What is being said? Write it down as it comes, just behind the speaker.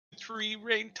free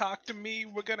reign. Talk to me.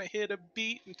 We're gonna hit a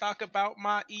beat and talk about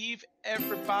my Eve.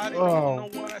 Everybody, Oh,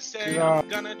 don't know what I say. God. I'm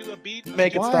gonna do a beat.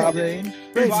 Make it stop, Rain.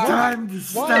 It's Why? time to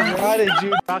stop. Why did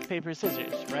you? Rock, paper,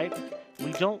 scissors, right?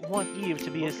 We don't want Eve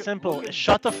to be as simple as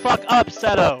shut the fuck up,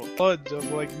 Seto! Floods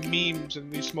of like memes,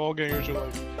 and these small gamers are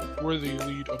like, we're the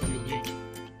elite of the elite.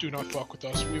 Do not fuck with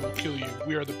us. We will kill you.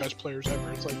 We are the best players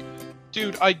ever. It's like,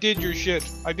 dude, I did your shit.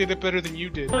 I did it better than you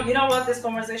did. You know what this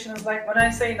conversation is like? When I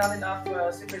say not enough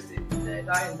supers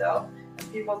die in Delve,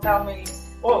 and people tell me,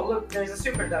 oh, look, there's a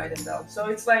super died in Delve. So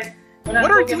it's like, when What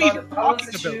I'm are talking you about even the balance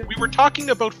talking issue, about? We were talking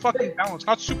about fucking balance,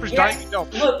 not supers Yeah. dying in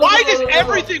Delph. Look, Why does look.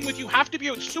 everything with you have to be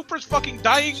about supers fucking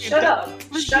dying in Shut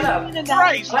Delph? up! Shut up!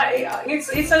 Christ!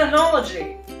 It's an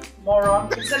analogy,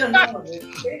 moron. It's an analogy.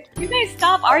 Okay? You guys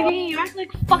stop arguing. You act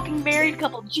like a fucking married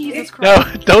couple. Jesus It's-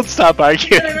 Christ. No, don't stop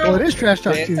arguing. It's an Well, it analogy. is Trash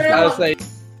Talk Tuesday. I was like,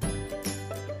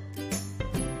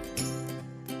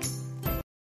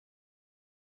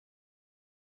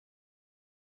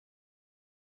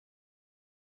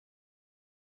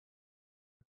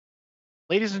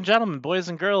 Ladies and gentlemen, boys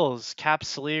and girls,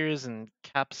 capsuleers and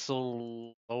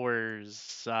capsulers,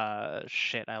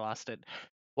 shit, I lost it.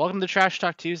 Welcome to Trash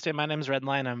Talk Tuesday. My name's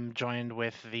Redline. I'm joined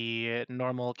with the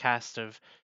normal cast of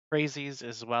crazies,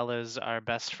 as well as our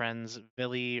best friends,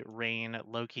 Billy, Rain,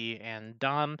 Loki, and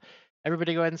Don.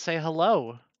 Everybody go ahead and say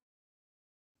hello.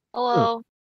 Hello.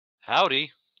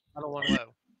 Howdy. I don't want Hello.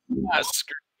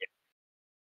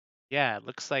 Yeah, it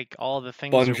looks like all the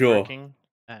things Bonjour. are working.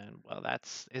 And well,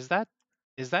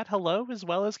 is that hello as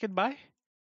well as goodbye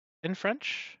in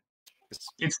French?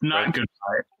 It's not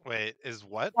goodbye. Wait, is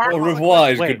what? Au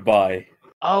revoir is Wait. goodbye.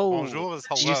 Oh, Bonjour is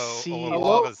you hello. see- Au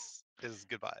revoir is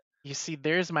goodbye. you see,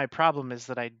 there's my problem is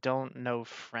that I don't know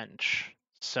French.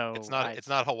 So It's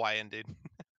not Hawaiian, dude.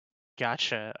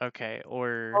 Gotcha. Okay,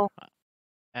 or Oh.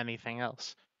 anything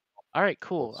else. All right,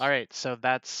 cool. All right, so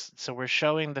we're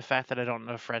showing the fact that I don't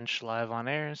know French live on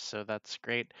air, so that's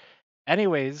great.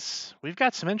 Anyways, we've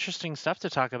got some interesting stuff to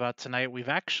talk about tonight. We've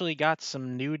actually got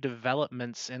some new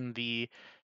developments in the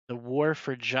war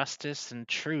for justice and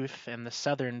truth in the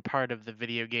southern part of the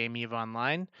video game EVE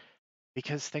Online,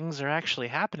 because things are actually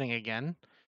happening again.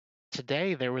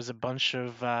 Today there was a bunch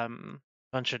of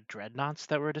dreadnoughts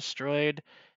that were destroyed,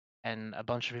 and a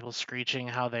bunch of people screeching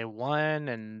how they won,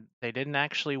 and they didn't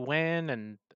actually win,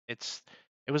 and it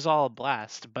was all a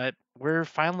blast. But we're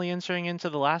finally entering into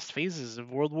the last phases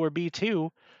of World War B2,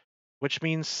 which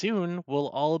means soon we'll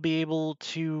all be able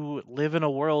to live in a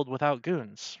world without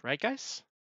goons, right, guys?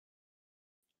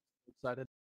 excited.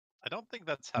 I don't think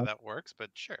that's how that works, but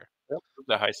sure.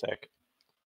 The high sec.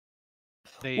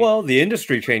 Well, the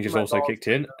industry changes also kicked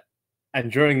in,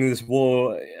 and during this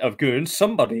war of goons,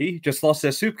 somebody just lost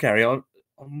their soup carry on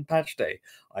patch day.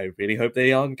 I really hope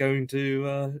they aren't going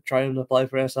to try and apply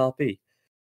for SRP.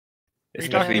 Are you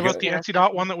talking about the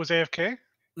NC one that was AFK?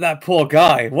 That poor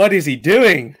guy. What is he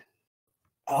doing?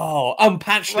 Oh, on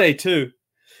patch day too.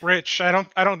 Rich, I don't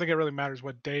think it really matters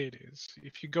what day it is.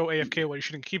 If you go AFK while you're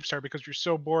shooting Keepstar because you're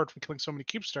so bored from killing so many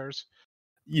Keepstars,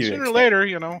 sooner or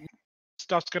later,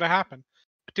 stuff's gonna happen.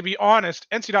 But to be honest,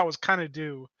 NC was kind of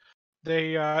due.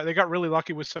 They got really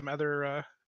lucky with some other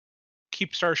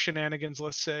Keepstar shenanigans,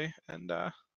 let's say, and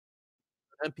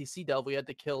NPC Delve, we had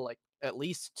to kill like at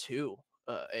least 2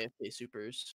 AFK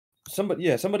supers.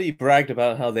 Somebody bragged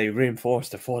about how they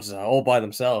reinforced the forces all by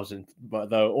themselves, but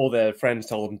though all their friends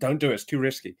told them, "Don't do it; it's too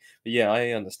risky." But yeah,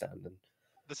 I understand. And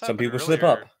some people slip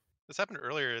up. This happened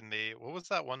earlier in the what was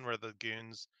that one where the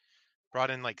goons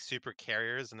brought in like super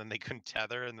carriers and then they couldn't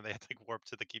tether and then they had to like warp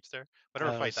to the Keepstar?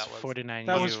 Whatever fight that was. 49.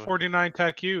 That was 49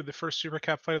 Tech U, the first Super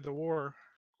Cap fight of the war.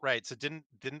 Right. So didn't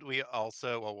we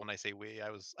also? Well, when I say we, I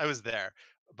was there,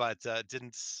 but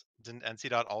didn't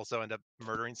NC also end up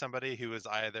murdering somebody who was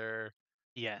either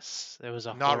Yes, it was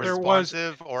a not horde.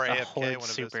 responsive or The AFK? horde One of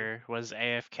super was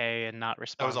AFK and not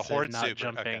responsive, was a horde not super,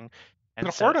 jumping. okay. And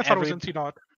The so Horde, I thought it was every- NC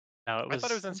Dot. No, it was. I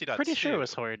thought it was NC. Pretty sure it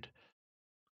was horde.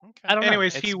 Okay. I don't know.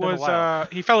 Anyways, It's he been a was while.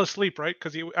 he fell asleep, right?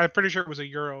 Because I'm pretty sure it was a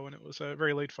Euro, and it was a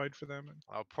very late fight for them.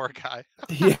 Oh, poor guy.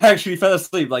 He actually fell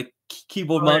asleep, like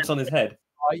keyboard mounts on his head.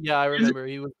 Yeah, I remember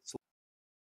he was.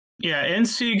 Yeah,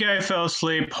 NC guy fell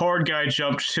asleep. Horde guy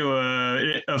jumped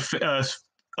to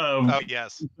Oh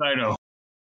yes. I know.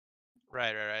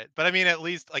 Right. But I mean, at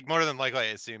least like more than likely, I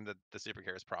assume that the super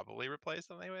carriers probably replaced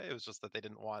them anyway. It was just that they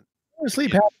didn't want.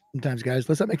 Sleep happens sometimes, guys.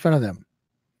 Let's not make fun of them.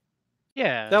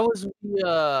 Yeah. That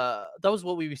was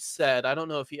what we said. I don't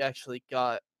know if he actually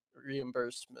got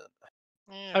reimbursement.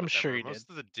 Yeah, I'm sure he most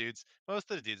of the dudes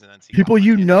in NC. People got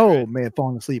you money know anyway. may have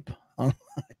fallen asleep.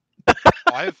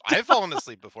 I've fallen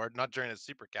asleep before, not during a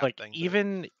super cap Like thing.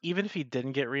 even if he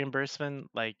didn't get reimbursement,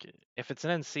 like if it's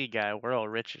an NC guy, we're all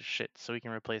rich as shit, so we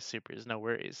can replace supers, no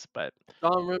worries. But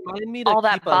remind me to All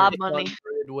that keep a Bob eye money. on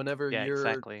grid whenever yeah, you're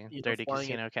exactly. Dirty flying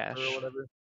casino it cash. or whatever.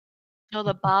 No,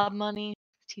 the Bob money.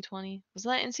 T20. Was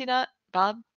that NC dot?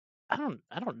 Bob? I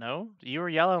don't know. You were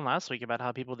yelling last week about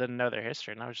how people didn't know their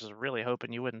history, and I was just really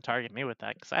hoping you wouldn't target me with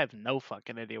that because I have no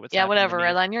fucking idea what's Yeah, happening whatever, to me.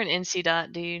 Redline. You're an NC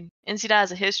dot, dude. NC dot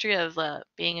has a history of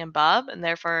being in Bob, and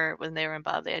therefore, when they were in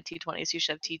Bob, they had T20s. You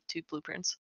should have T2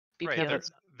 blueprints. Right, BPMs.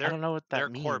 I don't know what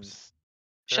that corps. means.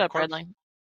 Shut up, Redline.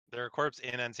 There are corps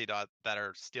in NC dot that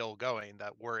are still going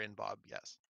that were in Bob.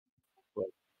 Yes.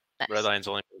 Nice. Redline's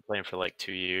only been playing for like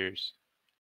 2 years.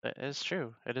 That is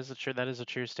true. That is a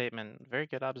true statement. Very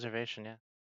good observation. Yeah.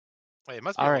 Wait, it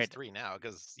must be almost 3 now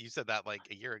because you said that like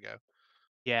a year ago.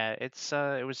 Yeah, it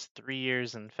was 3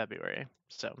 years in February.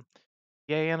 So,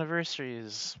 yay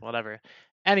anniversaries, whatever.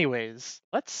 Anyways,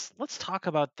 let's talk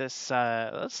about this.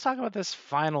 Let's talk about this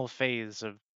final phase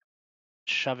of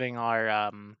shoving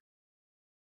our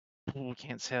we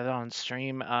can't say that on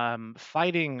stream.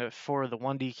 Fighting for the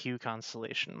 1DQ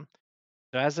constellation.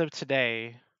 So as of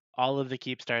today, all of the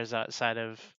Keepstars outside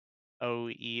of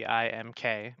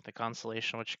OEIMK, the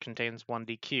constellation which contains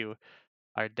 1DQ,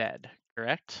 are dead,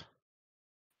 correct?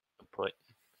 Put.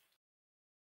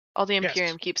 All the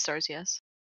Imperium Keepstars, yes.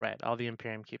 Right, all the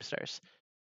Imperium Keepstars.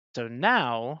 So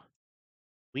now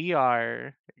we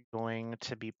are going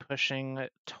to be pushing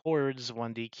towards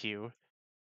 1DQ,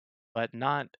 but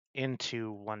not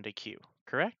into 1DQ,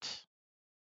 correct?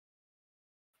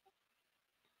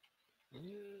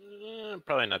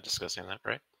 Probably not discussing that,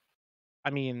 right? I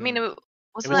mean,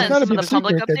 wasn't that in the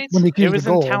public updates? It was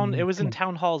in town. It was in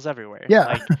town halls everywhere.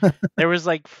 Yeah, like there was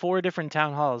like 4 different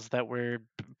town halls that were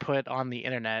put on the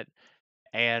internet,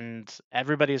 and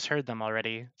everybody's heard them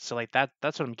already. So like that's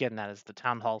what I'm getting at is the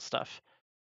town hall stuff,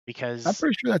 because I'm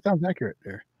pretty sure that sounds accurate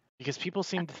there. Because people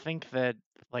seem to think that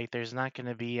like there's not going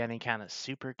to be any kind of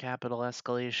super capital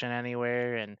escalation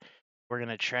anywhere, and we're going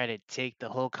to try to take the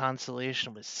whole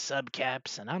constellation with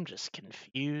subcaps, and I'm just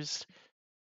confused.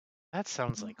 That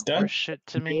sounds like horseshit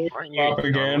to me.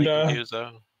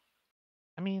 Propaganda.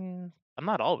 I mean, I'm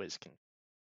not always confused.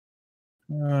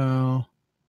 Oh.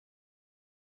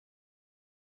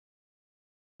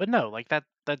 But no, like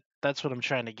that's what I'm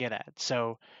trying to get at.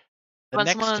 So the Want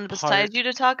next someone part... beside you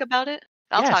to talk about it?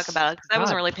 I'll talk Yes, about it because I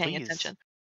wasn't God, really paying please. attention.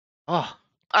 Oh,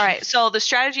 All right, so the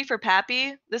strategy for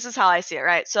Pappy, this is how I see it,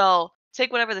 right? So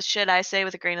take whatever the shit I say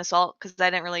with a grain of salt because I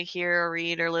didn't really hear or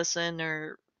read or listen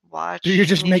or watch. You're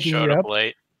just making it up.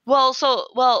 Late. Well, so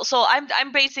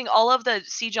I'm basing all of the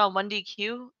siege on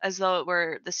 1DQ as though it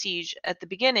were the siege at the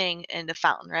beginning in the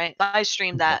fountain, right? I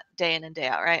streamed that day in and day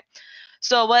out, right?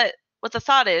 So what the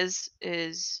thought is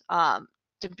the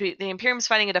Imperium's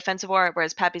fighting a defensive war,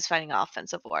 whereas Pappy's fighting an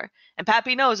offensive war, and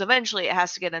Pappy knows eventually it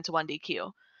has to get into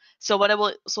 1DQ. So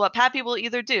what Pappy will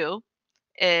either do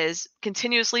is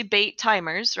continuously bait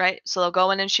timers, right? So they'll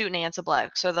go in and shoot an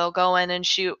Ansiblex, or they'll go in and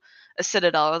shoot a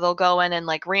Citadel, or they'll go in and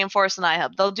like reinforce an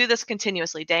iHub. They'll do this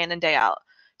continuously, day in and day out,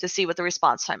 to see what the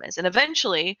response time is. And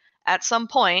eventually, at some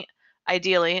point,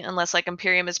 ideally, unless like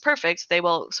Imperium is perfect, they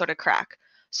will sort of crack.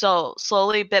 So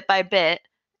slowly, bit by bit,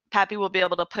 Pappy will be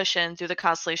able to push in through the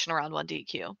constellation around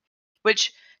 1DQ,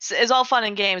 which is all fun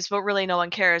and games, but really no one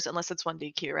cares unless it's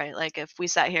 1DQ, right? Like if we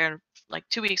sat here and like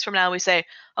 2 weeks from now we say,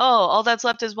 oh, all that's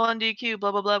left is 1DQ,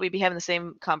 blah, blah, blah, we'd be having the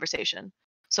same conversation.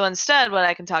 So instead, what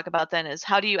I can talk about then is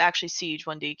how do you actually siege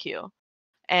 1DQ?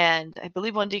 And I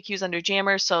believe 1DQ is under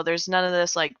Jammer, so there's none of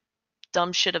this like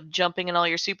dumb shit of jumping in all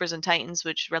your supers and titans,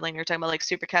 which Redline, you're talking about like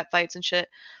super cap fights and shit.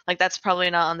 Like that's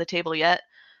probably not on the table yet.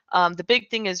 The big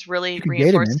thing is really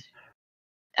reinforce.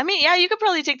 I mean, yeah, you could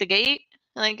probably take the gate.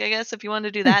 Like, I guess if you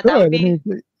wanted to do that, that would be. I mean,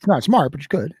 it's not smart, but you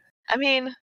could. I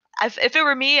mean, if it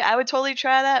were me, I would totally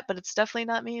try that, but it's definitely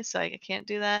not me, so I can't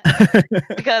do that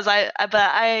because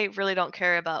I really don't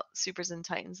care about supers and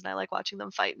titans, and I like watching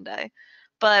them fight and die.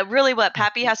 But really, what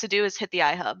Pappy has to do is hit the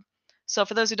iHub. So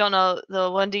for those who don't know, the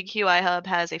 1DQ iHub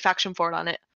has a faction fort on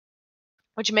it,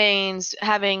 which means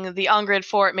having the on-grid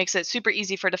fort makes it super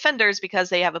easy for defenders because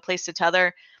they have a place to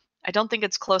tether. I don't think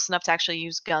it's close enough to actually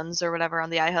use guns or whatever on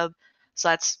the iHub, so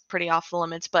that's pretty off the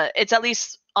limits. But it's at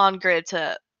least on grid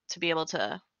to be able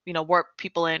to warp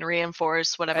people in,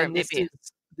 reinforce whatever it may be.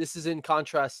 This is in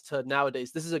contrast to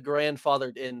nowadays. This is a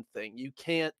grandfathered in thing. You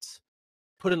can't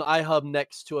put an iHub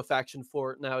next to a faction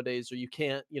fort nowadays, or you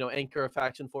can't anchor a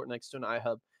faction fort next to an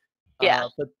iHub. Yeah.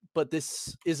 But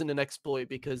this isn't an exploit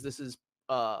because this is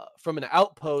from an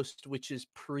outpost which is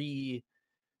pre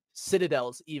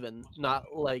Citadels, even not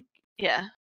like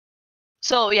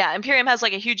So yeah, Imperium has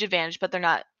like a huge advantage, but they're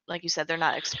not, like you said, they're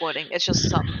not exploiting. It's just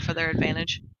something for their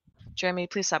advantage. Jeremy,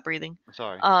 please stop breathing.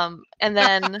 Sorry. And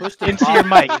then into your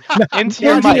mic, into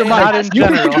your mic, not in You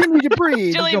general. continue to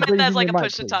breathe. Julie Don't meant breathe that's in like your a mic,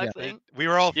 push to please, talk yeah. thing. We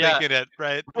were all Yeah. thinking it,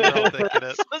 right? We were all thinking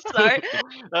it. So sorry.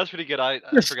 That's pretty good. I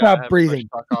Just forgot I stop have breathing.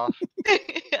 Fuck off.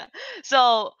 Yeah.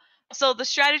 So the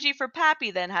strategy for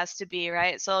Pappy then has to be,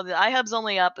 right? So the iHub's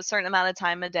only up a certain amount of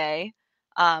time a day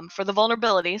for the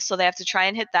vulnerability, so they have to try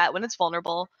and hit that when it's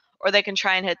vulnerable, or they can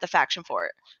try and hit the faction for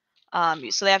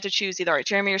it. So they have to choose either. Right,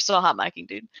 Jeremy, you're still hot micing,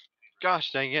 dude.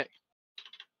 Gosh dang it.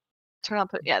 Turn on.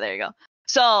 Yeah, there you go.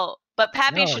 So, but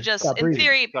Pappy No, should just, stop in breathing.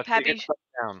 theory, Got to Pappy. get shut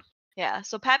down. Yeah,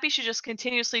 so Pappy should just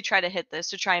continuously try to hit this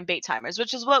to try and bait timers,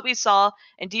 which is what we saw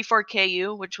in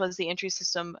D4KU, which was the entry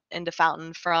system into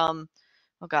Fountain from,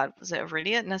 oh god, was it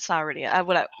Iridia? No, it's not Iridia.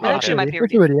 It actually might be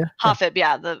It's Iridia. Iridia. Yeah. Hoffit,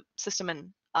 yeah, the system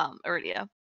in Iridia.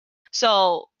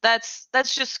 So that's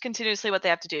just continuously what they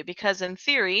have to do, because in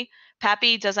theory,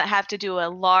 Pappy doesn't have to do a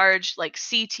large like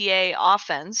CTA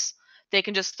offense. They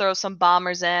can just throw some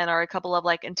bombers in, or a couple of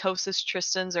like Entosis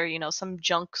Tristans, or some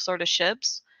junk sort of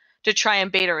ships to try and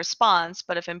bait a response.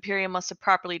 But if Imperium wants to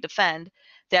properly defend,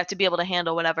 they have to be able to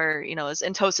handle whatever is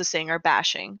Entosising or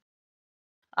bashing.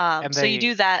 So you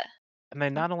do that. And they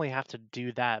not only have to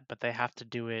do that, but they have to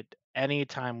do it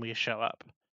anytime we show up.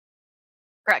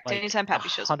 Correct. Like, anytime Pappy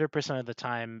shows up. 100% of the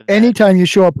time. Anytime you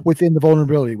show up within the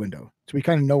vulnerability window, so we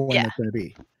kind of know when Yeah. that's going to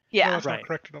be. Yeah. No, that's Right. not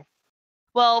correct at all.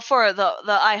 Well, for the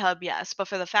iHub, yes, but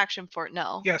for the faction fort,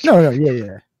 no. Yes. No,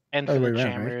 yeah. And Other for way the around,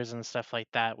 right? jammers and stuff like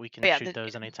that, we can Yeah, shoot the-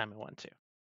 those anytime we want to.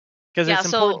 Because Yeah, it's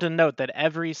important so- to note that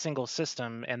every single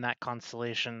system in that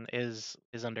constellation is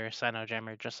under a Sino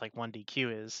Jammer, just like 1DQ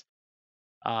is.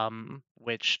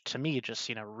 Which to me just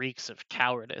reeks of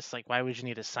cowardice. Like, why would you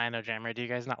need a Sino Jammer? Do you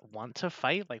guys not want to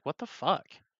fight? Like, what the fuck?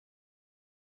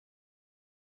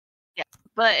 Yeah,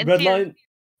 but in Redline,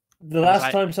 the last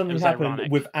I- time it something was happened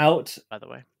ironic. without, By the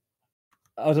way,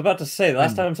 I was about to say, the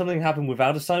last time something happened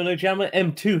without a Sino Jammer,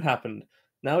 M2 happened.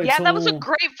 Now it's yeah, that was a all-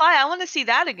 great fight. I want to see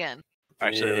that again.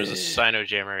 Actually, there was a Yeah. Sino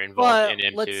Jammer involved But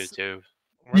in M2 let's- too.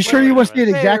 You sure you want to see it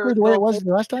Fair, exactly the way it though. was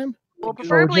the last time? Well, Or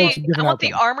preferably, just a different I want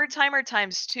the outcome? armor timer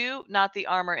 ×2, not the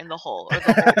armor in the hole, or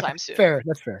the hole ×2. Fair,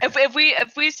 that's fair.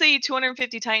 If we see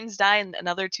 250 Titans die in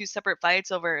another 2 separate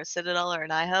fights over a Citadel or an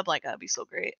iHub, like that'd be so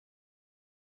great.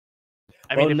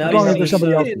 I Well, mean, now if As long we as see, there's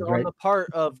somebody else, On right? the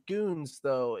part of Goons,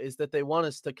 though, is that they want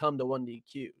us to come to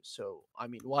 1DQ. So, I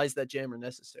mean, why is that jammer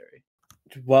necessary?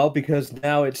 Well, because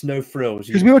now it's no frills.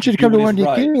 Because we want you to do come to what is 1DQ.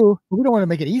 right. We don't want to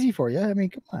make it easy for you. I mean,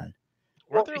 come on.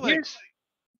 Weren't there like here's-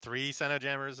 3 Sino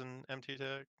Jammers in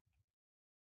MT2?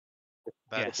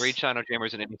 Yes. Great Sino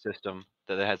Jammers in any system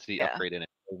that has the Yeah. upgrade in it.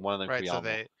 One of them Right, could be so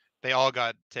Alma. they all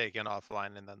got taken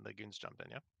offline, and then the Goons jumped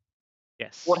in. Yeah.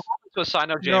 yes. What happens to a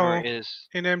Sino Jammer No. is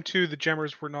In M2, the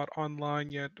Gemmers were not online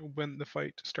yet when the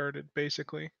fight started,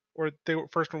 basically. Or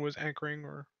first one was anchoring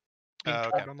or being Oh,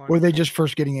 tried okay. online. Were they just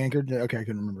first getting anchored? Okay, I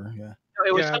couldn't remember. Yeah.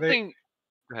 it was Yeah, they- something.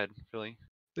 Go ahead, Philly.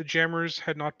 The Jammers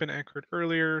had not been anchored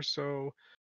earlier, so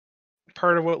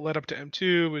part of what led up to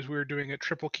M2 was we were doing a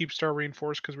triple Keepstar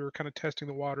reinforced because we were kind of testing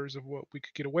the waters of what we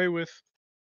could get away with.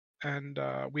 And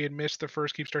we had missed the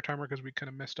first Keepstar timer because we kind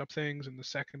of messed up things, and the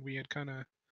second we had kind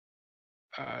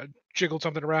of jiggled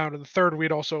something around, and the third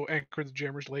we'd also anchored the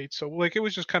Jammers late. So like it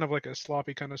was just kind of like a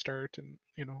sloppy kind of start, and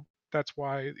that's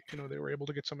why they were able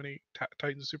to get so many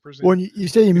Titan supers in. When you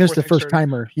say you missed the before first things started.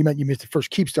 timer, you meant you missed the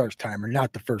first Keepstars timer,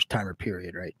 not the first timer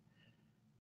period, right?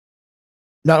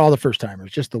 Not all the first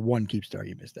timers, just the one Keepstar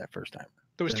you missed that first time.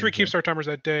 There was Yeah, 3 okay. Keepstar timers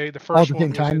that day. The All at first the one same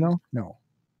was time, in- though? No.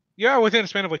 Yeah, within a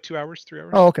span of like 2 hours, 3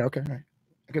 hours. Oh, okay. All right.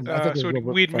 I thought it So was a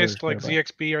little we'd farther missed like spread out.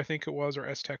 ZXB, I think it was, or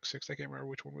STech 6. I can't remember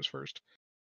which one was first.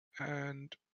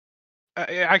 And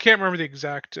I can't remember the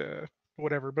exact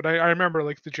whatever, but I remember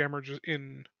like the jammer just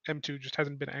in M2 just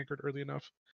hasn't been anchored early enough.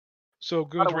 So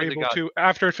Goons were where they able got- to,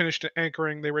 after it finished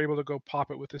anchoring, they were able to go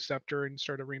pop it with the Scepter and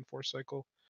start a reinforce cycle.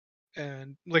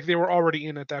 And like they were already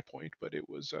in at that point, but it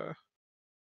was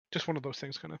just one of those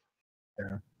things kind of.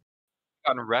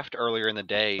 Gotten refed earlier in the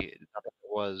day. It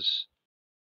was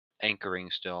anchoring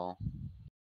still.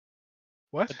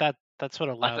 What? But that's what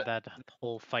allowed that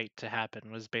whole fight to happen,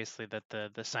 was basically that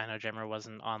the Sino Jammer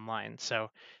wasn't online. So,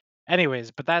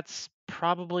 anyways, but that's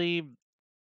probably,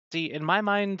 see, in my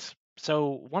mind.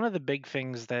 So one of the big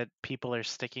things that people are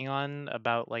sticking on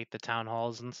about like the town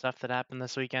halls and stuff that happened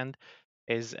this weekend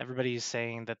is everybody's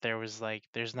saying that there's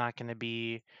not going to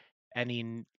be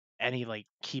any like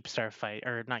Keepstar fight,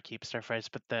 or not Keepstar fights,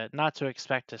 but the not to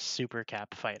expect a super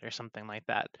cap fight or something like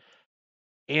that.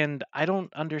 And I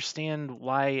don't understand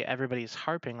why everybody's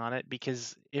harping on it,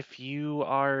 because if you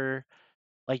are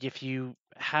like if you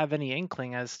have any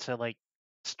inkling as to like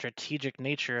strategic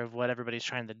nature of what everybody's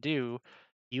trying to do,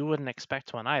 you wouldn't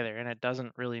expect one either. And it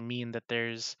doesn't really mean that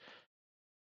there's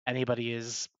anybody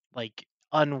is like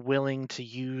unwilling to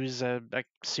use a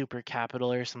super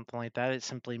capital or something like that. It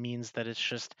simply means that it's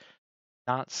just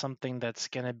not something that's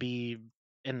going to be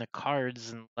in the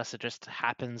cards unless it just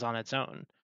happens on its own.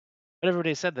 But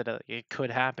everybody said that it could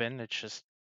happen. It's just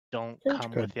don't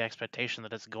come with the expectation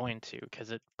that it's going to,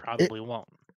 because it probably won't.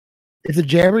 If the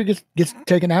jammer gets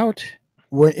taken out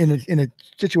in a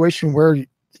situation where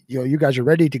you guys are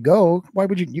ready to go, why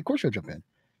would you? Of course, you'll jump in.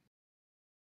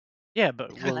 Yeah,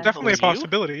 but it's definitely a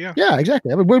possibility. Yeah. Yeah,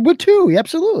 exactly. I mean, we would too.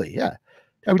 Absolutely. Yeah.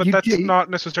 But that's not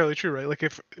necessarily true, right? Like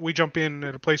if we jump in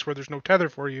at a place where there's no tether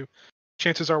for you,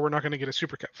 chances are we're not going to get a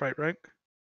super cap fight, right?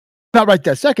 Not right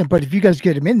that second, but if you guys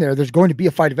get him in there, there's going to be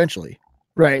a fight eventually,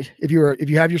 right? If you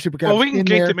have your super cap, well, we can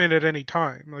gate them in at any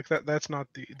time. Like that's not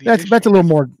the that's a little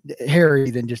more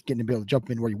hairy than just getting to be able to jump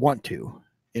in where you want to.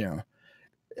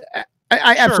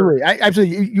 I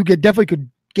absolutely, you definitely could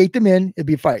gate them in. It'd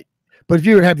be a fight, but if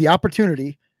you have the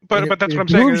opportunity. But that's what I'm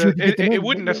saying. It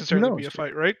wouldn't necessarily be a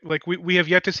fight, right? Like we have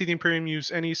yet to see the Imperium use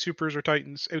any supers or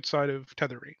titans outside of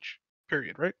tether range.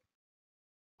 Period. Right?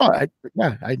 Oh, I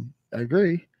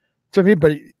agree. So I mean,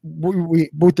 but we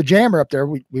with the jammer up there,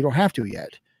 we don't have to yet.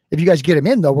 If you guys get him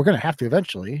in though, we're going to have to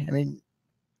eventually. I mean,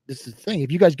 this is the thing.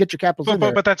 If you guys get your capitals in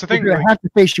there, but that's the thing. We're going to have to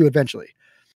face you eventually.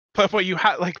 But you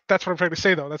have that's what I'm trying to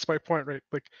say though. That's my point, right?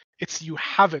 Like you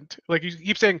haven't. Like you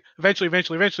keep saying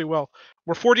eventually. Well,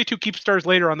 we're 42 keep stars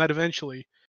later on that eventually.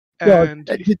 And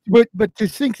but to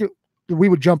think that we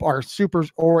would jump our supers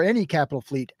or any capital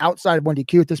fleet outside of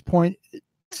 1DQ at this point,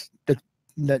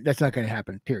 that's not going to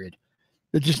happen. Period.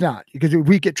 It's just not, because if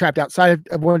we get trapped outside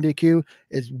of 1DQ,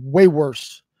 is way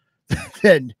worse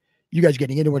than you guys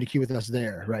getting into 1DQ with us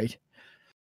there, right?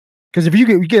 Because if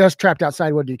you get us trapped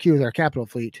outside 1DQ with our capital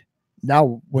fleet,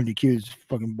 now 1DQ is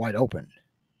fucking wide open.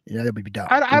 They'll be done.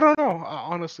 I don't know,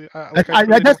 honestly.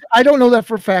 I don't know that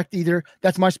for a fact either.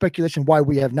 That's my speculation why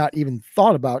we have not even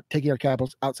thought about taking our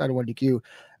capitals outside of 1DQ.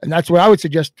 And that's what I would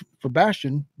suggest for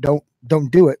Bastion. Don't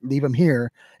do it. Leave them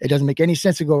here. It doesn't make any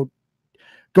sense to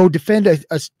go defend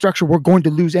a structure we're going to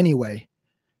lose anyway,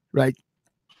 right?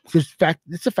 Because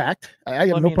it's a fact. I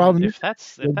have no problem. If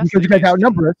that's because you guys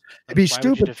outnumber us, it'd be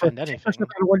stupid for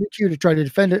to try to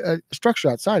defend a structure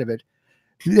outside of it,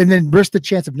 and then risk the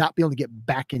chance of not being able to get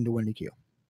back into 1DQ.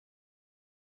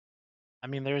 I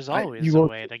mean, there's always a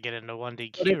way to get into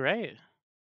 1DQ, right?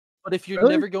 But if you're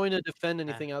never going to defend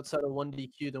anything outside of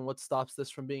 1DQ, then what stops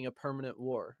this from being a permanent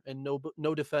war? And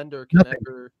no defender can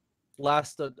ever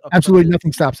last absolutely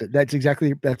nothing stops it. That's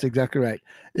exactly right.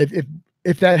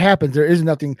 If that happens, there is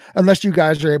nothing unless you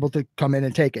guys are able to come in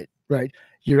and take it, right?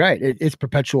 You're right. It's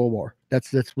perpetual war.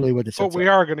 That's really what it says. But we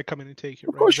are going to come in and take it.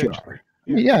 Of course you are.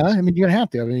 Yeah, I mean, you're gonna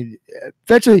have to. I mean,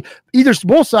 eventually,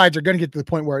 both sides are gonna get to the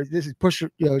point where this is push,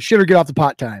 shit or get off the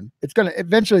pot time. It's gonna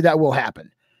eventually that will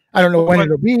happen. I don't know when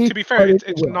it'll be. To be fair,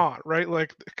 it's not right,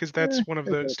 like because that's one of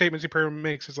the statements Imperium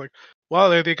makes. Is like, well,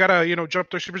 they gotta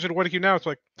jump their supers into 1DQ now. It's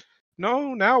like,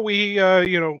 no, now we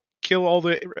kill all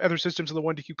the other systems of the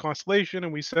 1DQ constellation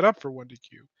and we set up for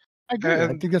 1DQ. I agree. I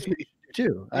think that's what you do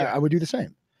too. Yeah. I would do the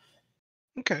same.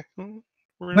 Okay.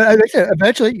 But like I said,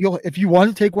 eventually, if you want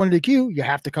to take 1DQ, you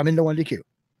have to come into 1DQ.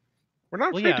 We're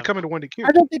not afraid to come into 1DQ.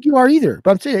 I don't think you are either, but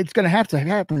I'm saying it's going to have to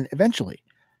happen eventually.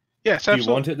 Yes, absolutely. Do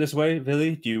you want it this way,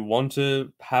 Billy? Do you want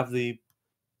to have the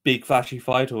big flashy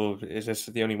fight, or is this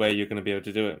the only way you're going to be able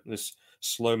to do it? This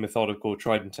slow, methodical,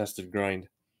 tried and tested grind.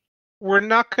 We're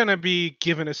not going to be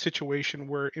given a situation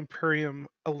where Imperium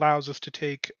allows us to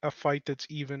take a fight that's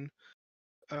even.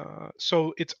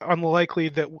 So it's unlikely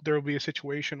that there will be a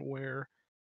situation where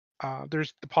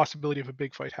there's the possibility of a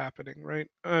big fight happening, right?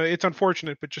 It's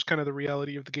unfortunate, but just kind of the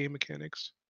reality of the game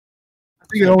mechanics. I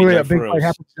think the only way a big fight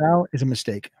happens now is a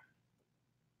mistake.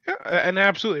 Yeah, and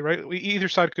absolutely, right? Either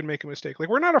side could make a mistake. Like,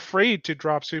 we're not afraid to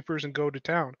drop supers and go to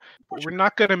town. But we're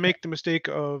not going to make the mistake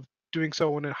of doing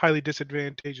so in a highly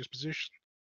disadvantageous position.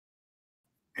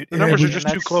 The numbers are just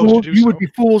too close to do so. You would be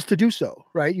fools to do so,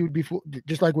 right? You would be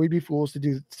just like we'd be fools to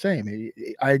do the same.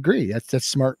 I agree. That's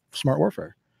smart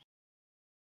warfare.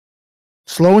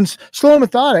 Slow and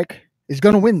methodic is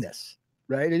going to win this,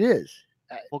 right? It is.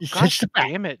 Well, gosh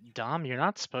damn it, Dom, you're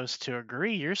not supposed to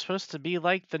agree. You're supposed to be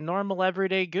like the normal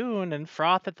everyday goon and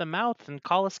froth at the mouth and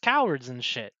call us cowards and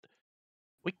shit.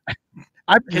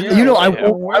 I won't do that. I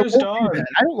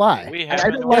don't lie. I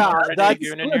don't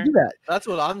do that. That's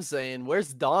what I'm saying.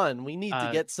 Where's Don? We need to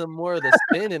get some more of the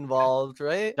spin involved,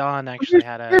 right? Don actually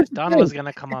Don was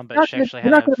gonna come on, but she actually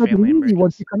had a family emergency.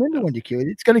 Once you come into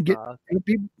 1DQ, it's gonna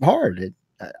be hard.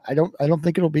 I don't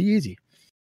think it'll be easy.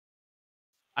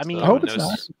 I mean, I hope it's no,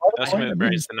 not. no smooth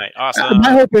brains tonight. Awesome.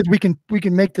 My hope is we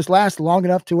can make this last long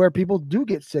enough to where people do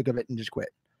get sick of it and just quit.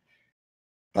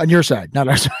 On your side, not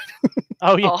our side.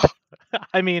 Oh yeah.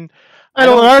 I mean, I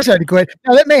don't want our side to quit.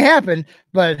 Now that may happen,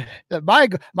 but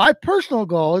my personal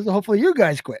goal is hopefully you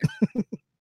guys quit.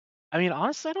 I mean,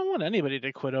 honestly, I don't want anybody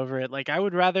to quit over it. Like, I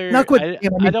would rather. Not quit.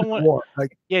 I don't want. War.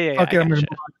 Like, yeah. Okay, I'm gonna gotcha.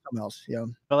 move on to something else. Yeah.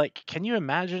 But like, can you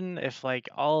imagine if like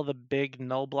all the big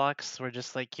null blocks were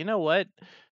just like, you know what?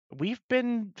 We've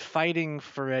been fighting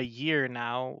for a year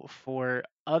now for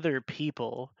other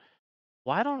people.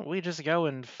 Why don't we just go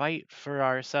and fight for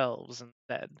ourselves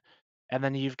instead? And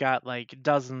then you've got like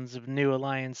dozens of new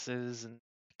alliances and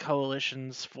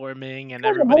coalitions forming, and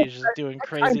everybody's just doing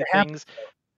crazy things,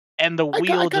 and the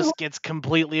wheel just gets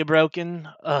completely broken.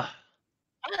 Ugh.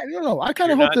 I don't know. I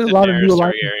kind of hope that a lot of new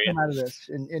alliances come out of this,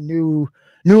 and new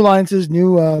alliances,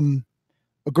 new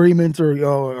agreements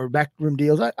or backroom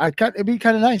deals. It'd be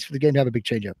kind of nice for the game to have a big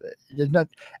change up.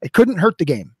 It couldn't hurt the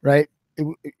game, right?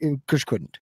 It just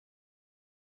couldn't.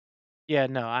 Yeah,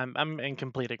 no, I'm in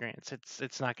complete agreement.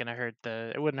 It's not gonna hurt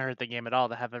it wouldn't hurt the game at all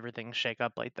to have everything shake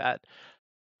up like that.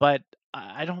 But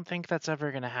I don't think that's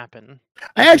ever gonna happen.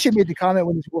 I actually made the comment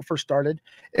when this war first started,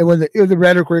 and when the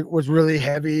rhetoric was really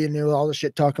heavy and all the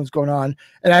shit talking was going on,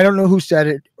 and I don't know who said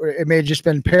it, or it may have just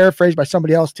been paraphrased by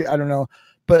somebody else too. I don't know.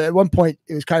 But at one point,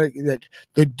 it was kind of that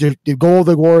the goal of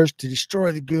the war is to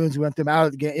destroy the goons. We want them out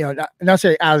of the game. You know, not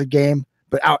say out of the game,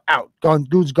 but out, gone.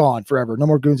 Goons gone forever. No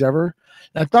more goons ever.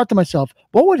 And I thought to myself,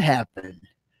 what would happen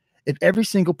if every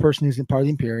single person who's in part of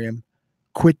the Imperium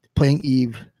quit playing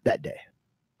EVE that day?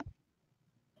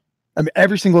 I mean,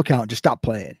 every single account just stopped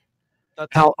playing.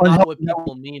 That's not what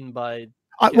people mean by.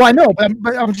 Well, I know,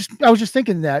 but I was just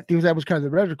thinking that because that was kind of the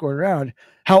rhetoric going around.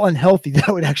 How unhealthy that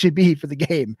would actually be for the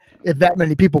game if that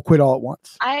many people quit all at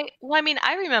once. I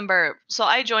remember. So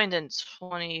I joined in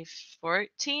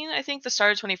 2014. I think the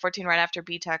start of 2014, right after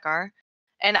BTEC-R,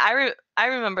 and I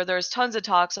remember there was tons of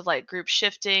talks of like group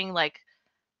shifting. Like,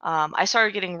 I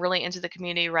started getting really into the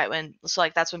community right when. So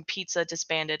like that's when Pizza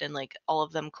disbanded and like all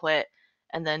of them quit,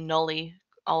 and then Noli.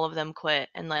 All of them quit,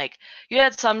 and like you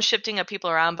had some shifting of people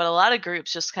around, but a lot of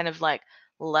groups just kind of like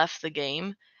left the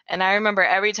game. And I remember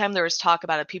every time there was talk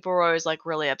about it, people were always like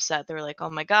really upset. They were like,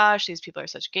 oh my gosh, these people are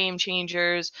such game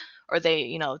changers, or they,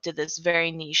 you know, did this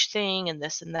very niche thing and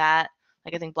this and that.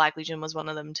 Like I think Black Legion was one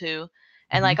of them too.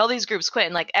 And like all these groups quit,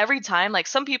 and like every time, like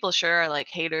some people sure are like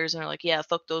haters and are like, yeah,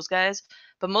 fuck those guys,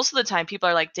 but most of the time people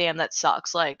are like, damn, that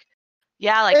sucks. Like,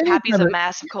 yeah, like Pappy's a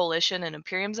massive coalition and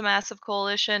Imperium's a massive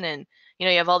coalition, and you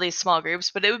know, you have all these small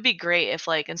groups, but it would be great if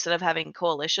like instead of having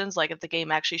coalitions, like if the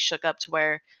game actually shook up to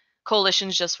where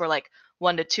coalitions just were like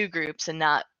 1 to 2 groups and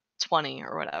not 20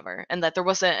 or whatever, and that there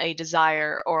wasn't a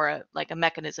desire or a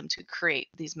mechanism to create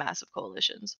these massive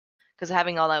coalitions. Because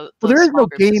having all that, well, there is no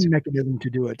game mechanism to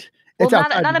do it. Well,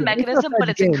 not a mechanism, but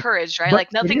it's encouraged, right?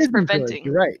 Like nothing's preventing.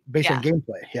 You're right, based on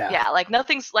gameplay. Yeah, like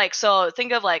nothing's like, so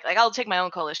think of like I'll take my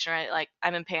own coalition, right? Like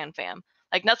I'm in Pan Fam.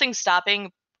 Like nothing's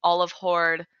stopping all of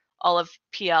Horde, all of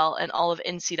PL, and all of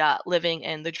NC living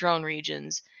in the drone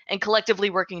regions and collectively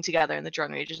working together in the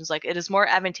drone regions. Like it is more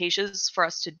advantageous for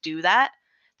us to do that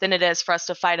than it is for us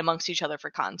to fight amongst each other for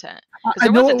content. I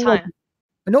know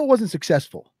it wasn't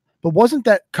successful, but wasn't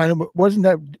that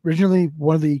originally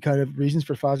one of the kind of reasons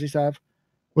for FozzieSav?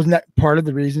 Wasn't that part of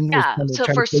the reason? Yeah, so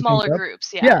for smaller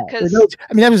groups, yeah.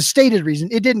 I mean, that was a stated reason.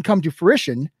 It didn't come to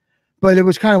fruition, but it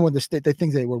was kind of one of the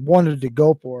things they wanted to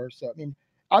go for. So I mean,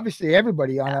 obviously,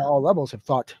 everybody on all levels have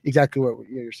thought exactly what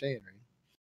you're saying, right?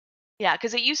 Yeah,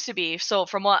 because it used to be, so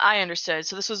from what I understood,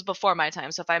 so this was before my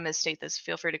time, so if I misstate this,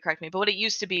 feel free to correct me, but what it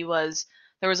used to be was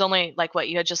there was only, like,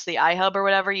 you had just the iHub or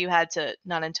whatever, you had to,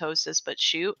 not entosis, but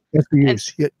shoot. And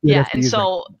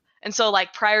so,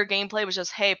 like, prior gameplay was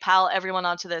just, hey, pal everyone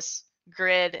onto this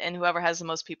grid, and whoever has the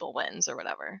most people wins, or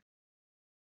whatever.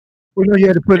 Well, no, you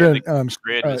had to put the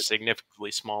grid was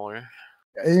significantly smaller.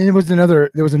 And there was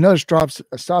another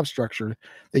sob structure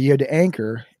that you had to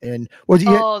anchor, and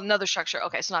another structure.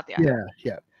 Okay, so not the iHub.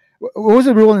 Yeah. What was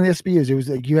the rule in the SBUs? It was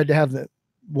like you had to have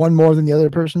one more than the other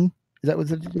person. Is that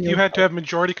what it? You had to have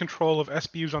majority control of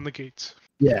SBUs on the gates.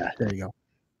 Yeah, there you go.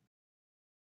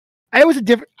 It was a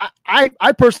different.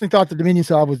 I personally thought the Dominion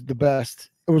Sob was the best.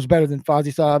 It was better than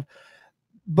FozzieSav.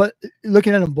 But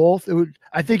looking at them both,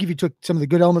 I think if you took some of the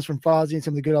good elements from Fozzie and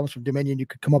some of the good elements from Dominion, you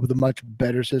could come up with a much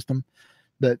better system.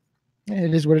 But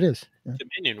it is what it is. Yeah.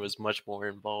 Dominion was much more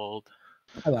involved.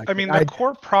 The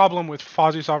core problem with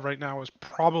FozzieSav right now is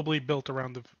probably built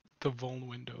around the vuln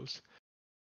windows.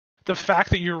 The fact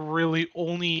that you're really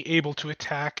only able to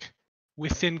attack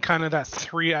within kind of that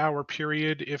 3-hour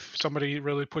period, if somebody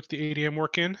really puts the ADM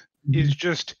work in, is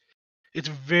just, it's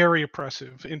very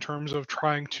oppressive in terms of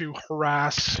trying to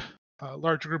harass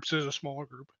large groups as a smaller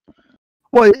group.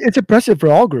 Well, it's impressive for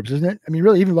all groups, isn't it? I mean,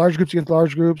 really, even large groups against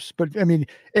large groups. But I mean,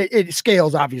 it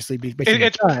scales obviously.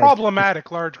 It's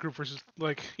problematic, large group versus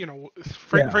like, you know,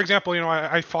 for example, you know,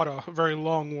 I fought a very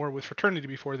long war with Fraternity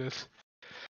before this,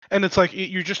 and it's like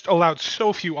you're just allowed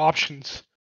so few options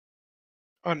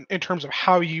in terms of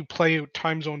how you play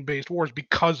time zone based wars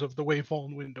because of the way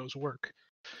Vuln windows work.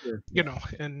 Sure. You know,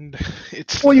 and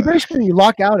it's well, you basically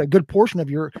lock out a good portion of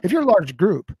your, if you're a large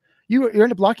group, you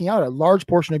end up locking out a large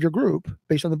portion of your group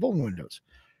based on the Vuln windows.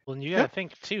 Well, and you gotta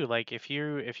think too, like if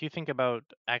you think about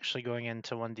actually going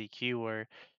into 1DQ, or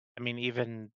I mean,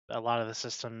 even a lot of the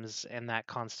systems in that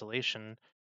constellation,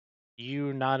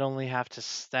 you not only have to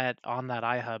set on that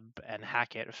iHub and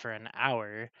hack it for an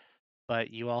hour,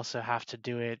 but you also have to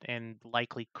do it in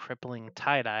likely crippling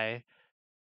tie-dye,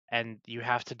 and you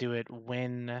have to do it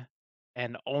when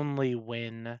and only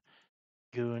when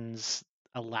goons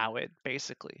allow it,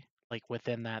 basically, like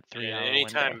within that 3-hour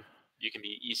anytime window. you can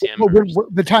be ECM. Well,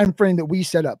 the time frame that we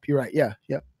set up, you're right. Yeah.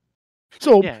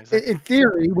 So in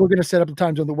theory, we're going to set up the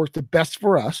time zone that works the best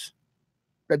for us.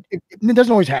 But it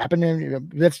doesn't always happen, and you know,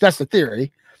 that's the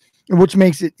theory, which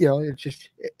makes it, you know, it's just,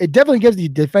 it definitely gives the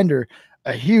defender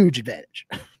a huge advantage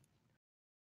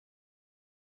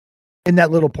in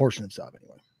that little portion of stuff,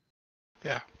 anyway.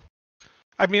 Yeah.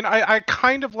 I mean, I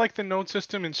kind of like the node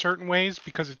system in certain ways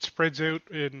because it spreads out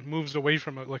and moves away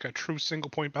from a true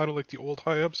single point battle like the old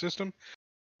high up system.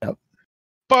 Yep.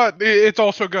 But it's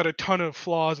also got a ton of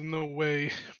flaws in the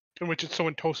way in which it's so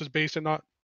Entosis based and not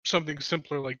something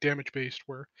simpler like damage based,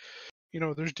 where, you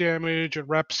know, there's damage and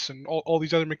reps and all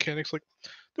these other mechanics. Like,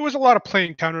 there was a lot of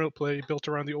playing counter play built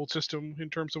around the old system in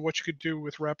terms of what you could do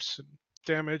with reps and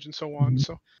damage and so on.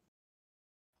 So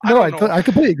no, I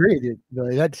completely agree with you.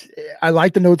 I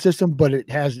like the node system, but it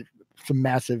has some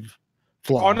massive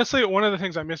flaws. Honestly, one of the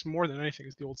things I miss more than anything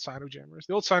is the old Cynojammers.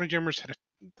 The old Cynojammers had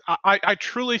I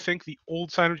truly think the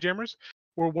old Cynojammers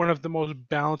were one of the most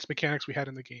balanced mechanics we had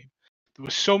in the game. There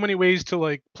was so many ways to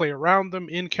like play around them,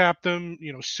 in-cap them,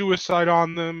 you know, suicide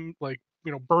on them, like,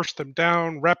 you know, burst them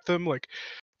down, rep them. Like,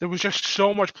 there was just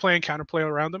so much play and counterplay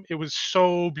around them. It was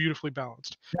so beautifully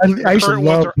balanced. I used to current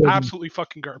love ones are absolutely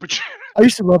fucking garbage. I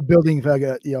used to love building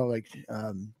like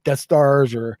Death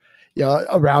Stars or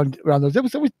around those. That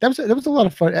was a lot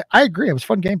of fun. I agree. It was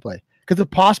fun gameplay because the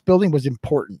POS building was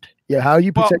important. Yeah, how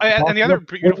you protect. And the other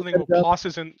beautiful thing about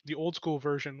POSes in the old school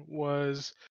version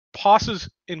was POSes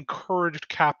encouraged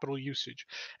capital usage,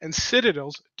 and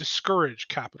Citadels discouraged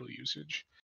capital usage.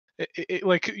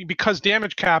 Like, because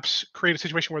damage caps create a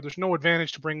situation where there's no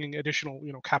advantage to bringing additional,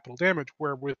 you know, capital damage.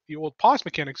 Where with the old POS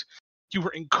mechanics, you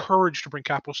were encouraged to bring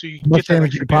capital, so you get that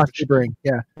damage you possibly bring.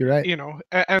 Yeah, you're right. You know,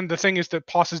 and the thing is that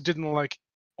POSes didn't like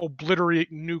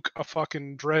obliterate nuke a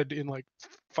fucking dread in like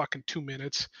fucking 2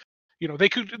 minutes. You know, they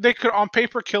could on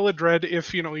paper kill a dread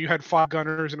if, you know, you had 5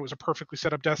 gunners and it was a perfectly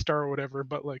set up Death Star or whatever.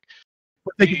 But like,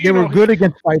 they were good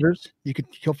against fighters. You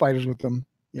could kill fighters with them.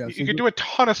 Yeah, you could do a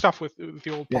ton of stuff with the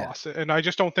old POS, and I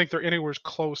just don't think they're anywhere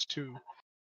close to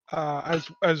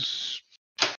as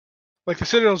like the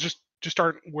Citadels just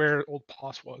aren't where old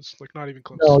POS was. Like, not even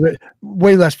close. No,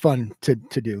 way less fun to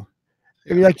do.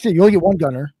 I mean, like you said, you only get one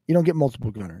gunner. You don't get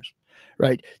multiple gunners,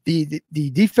 right? The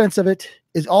defense of it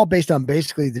is all based on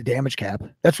basically the damage cap.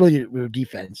 That's really your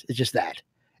defense. It's just that.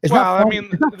 It's well, I mean,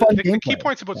 the key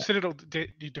points about Citadel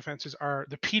defenses are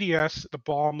the PDS, the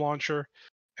bomb launcher,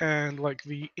 and like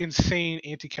the insane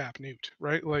anti-cap newt,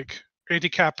 right? Like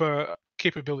anti-cap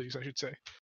capabilities, I should say.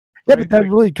 Yeah, right? But that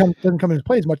really doesn't come into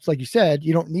play as much. Like you said,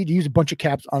 you don't need to use a bunch of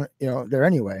caps on, you know, there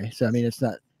anyway. So I mean, it's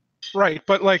not right.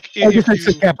 But like, if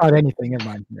you cap out anything, never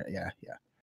mind. Yeah.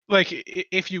 Like,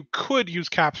 if you could use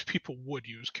caps, people would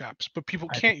use caps, but people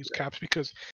can't use caps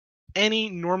because any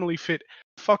normally fit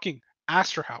fucking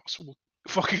Astor House will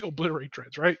fucking obliterate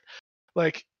dreads, right?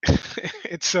 Like,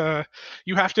 it's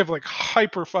you have to have like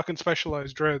hyper fucking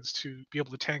specialized dreads to be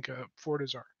able to tank a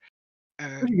Fortizar.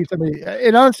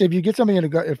 And honestly, if you get somebody in a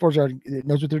Fortizar that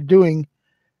knows what they're doing,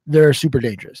 they're super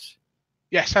dangerous.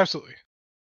 Yes, absolutely.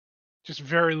 Just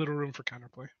very little room for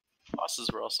counterplay. Bosses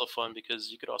were also fun because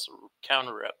you could also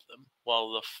counter rep them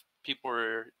while the people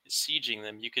were sieging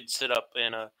them. You could sit up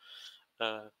in a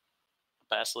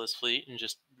Basilisk fleet and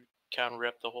just counter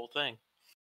rep the whole thing.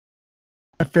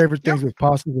 My favorite things with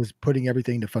POSes was putting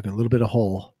everything to fucking a little bit of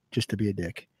hole just to be a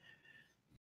dick.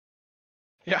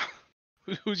 Yeah.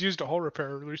 Who's used a hull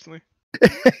repair recently?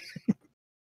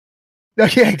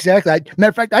 Yeah, exactly. Matter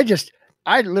of fact,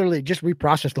 I literally just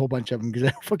reprocessed a whole bunch of them because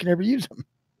I don't fucking ever use them.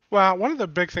 Well, one of the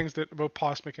big things about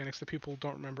POS mechanics that people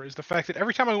don't remember is the fact that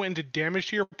every time I went into damage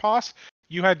to your POS,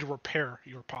 you had to repair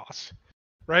your POS,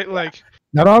 right? Yeah. Like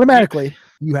not automatically,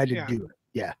 you had to do it.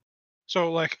 Yeah.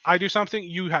 So like I do something,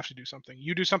 you have to do something.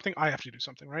 You do something, I have to do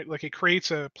something, right? Like it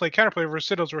creates a play counterplay versus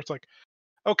Citadels where it's like,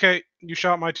 okay, you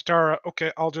shot my Tatara.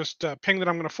 Okay, I'll just ping that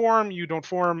I'm going to form. You don't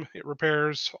form. It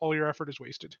repairs. All your effort is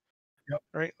wasted. Yep.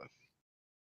 Right.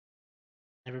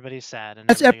 Everybody's sad, and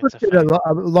that's effort that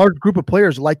a large group of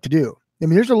players like to do. I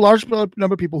mean, there's a large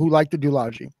number of people who like to do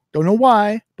Logi. Don't know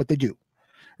why, but they do.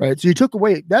 Right. So you took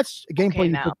away. That's a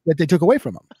gameplay that they took away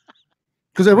from them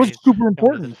because it was super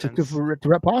important to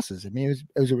rep bosses. I mean,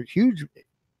 it was a huge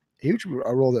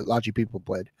role that Logi people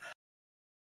played.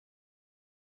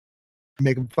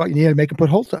 Make them you need to make them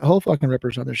put whole fucking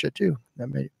rippers on their shit too. That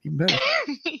made it even better.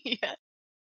 Yeah.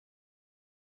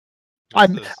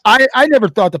 I never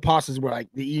thought the bosses were like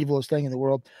the evilest thing in the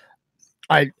world.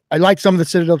 I like some of the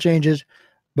Citadel changes,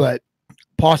 but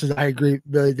bosses, I agree,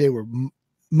 they were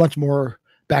much more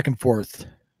back and forth.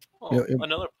 Well,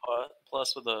 another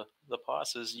plus with the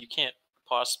POS is you can't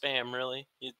POS spam really.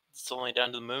 It's only down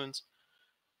to the moons.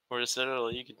 Whereas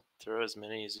Citadel, you can throw as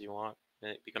many as you want,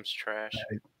 and it becomes trash.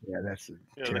 Yeah, that's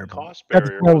terrible. The cost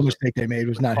barrier that's the mistake they made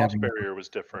was not having. The cost barrier was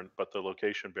different, but the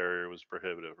location barrier was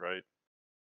prohibitive, right?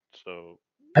 So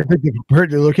I think the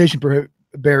location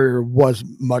barrier was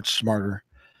much smarter.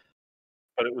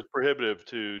 But it was prohibitive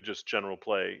to just general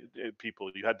play. People,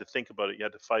 you had to think about it. You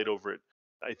had to fight over it.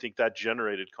 I think that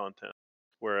generated content.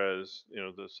 Whereas,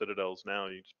 the Citadels now,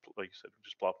 you just, like you said,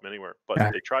 just plop them anywhere. But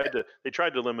they tried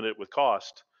to limit it with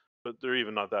cost, but they're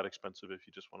even not that expensive if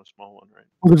you just want a small one, right?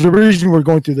 Well, there's a reason we're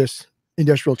going through this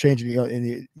industrial change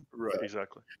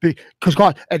exactly.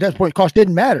 Because at that point, cost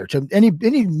didn't matter to any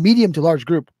medium to large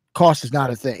group. Cost is not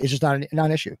a thing. It's just not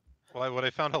an issue. Well, what I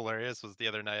found hilarious was the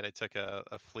other night I took a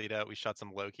fleet out. We shot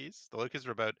some Lokis. The Lokis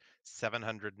were about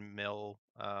 700 mil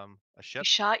a ship. You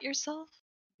shot yourself?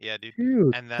 Yeah, dude.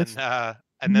 Dude,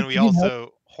 and then we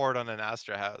also hoard on an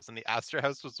Astra House, and the Astra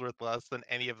House was worth less than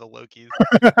any of the Lokis.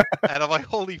 And I'm like,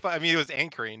 holy fuck! I mean, it was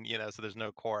anchoring, so there's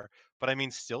no core. But I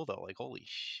mean, still though, like, holy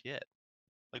shit!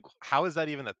 Like, how is that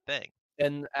even a thing?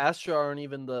 And Astra aren't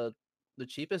even the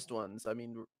cheapest ones. I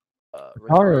mean,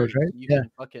 Renars, right?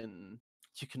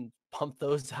 You can pump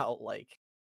those out like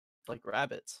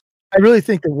rabbits. I really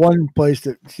think the one place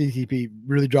that CCP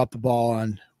really dropped the ball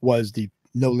on was the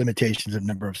no limitations of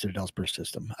number of Citadels per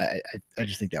system. I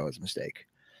just think that was a mistake.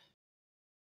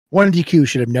 1 DQ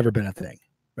should have never been a thing,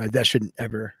 right? That shouldn't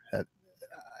ever have.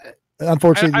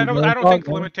 Unfortunately, I don't think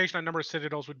the limitation on number of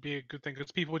Citadels would be a good thing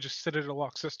because people would just Citadel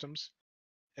lock systems,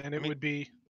 and it would be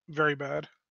very bad.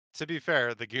 To be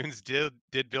fair, the goons did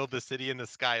build the city in the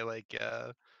sky, like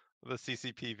the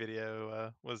CCP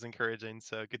video was encouraging.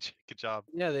 So good job.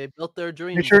 Yeah, they built their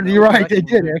dreams. Sure, you're right. They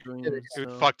did.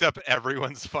 It fucked up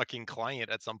everyone's fucking client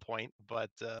at some point, but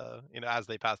as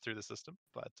they pass through the system.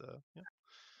 But yeah.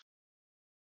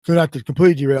 So not to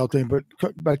completely derail thing, but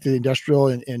back to the industrial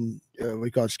and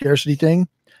we call it scarcity thing.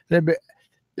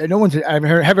 No one's. haven't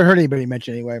heard anybody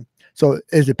mention anyway. So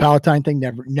is the Palatine thing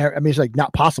never? I mean, it's like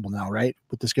not possible now, right?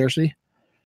 With the scarcity.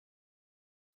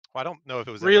 Well, I don't know if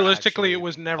it was realistically. It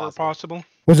was never possible.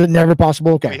 Was it never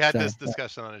possible? Okay, we had this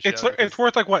discussion on a show. It's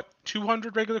worth like what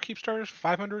 200 regular keep stars,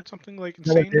 500 something like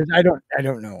insane. I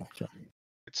don't know. So.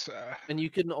 It's and you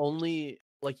can only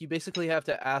you basically have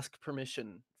to ask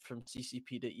permission from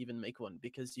CCP to even make one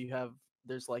because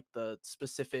there's like the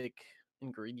specific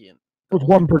ingredient. It's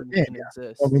one per game.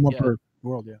 Only one per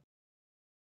world. Yeah.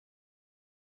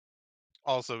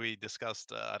 Also, we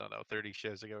discussed, 30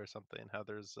 shows ago or something, how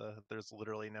there's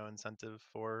literally no incentive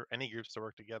for any groups to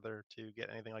work together to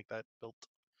get anything like that built.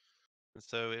 And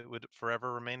so it would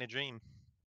forever remain a dream.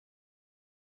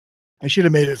 I should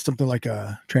have made it something like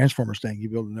a Transformers thing. You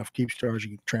build enough keep stars, you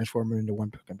can transform it into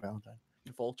one fucking Palatine.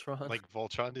 Voltron. Like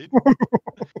Voltron, dude?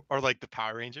 Or like the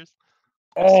Power Rangers?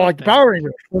 Oh, like the Power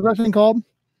Rangers. What's that thing called?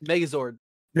 Megazord.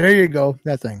 There you go.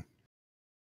 That thing.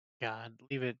 God,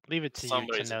 leave it to you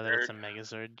to know that it's a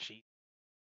Megazord. Gee.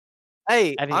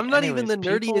 Hey, I'm not even the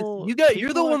nerdiest.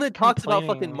 You're the one that talks about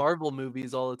fucking Marvel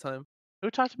movies all the time.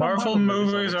 Who talks about Marvel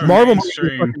movies? Marvel movies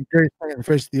are fucking greatest thing on the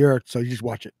face of the earth, so you just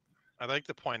watch it. I'd like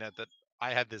to point out that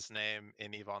I had this name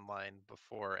in EVE Online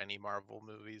before any Marvel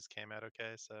movies came out.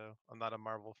 Okay, so I'm not a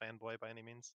Marvel fanboy by any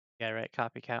means. Yeah, right.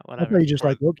 Copycat, I whatever. thought you just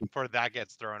like Loki. Before that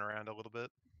gets thrown around a little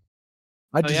bit.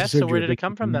 So where did it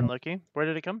come from then, Loki? Where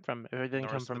did it come from? If it didn't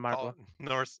come from Marvel.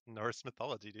 Norse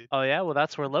mythology, dude. Oh yeah, well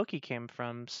that's where Loki came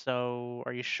from. So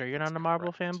are you sure you're not a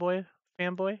Marvel fanboy?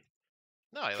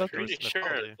 No, I I'm like pretty Norse sure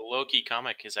mythology. the Loki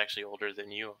comic is actually older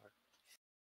than you are.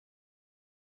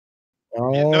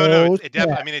 Yeah, no,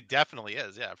 Oh, I mean, it definitely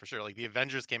is. Yeah, for sure. Like the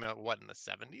Avengers came out in the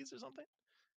 70s or something,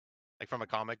 like from a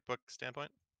comic book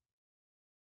standpoint.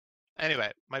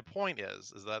 Anyway, my point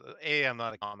is that I'm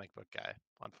not a comic book guy,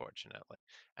 unfortunately,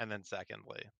 and then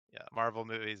secondly, yeah, Marvel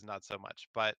movies not so much.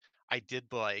 But I did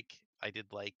like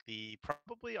the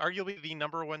probably arguably the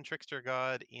 #1 trickster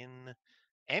god in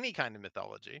any kind of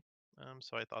mythology.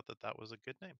 So I thought that was a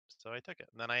good name, so I took it.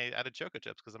 And then I added Choco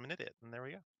Chips because I'm an idiot, and there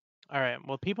we go. All right.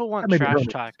 Well, people want Maybe trash Hermes.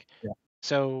 talk. Yeah.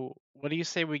 So, what do you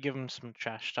say we give them some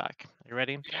trash talk? You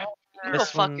ready? You go This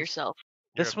fuck one's yourself.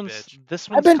 this You're a one's bitch. this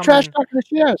I've one's been trash coming. talking the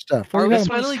shit out of stuff. Are we This one's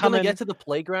finally gonna coming. get to the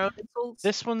playground insults?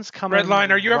 This one's coming.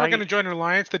 Redline, are you ever going to right- join an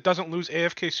alliance that doesn't lose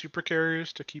AFK super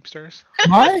carriers to Keepstars?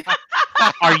 My?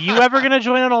 Are you ever going to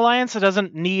join an alliance that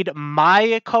doesn't need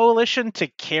my coalition to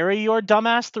carry your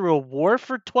dumbass through a war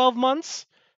for 12 months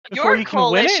before Your you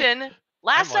can win it? coalition,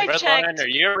 last I Redline, checked, are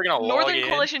you ever gonna log Northern in?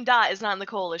 Coalition Dot is not in the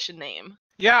coalition name.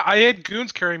 Yeah, I had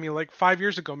goons carry me like 5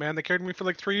 years ago, man. They carried me for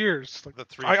like 3 years. Like, The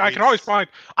three I can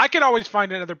always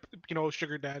find another,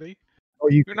 sugar daddy. Oh,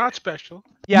 You're not special.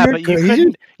 Yeah, You're but you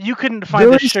crazy. couldn't find a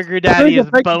Billy's- sugar daddy Billy's as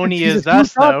a fake- bony he's a as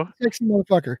us smooth, though. Sexy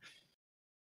motherfucker.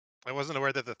 I wasn't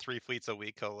aware that the 3 Fleets a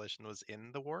Week coalition was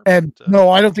in the war. And but,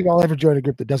 no, I don't think I'll ever join a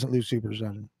group that doesn't lose supers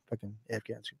on fucking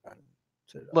Afghan super.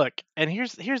 Look, and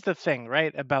here's the thing,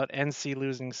 right, about NC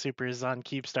losing supers on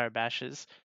Keepstar bashes.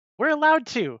 We're allowed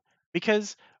to,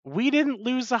 because we didn't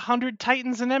lose 100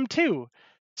 Titans in M2.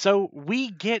 So we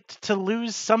get to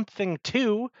lose something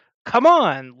too. Come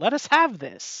on, let us have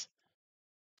this.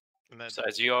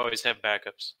 Besides, you always have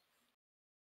backups.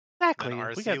 Exactly. Then We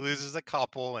RC got, loses a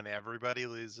couple, and everybody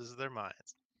loses their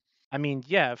minds. I mean,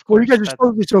 yeah, of course. Well, you guys are that's-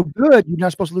 supposed to be so good. You're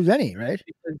not supposed to lose any, right?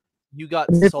 You got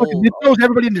I mean, it sold. throws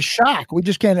everybody into shock. We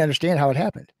just can't understand how it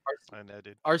happened. I know,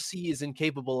 dude. RC is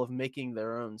incapable of making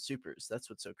their own supers. That's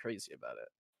what's so crazy about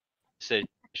it.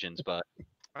 Decisions, but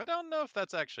I don't know if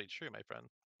that's actually true, my friend.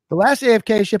 The last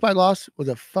AFK ship I lost was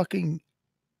a fucking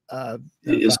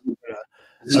Is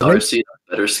a RC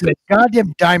better a skill?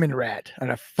 goddamn diamond rat on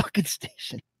a fucking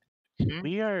station.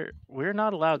 We're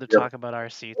not allowed to talk about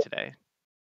RC today.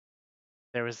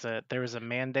 There was a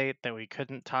mandate that we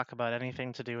couldn't talk about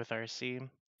anything to do with RC.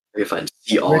 If I'm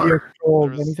Radio CR, control,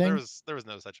 There anything? was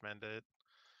no such mandate.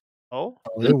 Oh,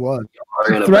 Oh, there was. are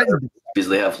gonna Threatened. because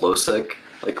they have low sec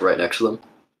like right next to them.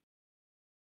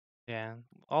 yeah.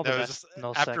 All the No, best just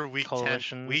nullsec after week 10,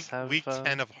 coalitions week have. week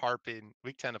 10 of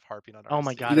harping on. Oh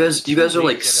my RC. god. You it guys, was you guys are 2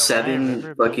 like weeks ago. I 7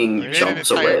 remember fucking building You made an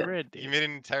jumps entire- away. grid, You dude. made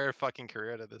an entire fucking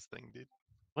career out of this thing, dude.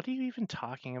 What are you even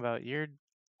talking about?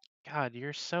 God,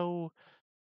 you're so.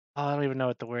 Oh, I don't even know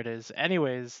what the word is.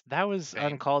 Anyways, that was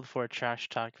Vain. uncalled for trash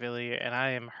talk, Billy, and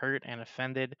I am hurt and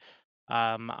offended.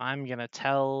 I'm gonna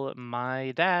tell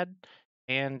my dad,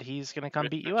 and he's gonna come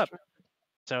beat you up.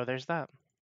 So there's that.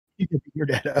 You can beat your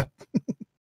dad up.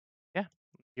 Yeah,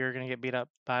 you're gonna get beat up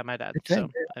by my dad. Good So,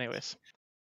 thing. anyways.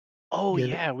 Oh Yeah.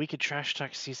 yeah, we could trash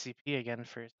talk CCP again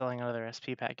for selling another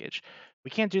SP package.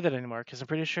 We can't do that anymore because I'm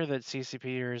pretty sure that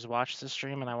CCPers watch the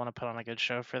stream, and I want to put on a good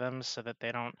show for them so that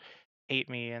they don't hate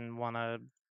me and want to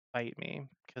fight me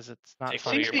because it's not Take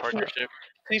fun. away to your watch. partnership.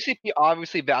 CCP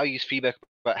obviously values feedback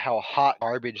about how hot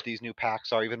garbage these new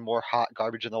packs are, even more hot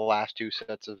garbage than the last 2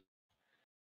 sets of.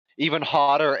 Even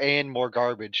hotter and more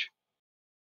garbage.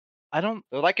 I don't.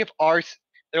 They're like if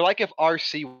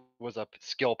RC was a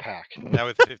skill pack. Now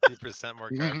with 50% more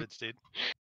garbage, dude.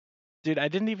 Dude, I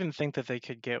didn't even think that they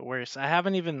could get worse. I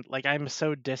haven't even I'm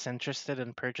so disinterested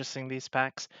in purchasing these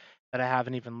packs that I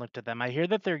haven't even looked at them. I hear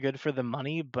that they're good for the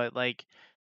money, but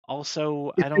also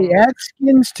I If don't. they add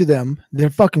skins to them, they're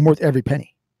fucking worth every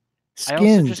penny. I also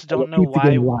Skins. just are don't what know keep the why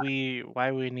game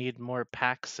alive. we need more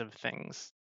packs of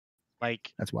things.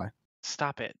 That's why.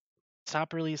 Stop it.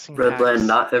 Stop releasing Redline, packs.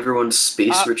 not everyone's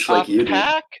space rich like you do.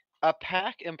 A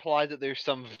pack implies that there's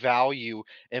some value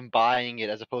in buying it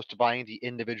as opposed to buying the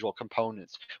individual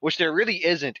components, which there really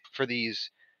isn't for these.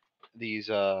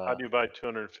 How do you buy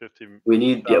 250? We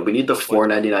need the skill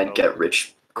points? $4.99 get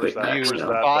rich Where's quick that- packs where's now.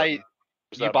 that buy button?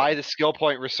 Where's you that buy button? the skill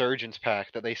point resurgence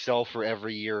pack that they sell for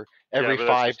every year, every but that's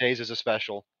 5 just- days as a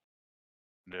special.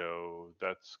 No,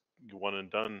 that's one and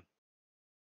done.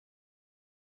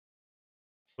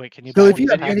 Wait, can you So buy if you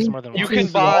these have packs any- more than You once? can These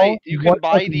are buy all you what can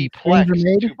buy the fucking skins Plex are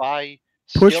made? to buy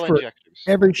Push skill for injectors.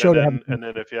 every show to have. And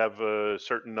then if you have a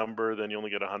certain number, then you only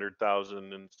get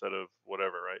 100,000 instead of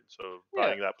whatever, right? So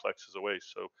buying that Plex is a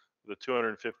waste. So the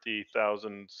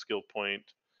 250,000 skill point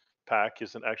pack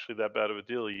isn't actually that bad of a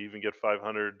deal. You even get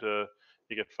 500.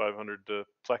 You get 500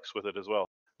 Plex with it as well.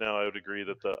 Now I would agree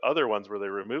that the other ones where they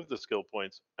removed the skill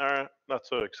points are not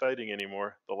so exciting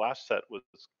anymore. The last set was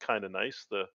kind of nice.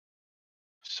 The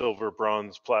silver,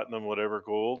 bronze, platinum, whatever,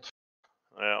 gold.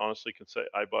 I honestly can say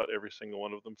I bought every single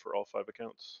one of them for all 5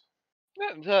 accounts.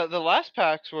 Yeah, the last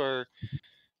packs were,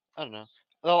 I don't know.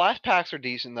 The last packs are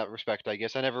decent in that respect, I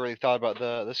guess. I never really thought about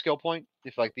the skill point,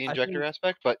 if like the injector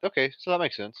aspect, but okay, so that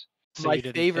makes sense. So My you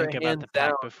didn't favorite think about the hands pack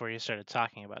down. before you started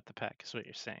talking about the pack, is what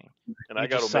you're saying. And You I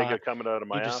got just Omega saw- coming out of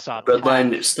my you just ass. saw now.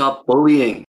 Redline, pack. stop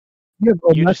bullying. You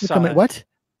have You just Omeka saw coming. What?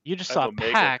 You just I have saw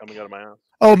Omega pack. coming out of my ass.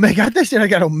 Oh, Omega. I thought you said I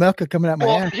got Omeka coming out my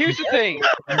Well, ass. here's the thing.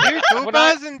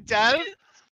 Pupas and Dev?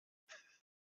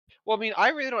 Well, I mean, I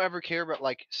really don't ever care about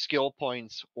like skill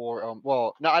points or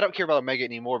well, no, I don't care about Omega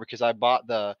anymore because I bought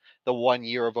the 1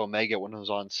 year of Omega when it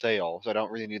was on sale, so I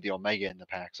don't really need the Omega in the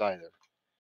packs either.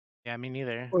 Yeah, me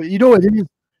neither. Well, you know what? It is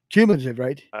cumulative,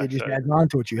 right? It just Actually, adds on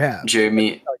to what you have.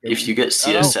 Jeremy, if you get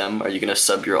CSM, are you gonna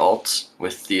sub your alts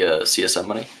with the CSM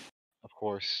money? Of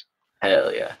course.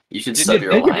 Hell yeah. You should Did- sub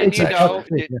your didn't alliance, you know?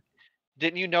 actually.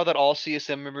 Didn't you know that all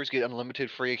CSM members get unlimited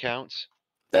free accounts?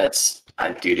 That's,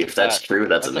 dude, if that's Fact. true,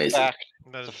 that's a amazing. fact.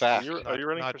 That It's a is fact. Are you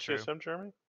running not for true. CSM,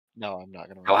 Jeremy? No, I'm not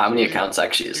gonna. Oh, how many CSM. accounts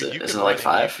actually is Dude, it? you Isn't could it like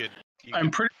run and 5?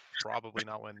 I'm pretty probably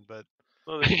not win, but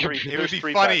No, there's 3. it would There's be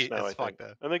 3 funny packs now, as I fuck think.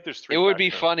 though. I think there's 3 It would packs be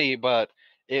now. funny, but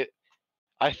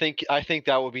I think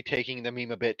that would be taking the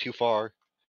meme a bit too far.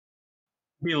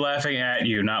 Be laughing at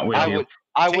you, not with you.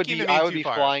 I would Taking the be meme I would too be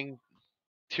far. flying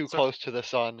too close to the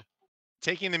sun.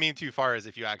 Taking the meme too far is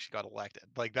if you actually got elected.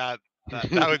 Like that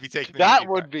would be taking the That meme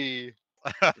too would far. be.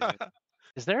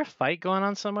 Is there a fight going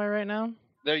on somewhere right now?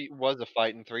 There was a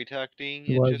fight in 3 tacting.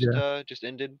 It It was, just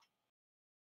ended.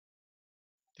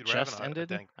 Dude, we're Just having a ended?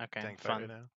 dank, Okay, dank fight fun. right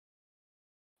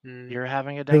now. You're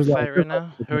having a It dank was fight a- right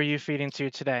now? Who are you feeding to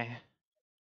today?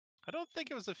 I don't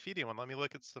think it was a feeding one. Let me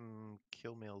look at some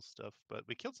kill meal stuff, but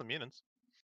we killed some mutants.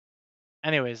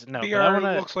 Anyways, no, but I BR want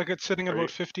to. looks like it's sitting at Are you-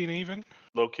 about 15 even.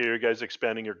 Loki, are you guys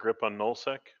expanding your grip on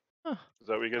nullsec? Huh. Is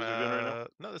that what you guys are doing right now?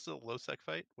 No, this is a low sec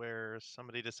fight where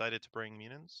somebody decided to bring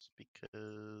mutants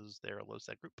because they're a low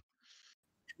sec group.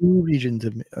 2 regions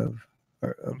of And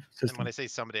when system. I say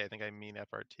somebody, I think I mean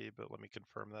FRT, but let me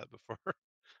confirm that before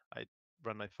I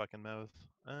run my fucking mouth.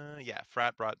 Yeah,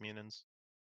 Frat brought mutants.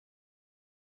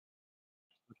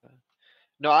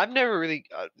 No, I've never really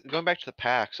going back to the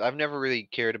packs. I've never really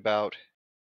cared about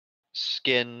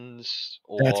skins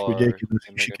or. That's ridiculous.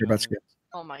 You should care about skins.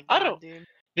 Oh my god, I don't. dude.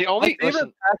 The My only favorite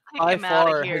listen, pack Take by him outta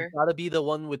far has here. got to be the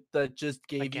one with that just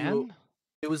gave you. Again?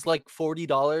 It was like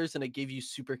 $40, and it gave you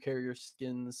super carrier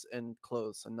skins and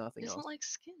clothes and nothing Doesn't else. like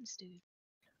skins, dude.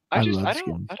 I I love don't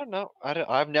skins. I don't know.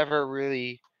 I've never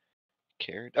really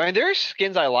cared. I mean, there's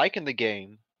skins I like in the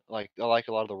game. Like I like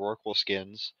a lot of the Rorqual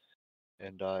skins,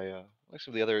 and I like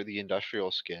some of the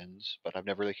industrial skins. But I've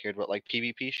never really cared about like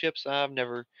PvP ships. I've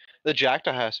never. The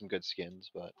Jackdaw has some good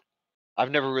skins, but I've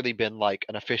never really been like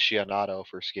an aficionado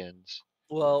for skins.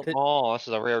 Well, Oh, this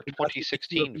is a rare that's what makes you a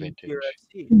 2016 B vintage. tier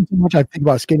FC. So much I think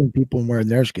about skinning people and wearing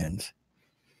their skins.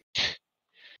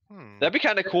 That'd be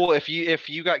kind of cool if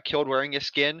you got killed wearing a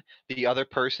skin, the other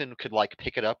person could like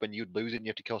pick it up and you'd lose it and you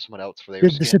have to kill someone else for their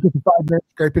Just to skin. sit there for 5 minutes,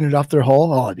 scraping it off their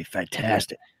hull. Oh, it'd be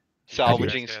fantastic.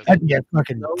 Salvaging I'd get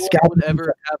fucking No one scalping. would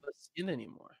ever have a skin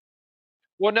anymore.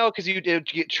 Well, no, because you did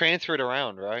get transferred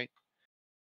around, right?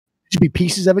 Should be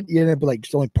pieces of it. You end up with like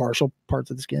just only partial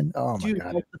parts of the skin. Oh my Dude,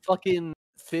 god. like the fucking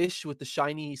fish with the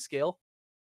shiny scale.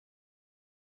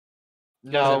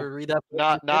 You guys No, ever read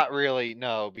that? not really.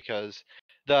 No, because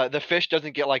the fish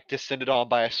doesn't get like descended on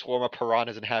by a swarm of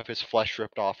piranhas and have his flesh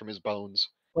ripped off from his bones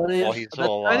But while it's, he's that's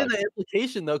still kind alive. of the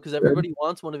implication though, because everybody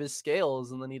wants one of his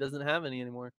scales, and then he doesn't have any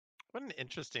anymore. What an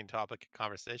interesting topic of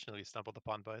conversation we stumbled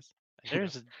upon, boys.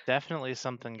 There's definitely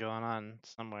something going on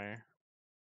somewhere.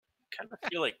 Kind of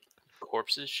feel like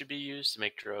corpses should be used to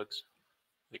make drugs,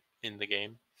 like in the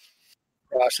game.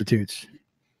 Prostitutes.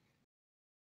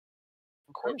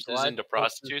 Corpses glad into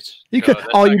prostitutes. You No, could. that's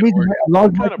Oh, not you gonna mean work. a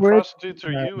large What kind of microwave? prostitutes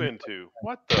are you into?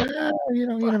 What the? You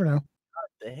know, you never know.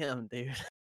 Damn, dude.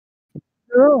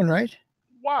 Your own, right?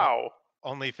 Wow.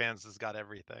 OnlyFans has got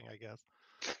everything, I guess.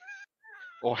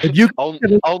 Or But you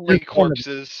only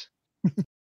corpses.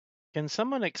 Can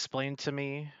someone explain to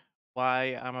me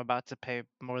why I'm about to pay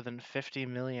more than 50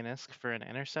 million ISK for an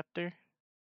interceptor?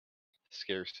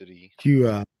 Scarcity. You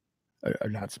are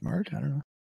not smart. I don't know.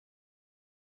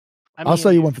 I I'll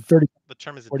sell you mean, one for 30. The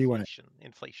term is What do you want? inflation.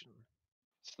 Inflation.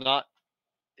 It's not.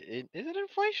 Is it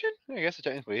inflation? I guess it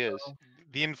technically is.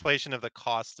 The inflation of the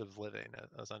cost of living,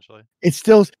 essentially. It's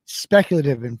still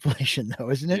speculative inflation, though,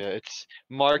 isn't it? Yeah, it's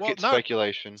market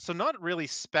speculation. So not really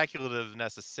speculative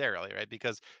necessarily, right?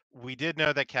 Because we did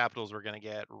know that capitals were going to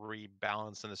get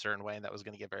rebalanced in a certain way, and that was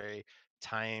going to get very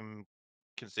time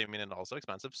consuming and also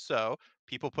expensive. So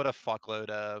people put a fuckload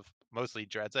of mostly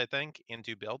dreads, I think,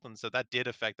 into build, and so that did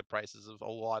affect the prices of a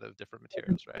lot of different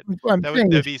materials, right? That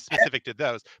would be specific to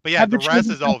those. But yeah, the rest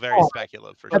is all very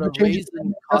speculative for But sure. a raise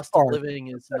in cost of living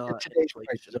is not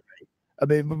inflation. I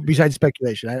mean, besides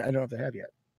speculation, I don't know if they have yet.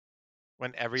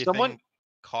 When everything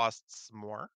costs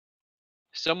more.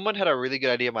 Someone had a really good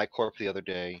idea in my corp the other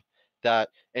day that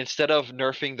instead of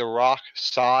nerfing the rock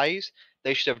size,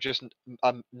 they should have just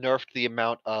nerfed the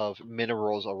amount of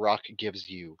minerals a rock gives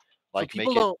you. Like make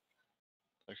it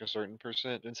like a certain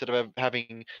percent instead of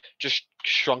having just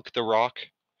shrunk the rock.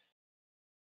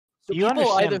 So you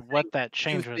understand what that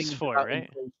change was for, right?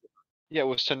 Yeah, it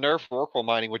was to nerf Rorqual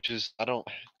mining, which is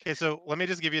Okay, so let me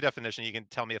just give you a definition. You can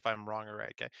tell me if I'm wrong or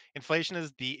right. Okay, inflation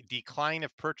is the decline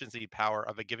of purchasing power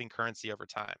of a given currency over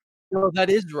time. No, that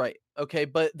is right. Okay,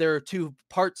 but there are two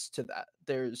parts to that.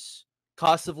 There's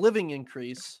cost of living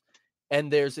increase,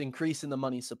 and there's increase in the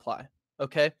money supply.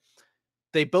 Okay,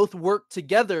 they both work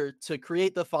together to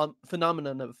create the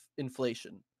phenomenon of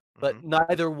inflation, but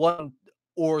neither one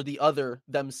or the other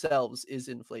themselves is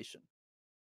inflation.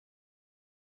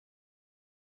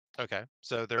 Okay,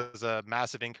 so there's a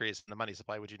massive increase in the money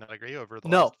supply. Would you not agree over the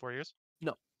last 4 years?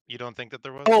 No. You don't think that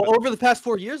there was? Oh, over the past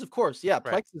 4 years, of course. Yeah,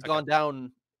 Right, Plex has gone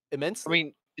down immensely. I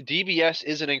mean, DBS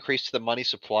is an increase to the money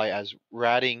supply as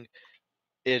ratting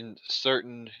in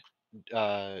certain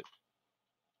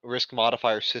risk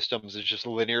modifier systems is just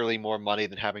linearly more money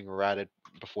than having ratted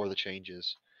before the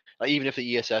changes, even if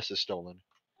the ESS is stolen.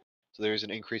 So there's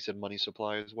an increase in money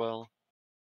supply as well.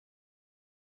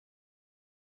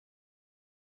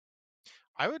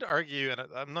 I would argue, and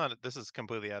I'm not, this is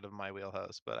completely out of my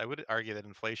wheelhouse, but I would argue that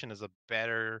inflation is a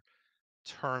better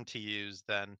term to use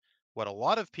than what a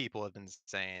lot of people have been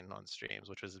saying on streams,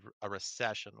 which is a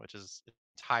recession, which is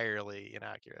entirely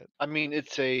inaccurate. I mean,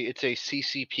 it's a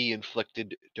CCP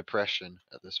inflicted depression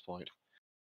at this point.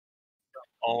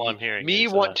 All I'm hearing Me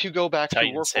is want to go back to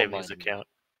Titan Rorqual savings mining. account.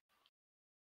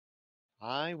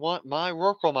 I want my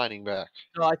Rorqual mining back.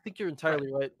 No, I think you're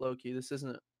entirely right, Loki. This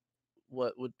isn't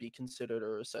what would be considered a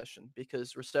recession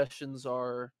because recessions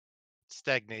are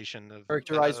stagnation of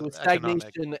characterized with economic.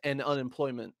 stagnation and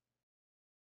unemployment.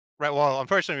 Right. Well,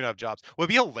 unfortunately, we don't have jobs. What would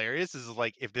be hilarious is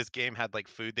like if this game had like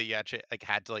food that you actually like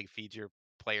had to like feed your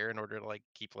player in order to like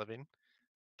keep living,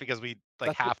 because we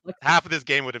like half of this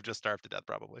game would have just starved to death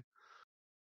probably.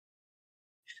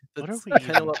 What are we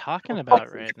even talking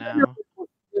about right now?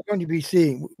 We're going to be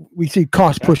seeing we see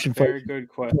cost push inflation. Very good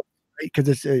question. Because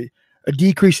it's a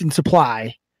decrease in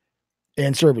supply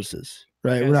and services,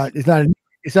 right? Yes.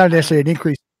 It's not necessarily an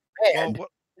increase in demand. Well,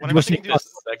 what I'm thinking is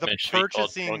the Segment should be called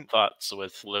purchasing. Drunk Thoughts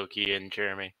with Loki and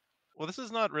Jeremy. Well, this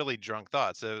is not really drunk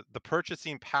thought. So the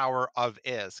purchasing power of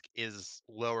ISK is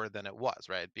lower than it was,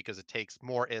 right? Because it takes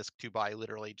more ISK to buy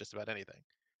literally just about anything.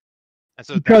 And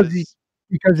so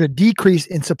because a decrease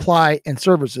in supply and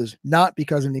services, not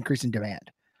because of an increase in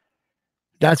demand.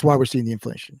 That's why we're seeing the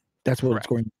inflation. That's what it's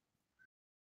going.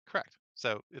 Correct.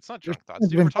 So it's not drunk thoughts.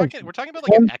 Dude. We're talking about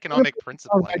like an economic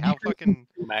principle. Like how fucking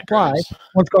supply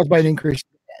once caused by an increase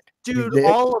in demand. Dude,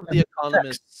 all of the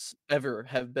economists ever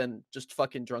have been just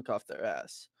fucking drunk off their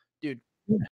ass. Dude,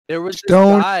 there was this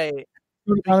guy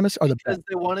economists are the because best.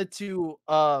 they wanted to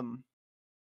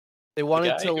The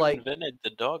guy who invented the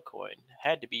dog coin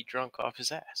had to be drunk off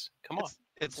his ass. Come on.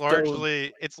 It's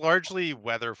largely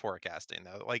weather forecasting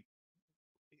though. Like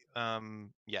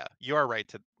yeah, you are right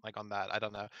to like on that. I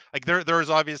don't know. Like there's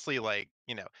obviously like,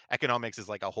 you know, economics is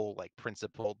like a whole like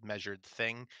principled measured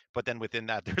thing, but then within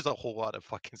that there's a whole lot of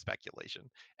fucking speculation.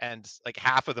 And like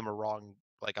half of them are wrong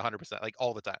like 100%, like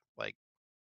all the time. Like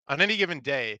on any given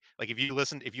day, like if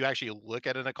you actually look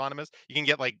at an economist, you can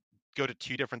get like go to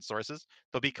 2 different sources.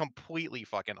 They'll be completely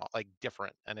fucking like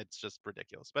different and it's just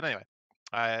ridiculous. But anyway,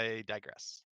 I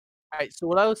digress. All right, so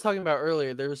what I was talking about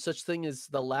earlier, there was such thing as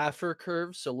the Laffer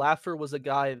curve. So Laffer was a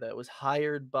guy that was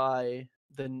hired by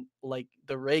the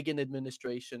Reagan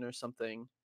administration or something.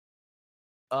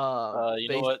 You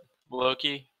know what,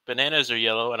 Loki? Bananas are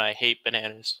yellow, and I hate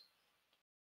bananas.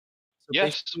 So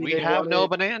yes, we have no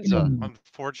bonanza.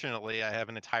 Unfortunately, I have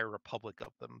an entire republic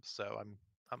of them, so I'm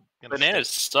gonna bananas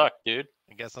suck, dude.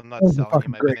 I guess I'm not selling you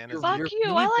my bananas. Fuck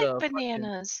you! I like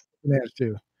bananas. Bananas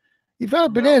too. You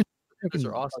found bananas. Those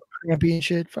are awesome. Crampy and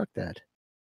shit. Fuck that.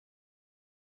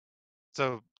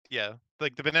 So yeah,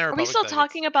 Like the Banana Are we Republic still thing,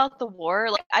 talking about the war?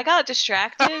 Like I got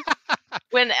distracted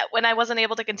when I wasn't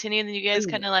able to continue, and then you guys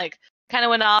kind of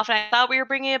went off, and I thought we were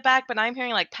bringing it back, but I'm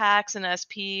hearing like PAX and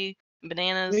SP and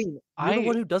bananas. You're the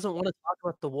one who doesn't want to talk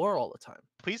about the war all the time.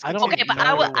 Please Okay, but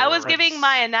I was giving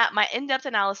my in-depth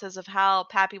analysis of how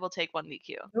Pappy will take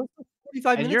 1DQ. 45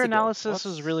 And minutes your ago. analysis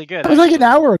was really good. It was like an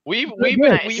hour. We've Very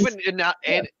been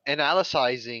good.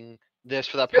 analyzing this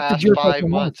for the Except the past June 5 fucking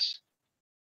months.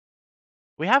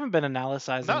 We haven't been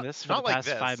analyzing this for the not like past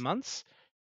 5 this. months.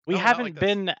 We No, not haven't like this.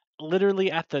 been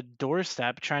literally at the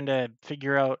doorstep trying to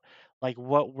figure out like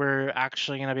what we're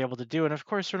actually going to be able to do. And of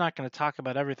course, we're not going to talk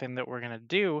about everything that we're going to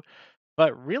do.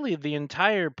 But really, the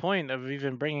entire point of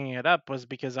even bringing it up was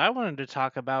because I wanted to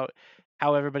talk about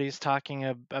how everybody's talking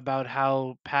about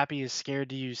how Pappy is scared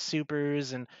to use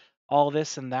supers and all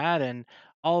this and that, and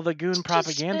all the goon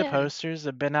propaganda fair. posters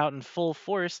have been out in full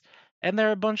force, and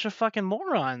they're a bunch of fucking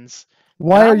morons.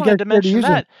 Why And I are you wanted guys to scared to mention use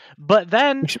them? that. But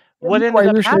then what why ended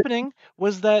up you're scared- happening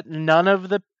was that none of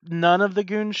the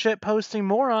goon shit posting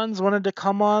morons wanted to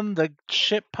come on the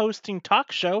shit posting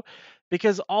talk show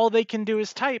because all they can do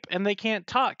is type and they can't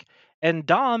talk. And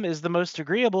Dom is the most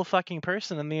agreeable fucking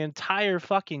person in the entire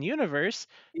fucking universe.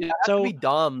 Yeah, it has to be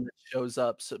Dom that shows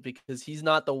up, because he's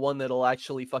not the one that'll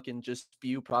actually fucking just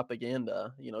spew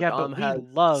propaganda. You know, Yeah, Dom but has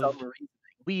some reason.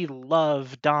 we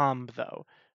love Dom though.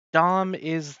 Dom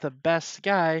is the best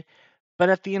guy, but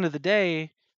at the end of the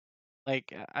day,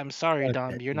 like, I'm sorry,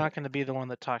 Dom, you're not going to be the one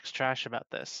that talks trash about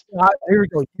this. Here we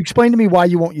go. Explain to me why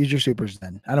you won't use your supers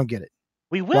then. I don't get it.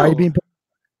 We Why are you will. being?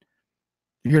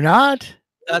 You're not.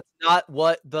 That's not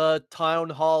what the town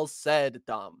hall said,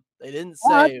 Dom. They didn't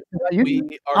What? say You-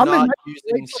 we are I'm in not my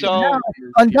using place now.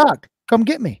 supers. Undock. Come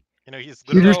get me. You know, he's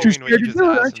You're literally just too doing what scared you to just do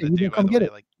it, asked aren't him you? to You do, won't by come the get way.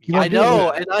 it. Like, You I won't do it.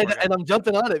 know, Poor guy. and I'm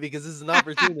jumping on it because this is an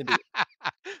opportunity.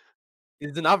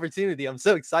 It's an opportunity. I'm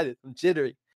so excited. I'm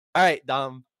jittery. All right,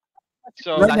 Dom.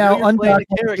 So Right I now, know you're playing undock a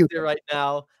my character computer. right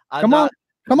now. I'm Come on. not.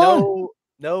 Come on.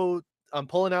 No, I'm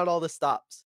pulling out all the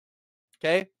stops.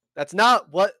 Okay, that's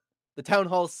not what the town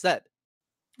hall said.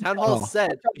 Town hall Oh,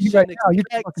 said I'm telling we you right shouldn't now, you're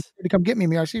expect. fucking scared to come get me,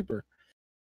 my super.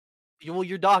 Well,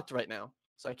 you're docked right now,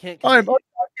 so I can't. I'm Come get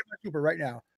get my super right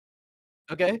now.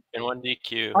 you. Okay. In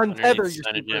 1DQ. Untether underneath your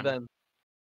Sign of super Jam. then.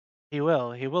 He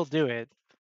will do it.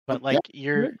 But like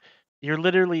you're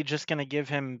literally just gonna give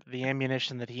him the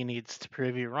ammunition that he needs to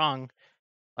prove you wrong.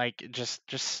 Like just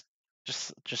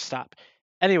stop.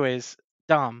 Anyways,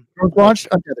 Dom. Launched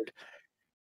untethered.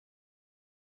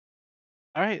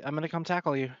 All right, I'm gonna come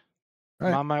tackle you. All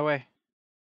I'm right. on my way.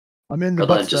 I'm in the Well,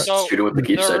 butt then just stuff. shoot him with the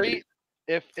keep side.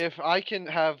 if I can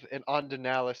have an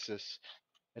analysis,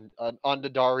 an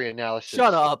Ondadari analysis.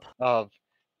 Shut up. Of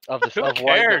this Who of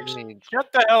cares? what it means.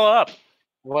 Shut the hell up.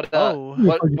 What Oh.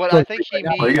 what I think he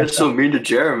Why are you means. guys so mean to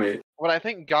Jeremy? What I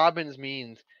think Gobbins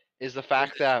means is the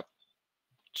fact that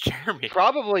Jeremy.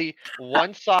 probably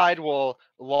one side will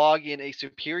log in a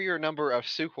superior number of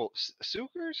supers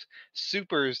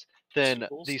than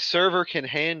the server can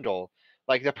handle.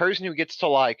 Like the person who gets to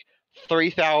like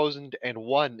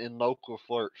 3001 in local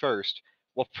first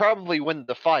will probably win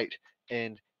the fight,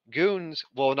 and goons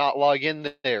will not log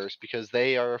in theirs because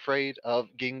they are afraid of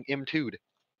getting M2'd.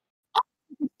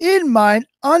 In mine,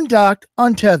 undocked,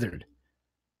 untethered.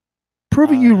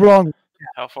 Proving you wrong.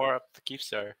 How far up the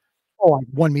Keepstar? Oh, like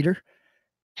 1 meter.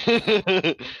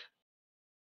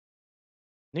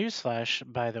 Newsflash,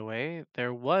 by the way,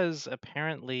 there was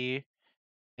apparently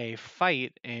a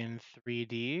fight in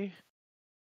 3D,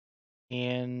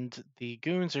 and the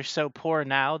goons are so poor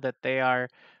now that they are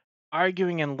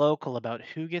arguing in local about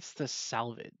who gets the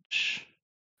salvage.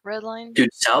 Redline.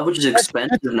 Dude, salvage is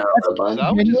expensive now.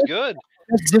 Salvage is good.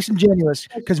 That's disingenuous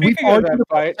because we've Speaking of argued that about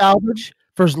fight- salvage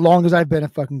for as long as I've been a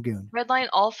fucking goon. Redline,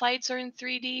 all fights are in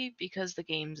 3D because the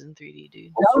game's in 3D,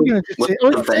 dude. Now I'm gonna just say,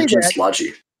 What's the let's say vengeance that.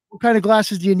 logic? What kind of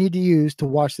glasses do you need to use to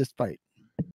watch this fight?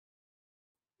 Speaking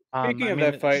I of mean,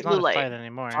 that fight, it's not Blue a fight light.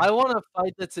 anymore. I want a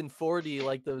fight that's in 4D,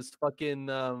 like those fucking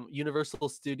Universal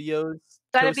Studios.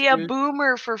 Gotta be a coasters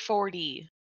boomer for 40.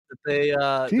 that They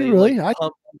Do you they really? like I-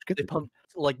 pump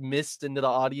like mist into the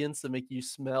audience to make you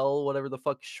smell whatever the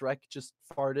fuck Shrek just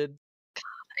farted.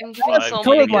 I'm giving Five so G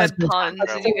many colorblind good kids. puns,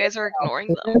 and you guys are ignoring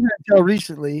them. Until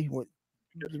recently,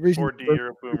 the reason 4D or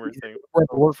a boomer thing. it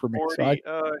worked for me. So I,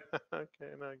 40.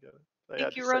 Okay, now I get it. I Thank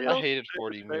had you, to say it. Rundle. I hated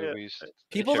 40 Say it. movies. Say it.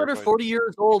 People that are terrified. 40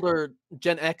 years old are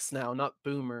Gen X now, not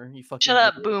Boomer. You fucking Shut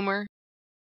up, idiot. boomer.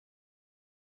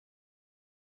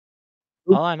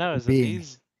 All I know is that being.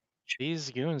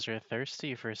 these goons are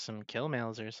thirsty for some kill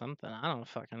mails or something. I don't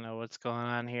fucking know what's going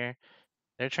on here.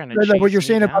 They're trying to Like chase what you're me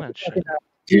saying down about the and fucking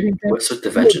shit. looting thing. What's with the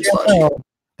vengeance logic?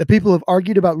 The people who have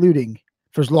argued about looting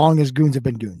for as long as goons have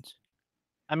been goons.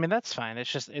 I mean, that's fine.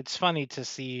 It's funny to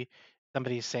see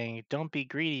somebody saying, "Don't be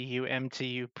greedy, you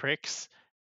MTU pricks,"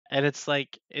 and it's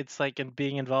like in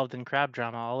being involved in crab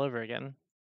drama all over again.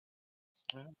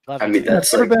 I mean,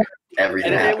 that's like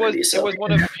everything And happened. it was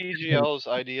one of PGL's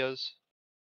ideas.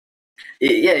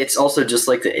 Yeah, it's also just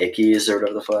like the ickies or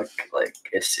whatever the fuck. Like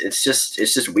it's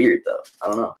just weird though. I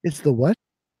don't know. It's the what?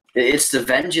 It's the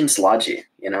vengeance logi,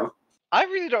 you know. I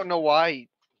really don't know why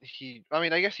he. I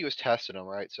mean, I guess he was testing them,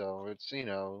 right? So it's it's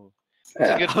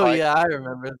a good Oh fight. yeah, I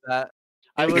remember that.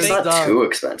 It's not too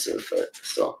expensive, but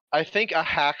still. I think a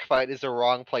hack fight is the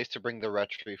wrong place to bring the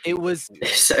retry. It was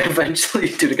So eventually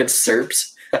do it against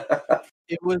Serps.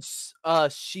 it was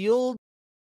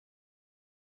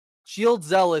Shield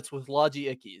Zealots with Logi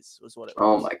Ickies was what it was.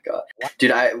 Oh my god,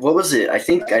 dude! What was it? I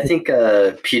think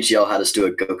PGL had us do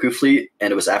a Goku fleet, and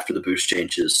it was after the boost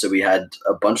changes. So we had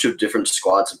a bunch of different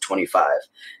squads of 25,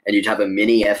 and you'd have a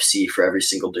mini FC for every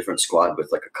single different squad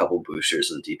with like a couple boosters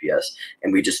and DPS,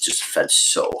 and we just fed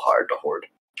so hard to horde.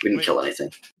 We didn't kill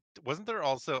anything. Wasn't there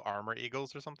also Armor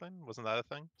Eagles or something? Wasn't that a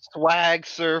thing? Swag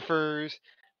Surfers.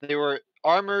 They were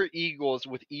Armor Eagles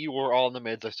with Eeyore all in the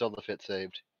mids. I still have the fit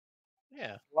saved.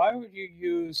 Yeah. Why would you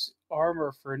use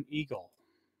armor for an eagle?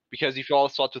 Because you fill all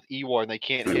the slots with Eeyore and they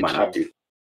can't hit might have to. you.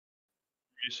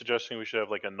 Are you suggesting we should have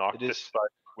like a Noctis fight?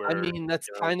 Where, I mean, that's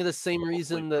kind of the same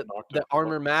reason that Noctis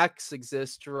Armor Max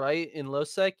exists, right? In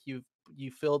Losec, you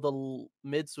fill the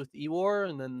mids with Eeyore,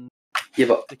 and then Yeah,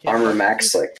 but Armor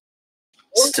Max like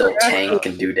still tank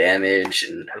and do damage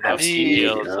and have speed.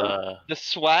 You know? The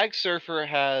Swag Surfer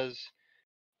has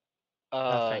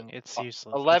Nothing. It's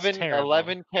useless.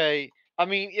 11k. I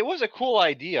mean, it was a cool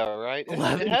idea, right? It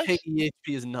 11k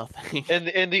EHP is nothing.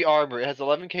 In the armor, it has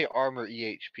 11k armor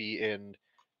EHP and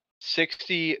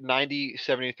 60, 90,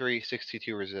 73,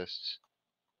 62 resists.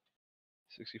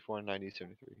 64, 90,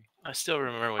 73. I still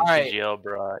remember when Alright. PGL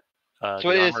brought So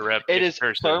the it is- armor rep it is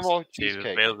curses thermal to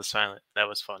cheesecake. Veil the Silent. That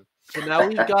was fun. So now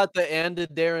we've got the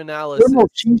Andadare analysis. Thermal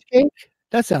cheesecake?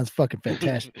 That sounds fucking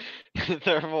fantastic.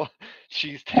 Thermal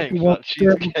cheesecake, You want not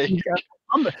thermal cheesecake.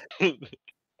 cheesecake?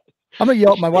 I'm gonna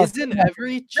yell at my wife. Isn't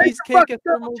every cheesecake a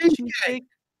thermal cheesecake?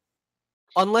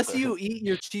 Unless you eat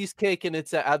your cheesecake and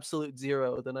it's at absolute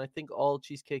zero, then I think all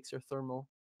cheesecakes are thermal.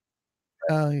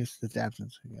 Yes, it's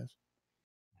absence, I guess.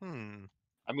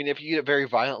 I mean, if you eat it very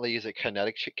violently, is it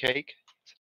kinetic cake?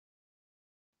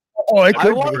 Oh, I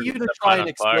want you to try and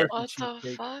explode What the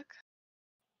cheesecake. fuck?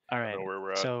 All right. know where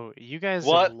we're at. So you guys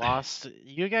What? have lost.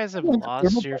 You guys have want the lost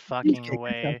thermal your cheesecake, fucking okay.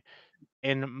 way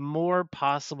in more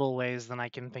possible ways than I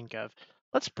can think of.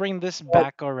 Let's bring this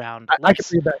back around. I can Let's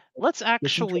bring it back. let's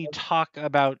actually talk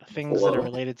about things that are Whoa.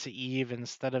 related to Eve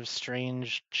instead of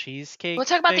strange cheesecake. We'll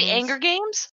talk about the things. Anger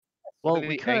Games. Well, What are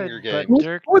we the could, Anger but Games?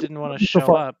 Dirk What- didn't want what to the show fuck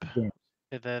up. game?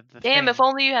 To the Damn! thing. If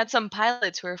only you had some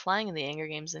pilots who were flying in the Anger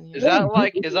Games in here. Is that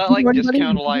like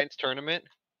Discount Alliance tournament?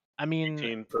 I mean,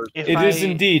 18 per- if It is I-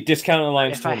 indeed Discount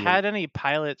Alliance If I tournament. had any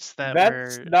pilots that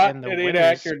That's were not in the an winners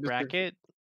inaccurate bracket,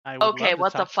 I would Okay, love to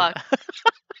what the talk to fuck? them.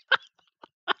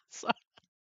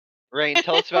 Rain,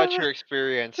 tell us about your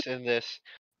experience in this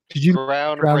Did you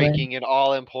groundbreaking and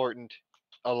all important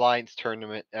Alliance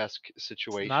tournament-esque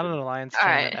situation. Not an Alliance All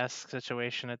right. tournament-esque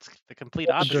situation. It's the complete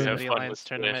Well, opposite have of the fun Alliance with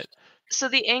tournament. So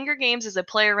the Anger Games is a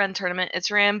player-run tournament.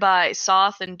 It's ran by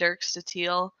Soth and Dirk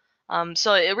Statiel.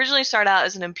 So it originally started out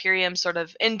as an Imperium sort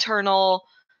of internal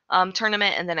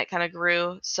tournament, and then it kind of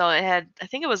grew. So it had, I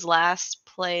think it was last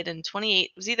played in 28.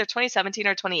 It was either 2017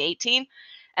 or 2018,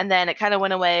 and then it kind of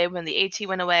went away when the AT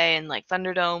went away and like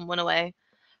Thunderdome went away.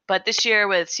 But this year,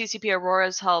 with CCP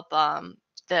Aurora's help,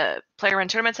 the player-run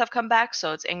tournaments have come back.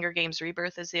 So it's Anger Games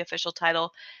Rebirth is the official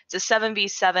title. It's a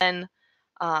 7v7.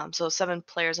 So 7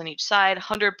 players on each side,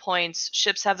 100 points.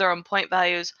 Ships have their own point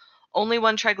values. Only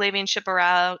 1 Triglavian ship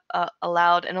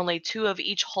allowed, and only 2 of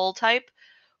each hull type,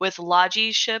 with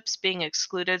Logi ships being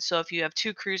excluded. So if you have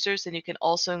 2 cruisers, then you can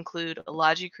also include a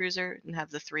Logi cruiser and have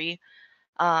the 3.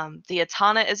 The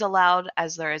Atana is allowed,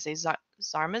 as there is a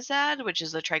Zarmazad, which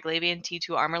is the Triglavian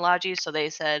T2 armor Logi. So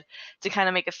they said to kind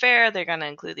of make it fair, they're going to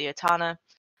include the Atana.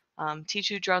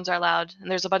 T2 drones are allowed, and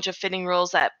there's a bunch of fitting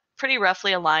rules that pretty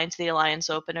roughly align to the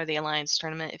Alliance Open or the Alliance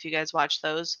Tournament if you guys watch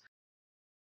those.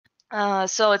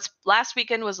 So it's last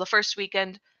weekend was the first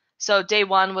weekend. So day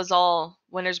 1 was all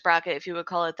winners bracket, if you would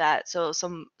call it that. So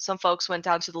some folks went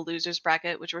down to the losers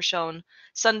bracket, which were shown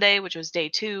Sunday, which was day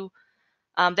 2.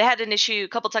 They had a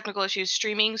couple technical issues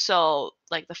streaming, so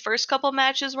like the first couple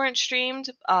matches weren't streamed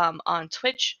on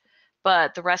Twitch,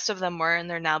 but the rest of them were, and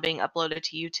they're now being uploaded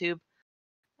to YouTube.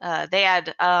 They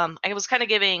had I was kind of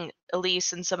giving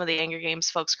Elise and some of the Anger Games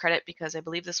folks credit because I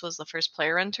believe this was the first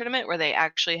player run tournament where they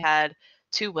actually had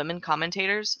 2 women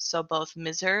commentators. So both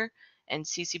Mizher and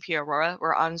CCP Aurora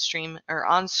were on stream or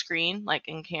on screen, like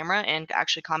in camera, and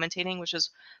actually commentating, which was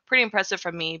pretty impressive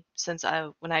from me since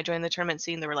when I joined the tournament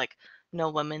scene, there were like no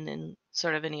women in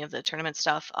sort of any of the tournament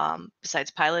stuff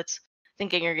besides pilots. I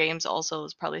think Anger Games also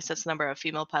probably sets the number of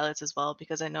female pilots as well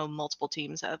because I know multiple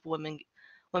teams have women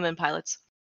pilots.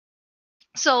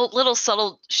 So little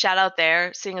subtle shout out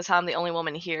there, seeing as how I'm the only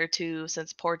woman here too,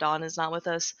 since poor Dawn is not with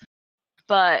us.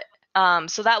 But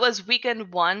so that was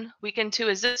weekend 1. Weekend 2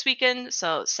 is this weekend.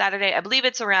 So Saturday, I believe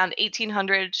it's around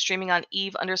 1800, streaming on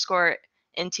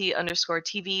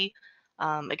Eve_NT_TV.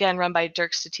 Again, run by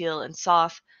Dirk Statiel and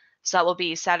Soth. So that will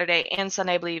be Saturday and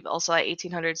Sunday, I believe, also at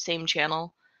 1800, same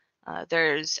channel. I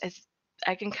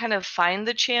can kind of find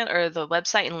the or the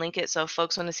website and link it, so if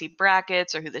folks want to see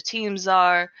brackets or who the teams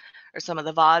are or some of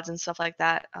the VODs and stuff like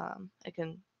that, I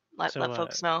can let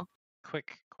folks know.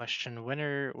 Quick question: When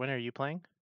are you playing?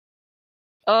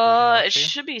 It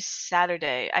should be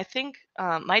Saturday. I think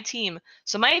my team.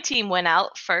 So my team went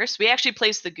out first. We actually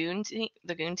placed the Goon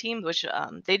team, which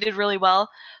they did really well.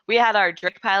 We had our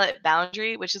Drake pilot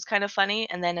Boundary, which is kind of funny,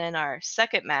 and then in our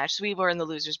second match, we were in the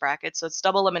losers bracket, so it's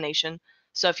double elimination.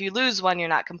 So if you lose one, you're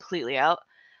not completely out.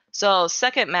 So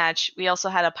second match, we also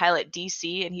had a pilot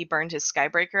DC, and he burned his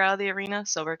Skybreaker out of the arena.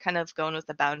 So we're kind of going with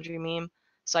the Boundary meme.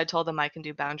 So I told him I can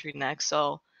do Boundary next.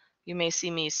 So you may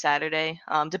see me Saturday,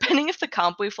 depending if the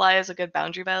comp we fly is a good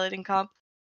Boundary violating comp.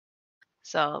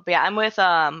 So, but yeah, I'm with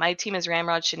my team is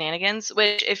Ramrod Shenanigans,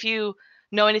 which if you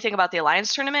know anything about the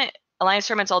Alliance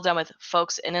tournament's all done with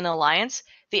folks in an alliance.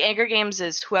 The Anger Games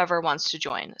is whoever wants to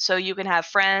join. So you can have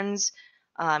friends.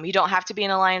 You don't have to be in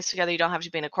an alliance together. You don't have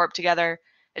to be in a corp together.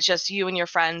 It's just you and your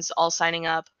friends all signing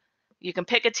up. You can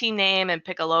pick a team name and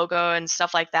pick a logo and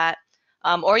stuff like that.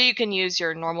 Or you can use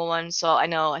your normal one. So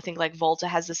I think like Volta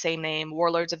has the same name.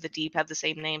 Warlords of the Deep have the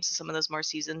same name. So some of those more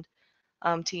seasoned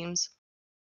teams.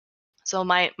 So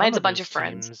mine's a bunch of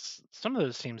friends. Some of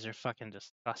those teams are fucking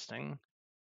disgusting.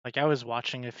 Like I was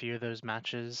watching a few of those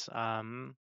matches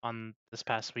on this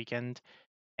past weekend,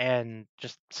 and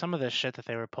just some of the shit that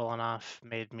they were pulling off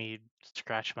made me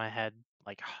scratch my head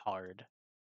like hard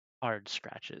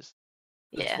scratches.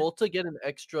 Does Volta get an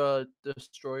extra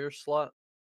destroyer slot?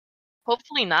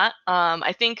 Hopefully not.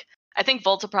 I think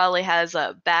Volta probably has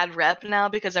a bad rep now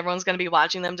because everyone's going to be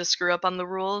watching them to screw up on the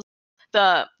rules.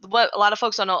 What a lot of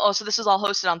folks don't know. So this is all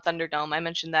hosted on Thunderdome. I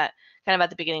mentioned that kind of at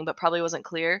the beginning, but probably wasn't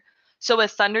clear. So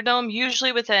with Thunderdome,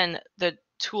 usually within the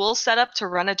tool setup to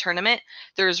run a tournament,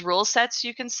 there's rule sets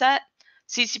you can set.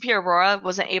 CCP Aurora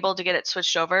wasn't able to get it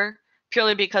switched over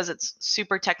purely because it's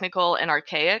super technical and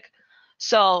archaic.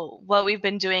 So what we've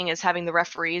been doing is having the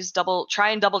referees try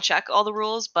and double check all the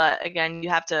rules, but again, you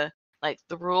have to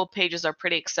the rule pages are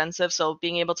pretty extensive, so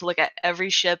being able to look at every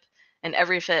ship and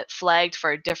every fit flagged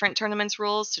for a different tournament's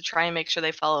rules to try and make sure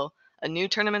they follow a new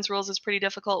tournament's rules is pretty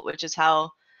difficult, which is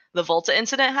how the Volta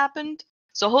incident happened.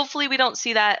 So hopefully we don't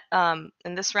see that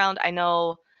in this round. I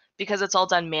know because it's all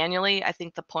done manually, I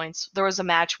think there was a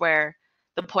match where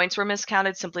the points were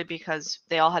miscounted simply because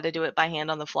they all had to do it by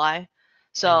hand on the fly.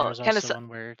 So there was also one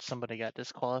where somebody got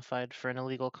disqualified for an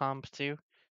illegal comp too.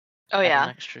 Oh yeah, an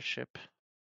extra ship.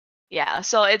 Yeah,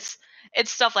 so it's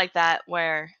stuff like that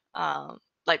where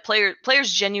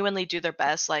players genuinely do their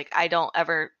best. Like I don't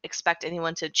ever expect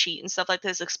anyone to cheat and stuff like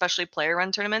this, especially player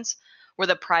run tournaments where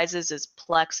the prizes is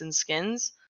Plex and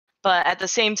skins. But at the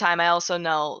same time, I also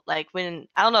know I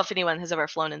don't know if anyone has ever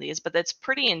flown in these, but it's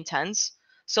pretty intense.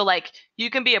 So you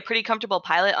can be a pretty comfortable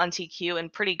pilot on TQ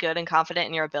and pretty good and confident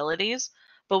in your abilities.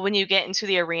 But when you get into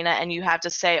the arena and you have to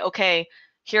say, okay,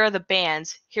 here are the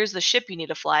bands, here's the ship you need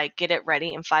to fly, get it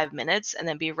ready in 5 minutes, and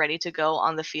then be ready to go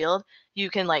on the field, you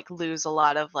can lose a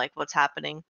lot of what's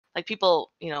happening.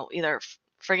 People, either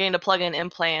forgetting to plug in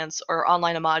implants or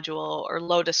online a module or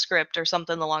load a script or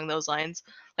something along those lines.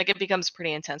 It becomes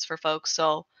pretty intense for folks.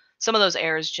 So some of those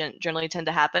errors generally tend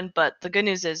to happen. But the good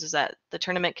news is that the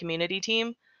tournament community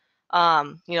team,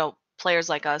 players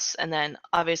like us, and then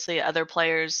obviously other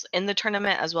players in the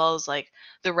tournament, as well as the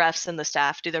refs and the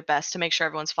staff, do their best to make sure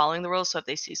everyone's following the rules. So if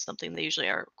they see something, they usually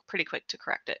are pretty quick to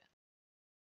correct it.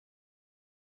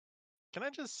 Can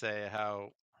I just say how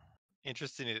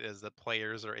interesting it is that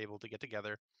players are able to get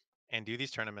together and do these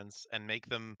tournaments and make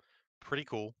them pretty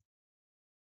cool,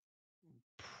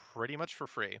 pretty much for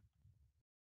free,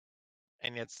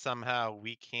 and yet somehow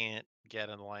we can't get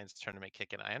an Alliance tournament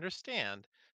kicking? I understand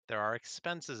there are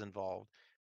expenses involved,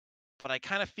 but I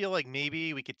kind of feel like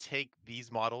maybe we could take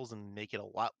these models and make it a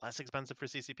lot less expensive for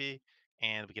CCP,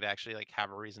 and we could actually like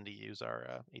have a reason to use our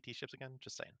AT ships again.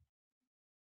 Just saying.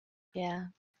 Yeah,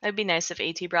 it'd be nice if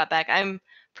AT brought back. I'm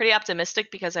pretty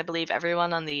optimistic because I believe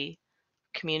everyone on the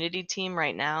community team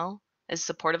right now is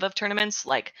supportive of tournaments,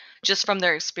 like just from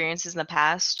their experiences in the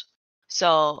past.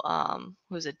 So,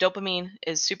 who's it? Dopamine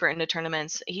is super into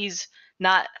tournaments. His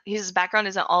background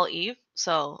isn't all EVE,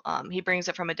 so he brings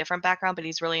it from a different background, but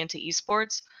he's really into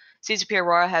esports. CCP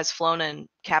Aurora has flown and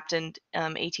captained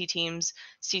AT teams.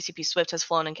 CCP Swift has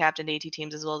flown and captained AT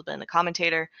teams as well as been a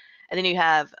commentator. And then you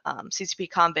have CCP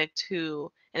Convict,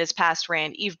 who in his past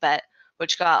ran EveBet,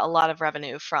 which got a lot of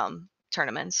revenue from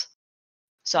tournaments.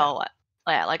 So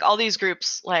yeah, like all these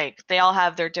groups, like they all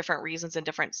have their different reasons and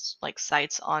different like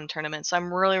sites on tournaments. So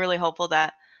I'm really, really hopeful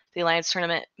that the Alliance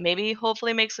tournament maybe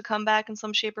hopefully makes a comeback in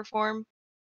some shape or form.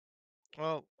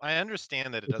 Well, I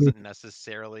understand that it doesn't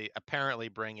necessarily apparently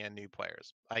bring in new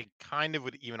players. I kind of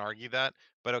would even argue that,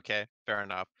 but okay, fair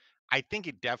enough. I think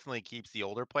it definitely keeps the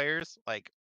older players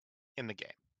like in the game,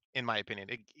 in my opinion.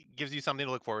 It gives you something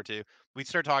to look forward to. We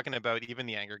start talking about even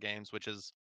the Anger Games, which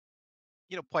is,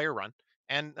 player run.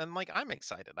 And like I'm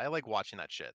excited. I like watching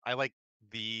that shit. I like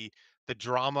the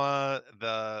drama,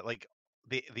 the like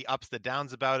the ups, the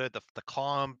downs about it, the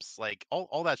comps, like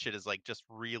all that shit is like just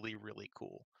really, really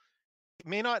cool. It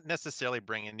may not necessarily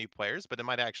bring in new players, but it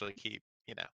might actually keep,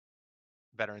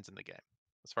 veterans in the game,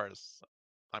 as far as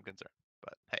I'm concerned.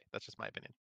 But hey, that's just my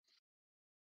opinion.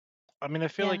 I mean, I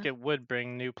feel like it would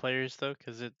bring new players though,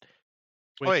 because it.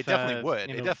 Oh, it definitely would.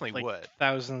 It definitely like would.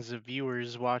 Thousands of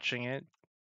viewers watching it,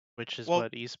 which is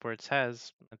what esports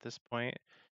has at this point.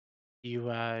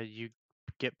 You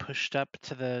get pushed up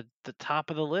to the top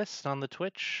of the list on the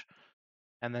Twitch,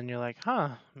 and then you're like, huh,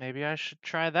 maybe I should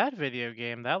try that video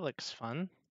game. That looks fun.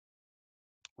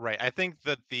 Right. I think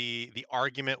that the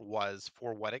argument was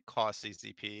for what it cost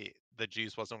CCP, the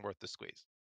juice wasn't worth the squeeze.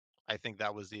 I think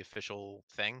that was the official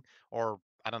thing, or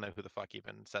I don't know who the fuck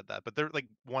even said that, but they're like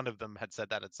one of them had said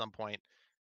that at some point,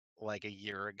 like a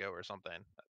year ago or something.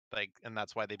 Like, and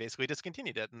that's why they basically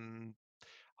discontinued it. And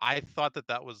I thought that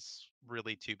that was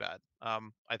really too bad.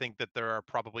 I think that there are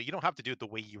probably you don't have to do it the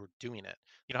way you were doing it.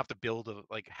 You don't have to build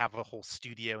have a whole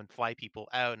studio and fly people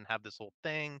out and have this whole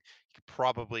thing. You could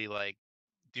probably like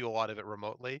do a lot of it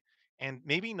remotely and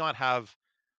maybe not have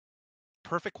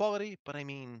perfect quality, but I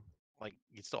mean, like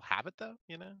you still have it though,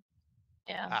 Yeah.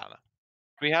 I don't know.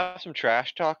 Can we have some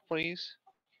trash talk, please?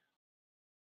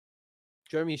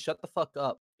 Jeremy, shut the fuck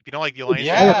up. If you don't like the Alliance,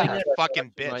 Yeah. you're a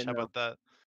fucking bitch. Right How about that?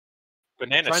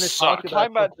 Bananas Trying to suck. talk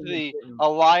about the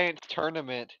Alliance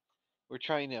tournament. We're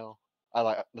trying to.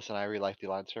 Listen. I really like the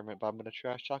Alliance tournament, but I'm gonna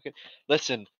trash talk it.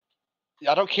 Listen,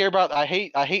 I don't care about. I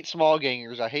hate small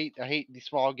gangers. I hate the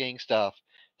small gang stuff.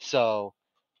 So,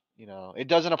 it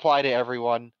doesn't apply to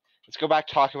everyone. Let's go back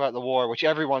to talk about the war, which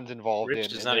everyone's involved Rich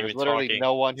in. is And not there was even literally talking.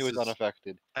 no one who This was is-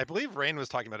 unaffected. I believe Rain was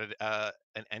talking about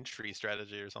an entry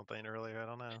strategy or something earlier. I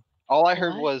don't know. All I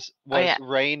heard What? was yeah.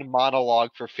 Rain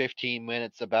monologue for 15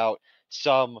 minutes about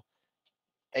some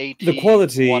AT The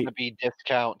quality- wannabe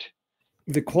discount.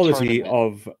 The quality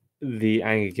tournament. of the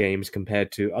Anger Games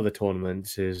compared to other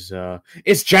tournaments is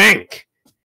it's jank.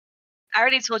 I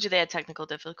already told you they had technical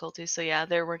difficulties, so yeah,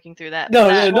 they're working through that. No,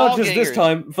 That- not just this gangers.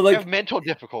 time. For They like have mental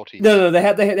difficulties. no, they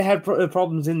had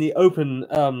problems in the open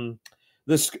open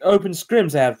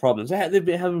scrims. They had problems. They've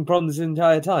been having problems the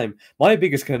entire time. My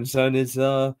biggest concern is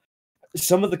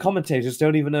some of the commentators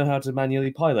don't even know how to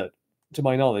manually pilot, to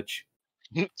my knowledge.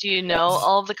 Do you know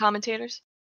all of the commentators?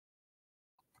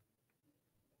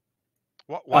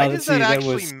 Why let's does that see, there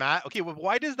actually was- matter? Okay, well,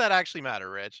 why does that actually matter,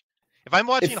 Rich? If I'm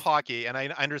watching hockey, and I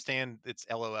understand it's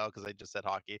LOL because I just said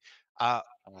hockey, not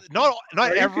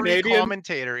Are you every Canadian?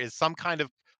 commentator is some kind of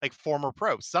like former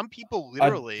pro. Some people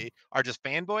literally are just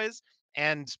fanboys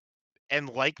and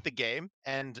like the game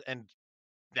and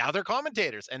now they're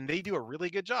commentators and they do a really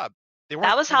good job. They weren't.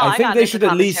 That was how I I think got they into should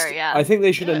at least. commentary, yeah. I think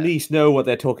they should at Yeah. least know what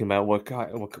they're talking about.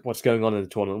 What's going on in the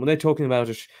tournament when they're talking about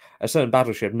a certain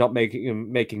battleship not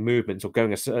making movements or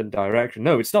going a certain direction.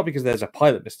 No, it's not because there's a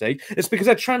pilot mistake. It's because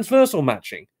they're transversal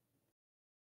matching.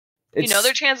 You know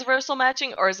they're transversal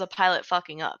matching, or is the pilot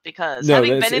fucking up? Because no,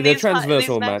 having been in they're these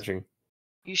transversal matches, matching.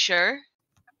 you sure?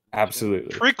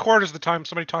 Absolutely. 3/4 of the time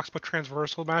somebody talks about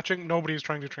transversal matching, nobody's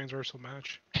trying to transversal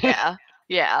match. Yeah,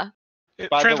 yeah. By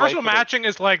the way, Transversal for the- matching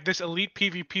is like this elite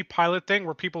PvP pilot thing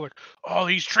where people are like, oh,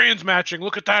 he's trans matching.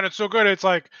 Look at that. It's so good. It's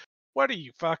like, what are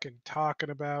you fucking talking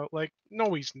about? Like,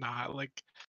 no, he's not. Like,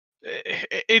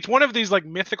 it's one of these like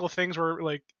mythical things where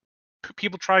like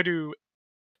people try to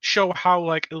show how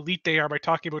like elite they are by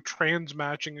talking about trans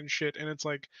matching and shit. And it's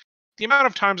like, the amount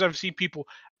of times I've seen people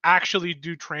actually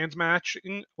do trans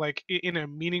matching like in a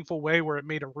meaningful way where it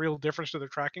made a real difference to their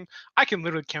tracking, I can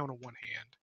literally count on one hand.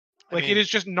 Like, it is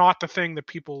just not the thing that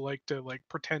people like to like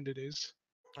pretend it is.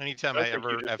 Anytime I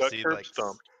ever FC'd like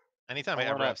anytime I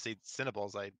ever FC'd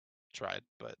Cinnables, I tried,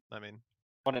 but I mean,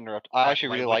 I want to interrupt. I actually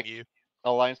really like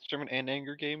Alliance Tournament and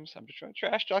Anger games. I'm just trying to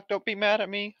trash talk. Don't be mad at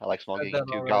me. I like small game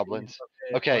too. Goblins.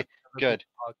 Okay, good.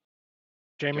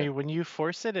 Jamie, when you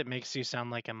force it, it makes you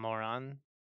sound like a moron.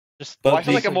 Just well, I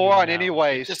sound like a moron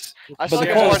anyways. I sound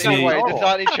like a moron anyway. There's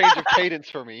not any change of cadence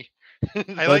for me.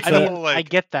 I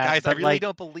get that. Guys, but I really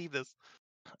don't believe this.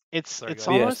 It's yes,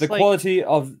 almost the like... quality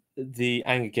of the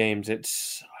Anger games.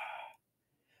 It's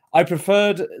I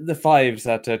preferred the 5s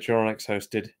that Duronix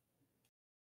hosted.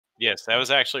 Yes, that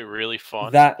was actually really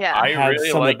fun. That I had really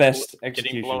some of the best getting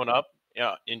execution. blown up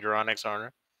in Duronix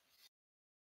Armor.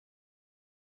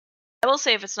 I will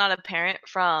say, if it's not apparent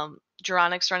from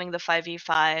Duronix running the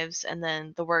 5v5s and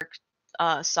then the work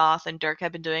Soth and Dirk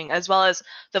have been doing, as well as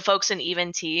the folks in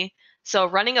Even T. So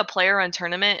running a player-run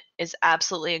tournament is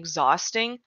absolutely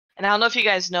exhausting. And I don't know if you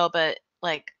guys know, but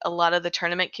like a lot of the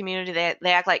tournament community, they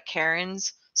act like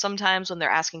Karens sometimes when they're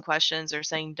asking questions or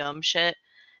saying dumb shit.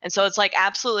 And so it's like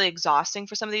absolutely exhausting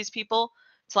for some of these people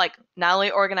to like not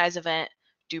only organize an event,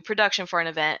 do production for an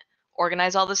event,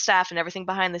 organize all the staff and everything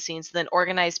behind the scenes, then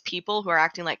organize people who are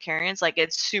acting like Karens. Like,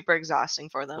 it's super exhausting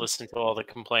for them. Listen to all the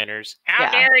complainers. How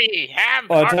dare he?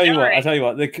 Well, I tell you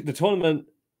what. The tournament,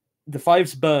 the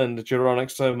 5s burned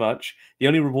Duronix so much. The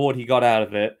only reward he got out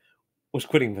of it was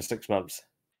quitting for 6 months.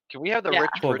 Can we have the Yeah.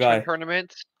 Richmond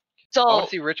tournament? So I want to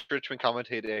see Richmond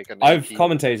commentating. I've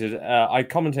commentated. I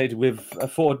commentated with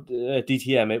for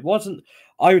DTM. It wasn't.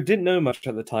 I didn't know much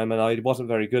at the time, and I wasn't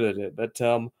very good at it. But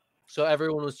so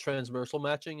everyone was transversal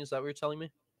matching. Is that what you're telling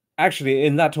me? actually,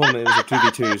 in that tournament, it was a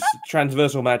 2v2s.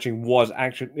 Transversal matching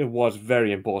was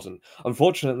very important.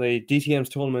 Unfortunately, DTM's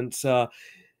tournaments.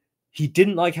 He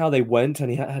didn't like how they went, and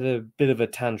he had a bit of a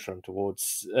tantrum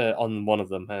towards on one of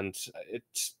them, and it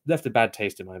left a bad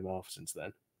taste in my mouth since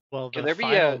then. Well, Can the there be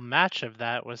final a- match of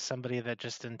that was somebody that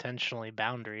just intentionally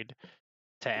boundaried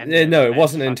to end No, it and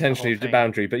wasn't fuck the intentionally whole the thing.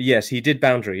 boundary, but yes, he did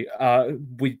boundary.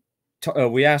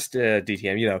 We asked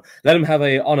DTM, let him have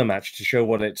a honor match to show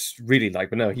what it's really like,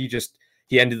 but no, he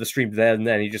ended the stream there and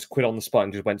then. He just quit on the spot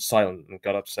and just went silent and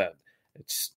got upset.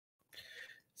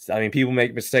 I mean, people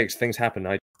make mistakes, things happen.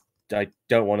 I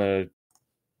don't want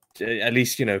to at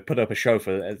least put up a show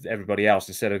for everybody else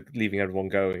instead of leaving everyone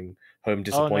going home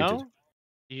disappointed. Oh, no?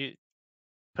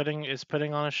 Is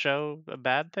putting on a show a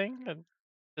bad thing?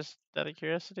 Just out of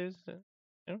curiosity, is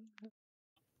it?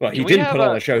 Well, he Can we didn't have put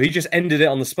on a show. He just ended it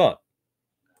on the spot.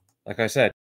 Like I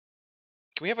said.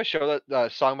 Can we have a show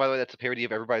that song, by the way, that's a parody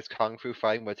of everybody's kung fu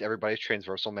fighting, but it's everybody's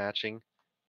transversal matching?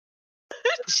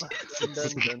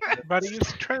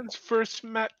 Everybody's transverse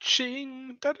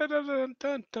matching. Dun, dun, dun,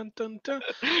 dun, dun, dun, dun.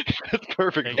 That's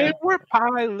perfect. They were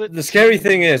pilots. The scary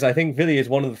thing is, I think Billy is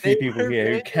one of the few people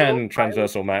here who can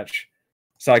transversal match.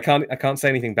 So I can't say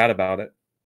anything bad about it.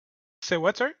 Say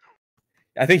what, sorry?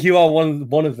 I think you are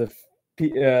one of the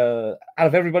out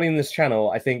of everybody in this channel.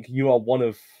 I think you are one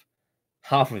of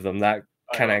half of them that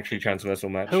can actually transversal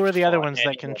match. Who are the other ones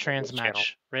that can trans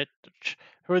match? Rich?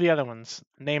 Who are the other ones?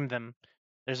 Name them.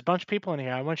 There's a bunch of people in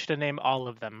here. I want you to name all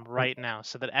of them right now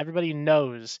so that everybody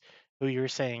knows who you're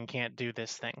saying can't do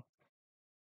this thing.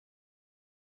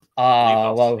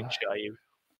 Well,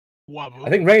 Waboo. I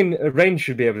think Rain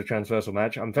should be able to transversal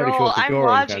match. I'm very sure I'm Gregorian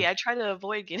Logi. can. I try to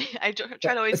avoid getting. I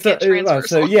try to always get transversal.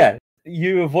 So yeah,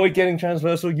 you avoid getting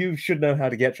transversal. You should know how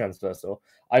to get transversal.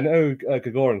 I know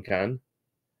Gregorian can.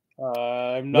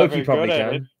 I'm not Loki very probably good can.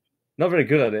 at it. Not very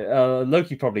good at it.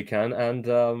 Loki probably can, and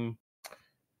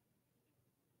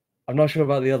I'm not sure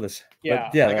about the others. Yeah.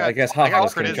 But yeah, I guess half of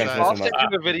us can I'll transversal send match.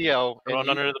 you the video. Thrown and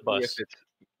you under the can see bus. if it's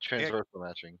transversal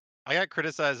matching. I got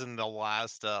criticized in the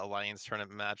last Alliance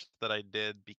tournament match that I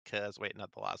did because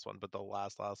not the last one, but the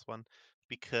last one,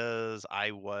 because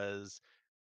I was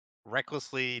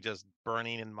recklessly just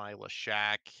burning in my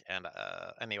Lashak, and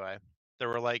anyway, there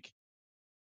were like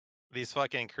these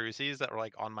fucking crucies that were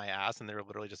like on my ass, and they were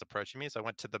literally just approaching me. So I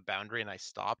went to the boundary and I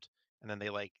stopped, and then they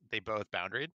both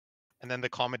boundaried, and then the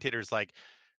commentator's like,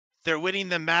 they're winning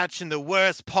the match in the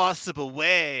worst possible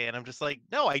way, and I'm just like,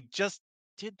 no, I just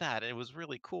did that. It was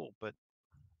really cool, but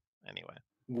anyway,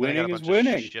 then I got a Winning is bunch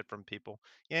winning. of shit from people.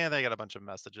 Yeah, they got a bunch of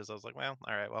messages. I was like, well,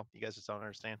 all right, well, you guys just don't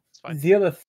understand. It's fine. The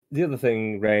other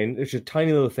thing, Rain, it's a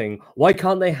tiny little thing. Why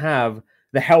can't they have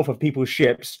the health of people's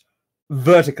ships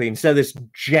vertically instead of this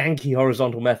janky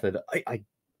horizontal method? I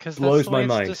Because blows that's the my way it's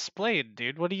mind. displayed,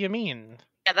 dude. What do you mean?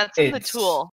 Yeah, that's in the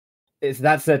tool.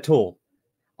 That's their tool.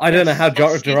 I don't know how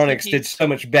Yes, Geronix did he's- so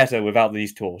much better without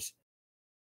these tools.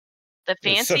 The It's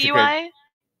fancy such a UI. great-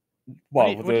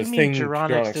 Well, what do the you mean thing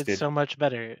Geronix did. did so much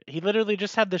better? He literally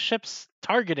just had the ships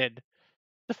targeted.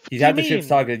 He do had you the ships mean?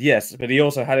 targeted, yes, but he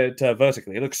also had it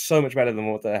vertically. It looks so much better than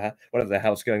whatever the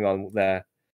hell's going on there.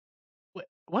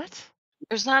 What?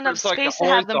 There's not enough It's like space to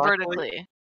have them horizontally. vertically.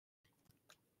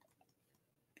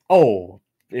 Oh,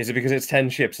 is it because it's 10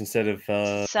 ships instead of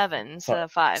 7 instead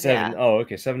of 5. 7? Yeah. Oh,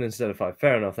 okay, 7 instead of 5.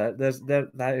 Fair enough. That is And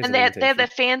a they have limitation. the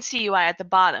fancy UI at the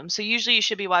bottom. So usually you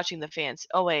should be watching the fancy.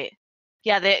 Oh wait,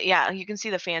 yeah, you can see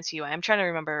the fancy UI. I'm trying to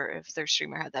remember if their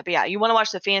streamer had that, but yeah, you want to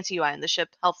watch the fancy UI and the ship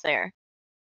health there.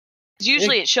 'Cause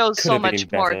usually it shows could so have been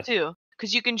much more better. too.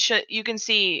 Because you can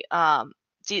see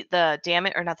the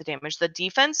damage, or not the damage, the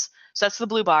defense. So that's the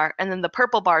blue bar, and then the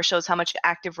purple bar shows how much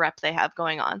active rep they have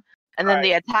going on. And then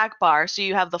the attack bar, so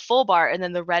you have the full bar, and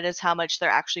then the red is how much they're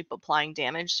actually applying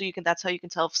damage. So that's how you can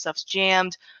tell if stuff's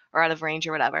jammed or out of range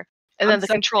or whatever. And then I'm the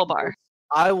seconding control bar. this.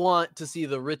 I want to see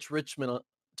the Richmond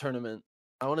tournament.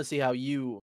 I want to see how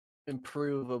you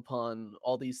improve upon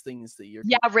all these things that you're.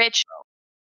 Yeah, Rich.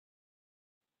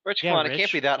 Rich, Yeah, come on, Rich, it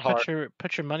can't be that hard.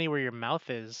 Put your money where your mouth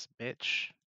is, bitch.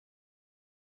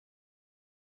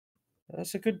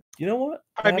 That's a good. You know what?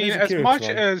 I That mean, is a as curious much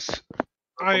one. as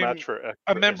I'm match for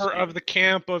a member of the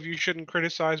camp of you shouldn't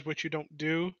criticize what you don't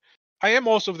do, I am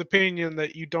also of the opinion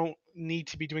that you don't need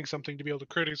to be doing something to be able to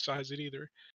criticize it either.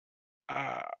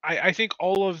 I think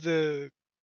all of the,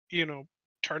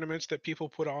 tournaments that people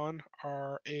put on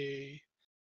are I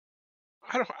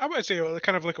would say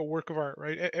kind of like a work of art,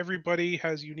 right? Everybody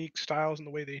has unique styles in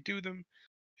the way they do them,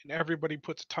 and everybody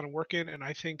puts a ton of work in, and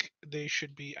I think they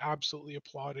should be absolutely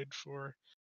applauded for,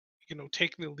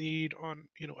 taking the lead on,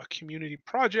 a community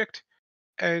project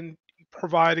and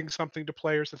providing something to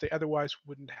players that they otherwise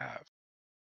wouldn't have.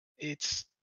 It's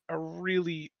a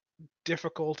really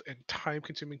difficult and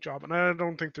time-consuming job, and I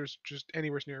don't think there's just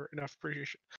anywhere near enough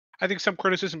appreciation. I think some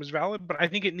criticism is valid, but I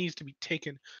think it needs to be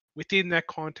taken within that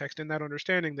context and that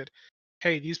understanding that,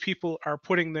 hey, these people are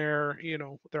putting their,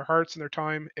 their hearts and their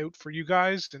time out for you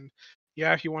guys, and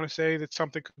yeah, if you want to say that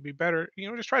something could be better,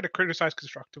 just try to criticize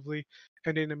constructively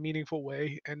and in a meaningful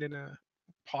way and in a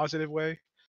positive way.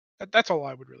 That's all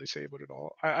I would really say about it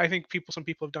all. I think some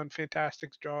people have done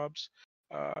fantastic jobs.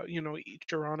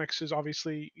 Geronix is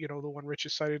obviously, the one Rich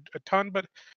has cited a ton, but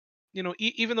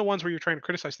even the ones where you're trying to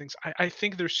criticize things, I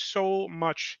think there's so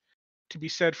much to be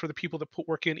said for the people that put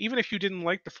work in. Even if you didn't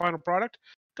like the final product,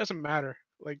 doesn't matter.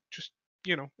 Like, just,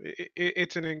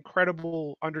 it's an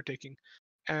incredible undertaking,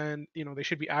 and they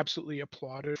should be absolutely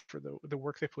applauded for the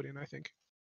work they put in, I think.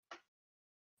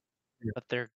 But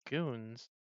they're goons.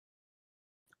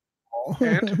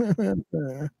 And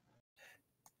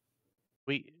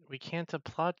we can't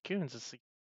applaud goons. It's like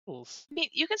rules. I mean,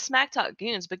 you can smack talk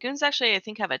goons, but goons actually, I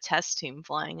think, have a test team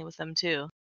flying with them too.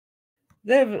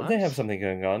 They have something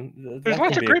going on. There's That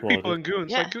lots can of be great people applauded. in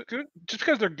goons. Yeah. Like, just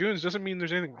because they're goons doesn't mean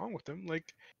there's anything wrong with them.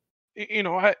 Like,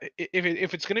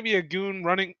 if it's going to be a goon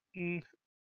running,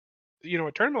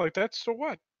 a tournament like that, so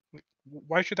what? Like,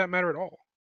 why should that matter at all?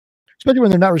 Especially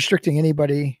when they're not restricting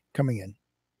anybody coming in.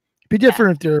 It'd be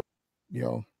different if they're,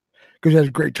 because there's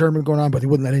a great tournament going on, but they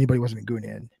wouldn't let anybody wasn't a goon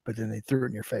in. But then they threw it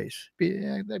in your face.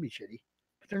 That'd be shitty.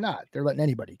 But they're not. They're letting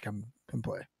anybody come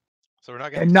play. So we're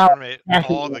not going And to not discriminate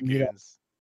all the actually, goons.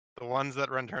 The ones that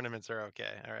run tournaments are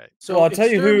okay. All right. So Well, I'll tell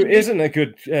you who exterminate- isn't a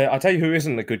good. I'll tell you who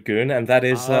isn't a good goon, and that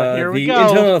is Here we the go.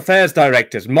 internal affairs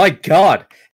directors. My God!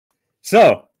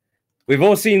 So we've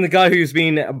all seen the guy who's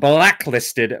been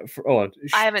blacklisted, or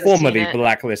I haven't formerly seen it.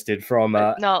 blacklisted from.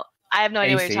 No, I have no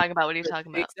idea what AC. you're talking about. What are you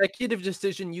talking about? Executive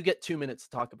decision. You get 2 minutes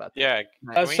to talk about that.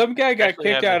 Yeah, some guy got actually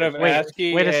kicked have out the of Wait,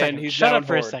 ASCII wait a and second. he's Shut now up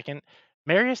for a bored. second.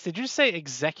 Marius, did you say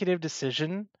executive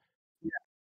decision? Yeah.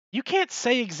 You can't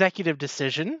say executive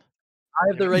decision. I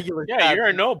have the regular. Yeah, tab. you're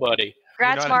a nobody.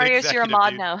 Congrats, not an Marius. You're a executive, mod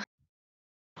dude. now.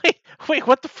 Wait,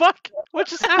 what the fuck? What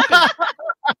just happened?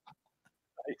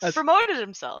 Promoted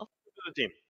himself. The team.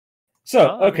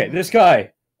 So Oh, I okay, mean- this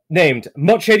guy named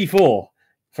Much84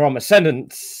 from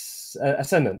Ascendant.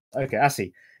 Okay,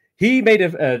 Assi. He made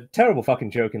a terrible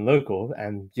fucking joke in local,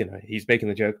 and he's making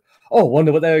the joke. Oh,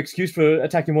 wonder what their excuse for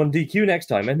attacking 1DQ next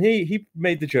time. And he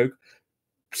made the joke.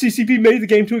 CCP made the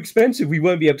game too expensive. We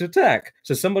won't be able to attack.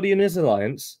 So somebody in his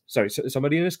alliance,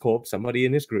 somebody in his corp, somebody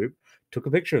in his group took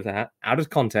a picture of that out of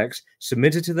context,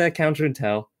 submitted to their counter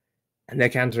intel, and their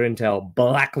counter intel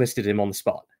blacklisted him on the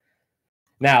spot.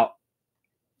 Now,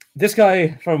 this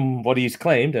guy, from what he's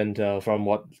claimed and from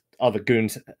what other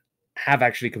goons have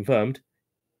actually confirmed,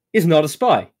 is not a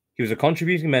spy. He was a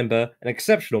contributing member, an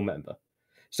exceptional member.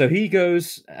 So he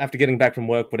goes, after getting back from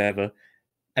work, whatever,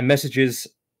 and messages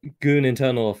Goon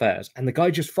Internal Affairs, and the guy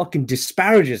just fucking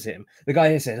disparages him. The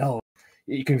guy says, "Oh,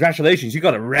 congratulations, you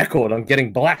got a record on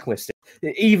getting blacklisted."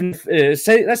 Even let's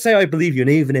say I believe you, and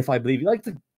even if I believe you,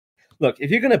 look, if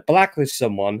you're going to blacklist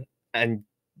someone and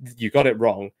you got it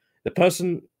wrong, the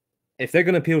person, if they're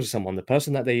going to appeal to someone, the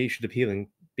person that they should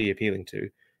be appealing to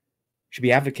should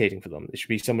be advocating for them. It should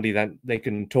be somebody that they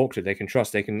can talk to, they can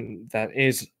trust, that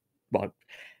is, well,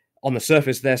 on the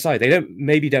surface their side. They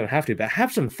don't have to, but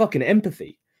have some fucking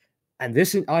empathy. And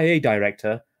this IA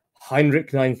director,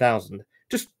 Heinrich 9000,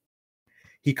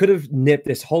 he could have nipped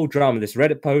this whole drama, this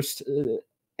Reddit post,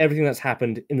 everything that's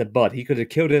happened in the bud. He could have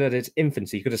killed it at its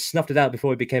infancy. He could have snuffed it out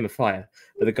before it became a fire.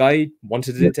 But the guy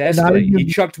wanted it to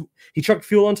escalate. He chucked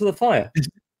fuel onto the fire.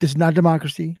 This is not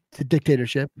democracy. It's a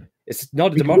dictatorship. It's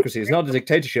not a democracy. It's not a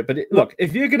dictatorship. But look,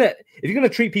 if you're gonna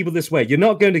treat people this way, you're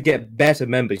not going to get better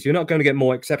members. You're not going to get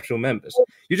more exceptional members.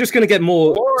 You're just going to get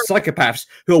more psychopaths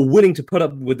who are willing to put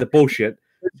up with the bullshit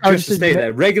just to stay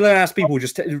there. Regular ass people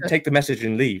just take the message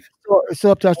and leave.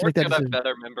 So up to us to make that got a decision.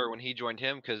 better member when he joined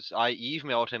him because I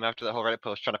emailed him after that whole Reddit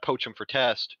post trying to poach him for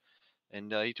test,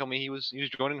 and he told me he was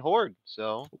joining Horde.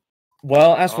 So,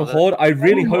 well, as for Horde, I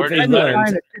really hope they learned.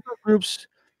 Different groups,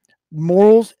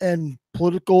 morals and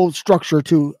political structure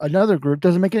to another group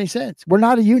doesn't make any sense. We're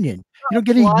not a union. You don't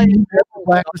get a union for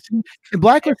blacklisting. And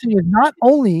blacklisting is not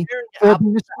only for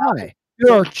being a spy.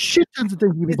 There are shit tons of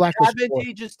things you can be blacklisted for.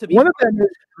 One of them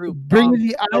is bringing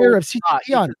the ire of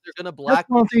CTP on. That's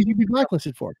one of the things you'd be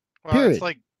blacklisted for. Period. It's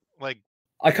like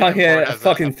I can't hear a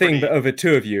fucking thing but over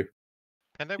two of you.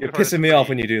 You're pissing me off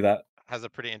when you do that. Has a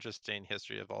pretty interesting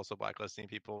history of also blacklisting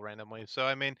people randomly. So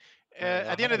I mean,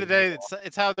 at the end of the day,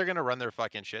 it's how they're gonna run their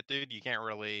fucking shit, dude. You can't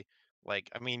really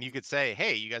I mean, you could say,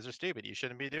 hey, you guys are stupid. You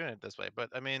shouldn't be doing it this way. But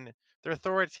I mean, they're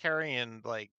authoritarian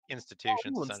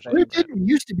institutions essentially. There didn't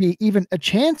used to be even a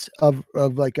chance of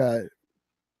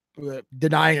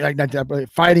denying, not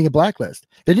fighting a blacklist.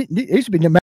 It used to be no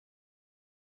matter.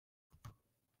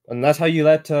 And that's how you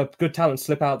let good talent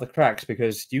slip out the cracks,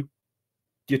 because you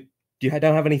don't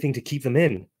have anything to keep them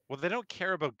in. Well, they don't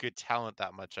care about good talent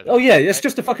that much. Oh yeah, it's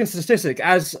just a fucking statistic.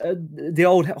 As the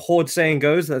old Horde saying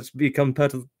goes, that's become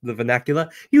part of the vernacular.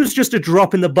 He was just a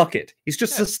drop in the bucket. He's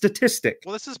just a statistic.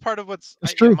 Well, this is part of what's,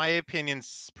 in my opinion,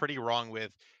 pretty wrong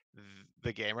with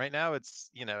the game right now. It's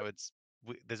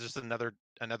there's just another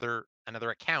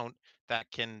account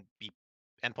that can be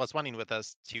N+1ing with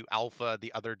us to alpha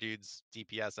the other dude's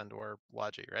DPS and or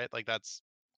Logi, right? Like that's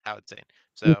how it's saying.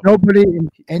 So there's nobody in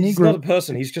any group. He's not a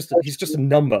person. He's just a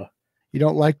number. You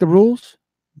don't like the rules?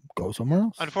 Go somewhere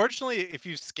else. Unfortunately, if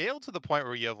you scale to the point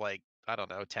where you have I don't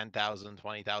know, 10,000,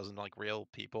 20,000 real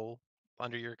people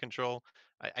under your control,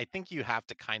 I think you have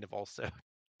to kind of also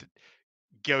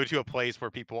go to a place where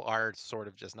people are sort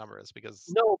of just numbers. Because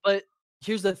no, but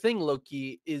here's the thing,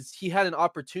 Loki, is he had an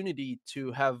opportunity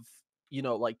to have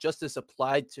justice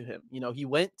applied to him. He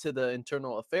went to the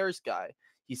internal affairs guy.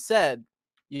 He said,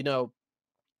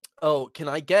 oh, can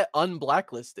I get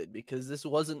unblacklisted? Because this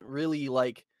wasn't really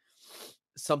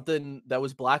something that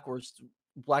was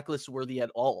blacklist worthy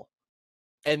at all.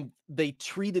 And they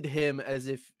treated him as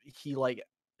if he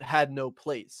had no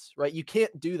place, right? You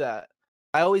can't do that.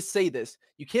 I always say this.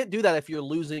 You can't do that if you're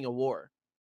losing a war.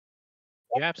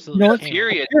 You absolutely can't.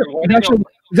 Period.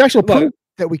 There's actual proof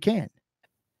that we can.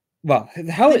 Well,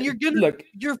 how you're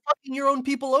fucking your own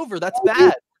people over. That's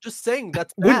bad. Just saying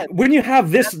that's bad. When you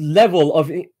have this level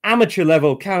of amateur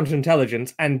level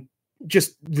counterintelligence and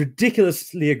just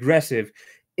ridiculously aggressive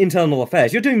internal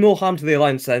affairs, you're doing more harm to the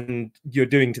Alliance than you're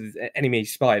doing to the enemy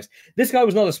spies. This guy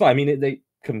was not a spy. I mean, they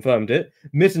confirmed it.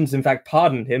 Mittens, in fact,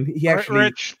 pardoned him. He actually.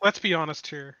 Rich, let's be honest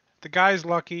here. The guy's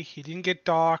lucky. He didn't get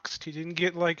doxxed. He didn't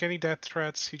get any death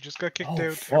threats. He just got kicked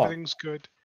out. Fuck. Everything's good.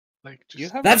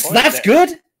 That's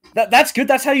good. That's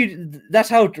good. That's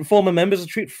how former members are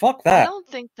treated. Fuck that. I don't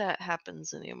think that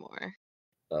happens anymore.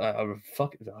 I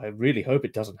really hope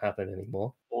it doesn't happen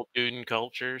anymore. Old Goon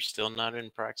culture still not in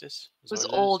practice. It was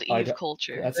old Eve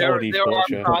culture. That's old Eve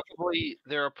culture.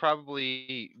 There are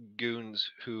probably goons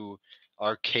who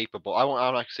are capable. I'm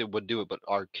not gonna say would do it, but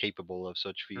are capable of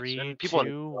such feats. 3,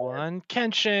 2, 1,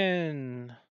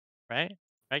 Kenshin. Right,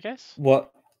 guys.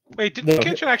 What? Wait, did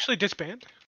Kenshin actually disband?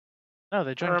 No,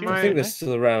 they joined. I think they're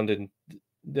still around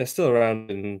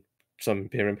in some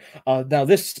Imperium. Now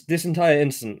this entire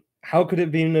incident, how could it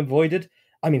have been avoided?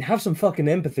 I mean, have some fucking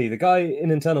empathy. The guy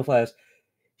in Internal Affairs,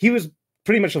 he was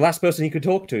pretty much the last person he could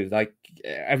talk to.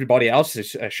 Everybody else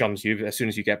shuns you as soon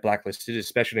as you get blacklisted,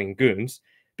 especially in goons,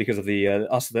 because of the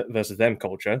us versus them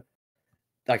culture.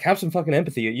 Have some fucking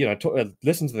empathy.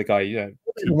 Listen to the guy.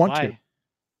 Want to.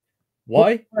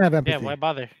 Why? Have empathy. Yeah, why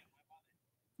bother?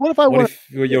 What if I want?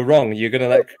 If you're wrong? You're gonna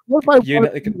like. What if I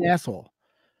want to be an asshole?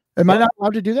 Am I not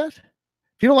allowed to do that?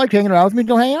 If you don't like hanging around with me,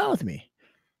 don't hang out with me.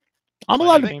 I'm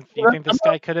allowed. You think this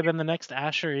guy could have been the next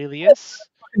Asher Elias?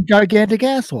 Gigantic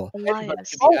asshole.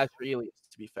 Elias. Asher Elias,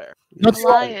 to be fair.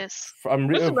 Elias. From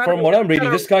what I'm reading,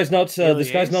 this guy's not.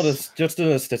 This guy's not just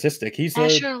a statistic. He's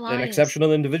an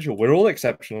exceptional individual. We're all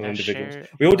exceptional individuals.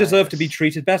 We all deserve to be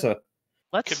treated better.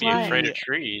 Let's Could be afraid of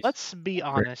trees. Let's be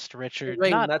honest, Richard.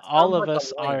 Rain, Not that all sounds of like a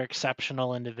us lane. are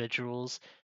exceptional individuals,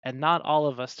 and not all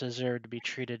of us deserve to be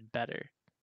treated better.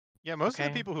 Yeah, most of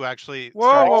the people who actually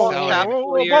Whoa.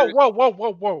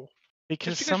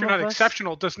 Because Just because some you're not of us-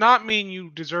 exceptional does not mean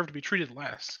you deserve to be treated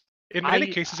less. In many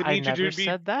I- cases, it I means you never do be.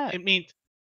 said that. It means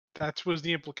that was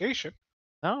the implication.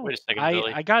 No, Wait a second,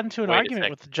 Billy. I got into an Wait a argument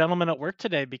sec. with the gentleman at work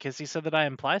today because he said that I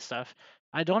imply stuff.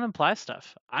 I don't imply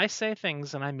stuff. I say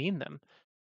things and I mean them.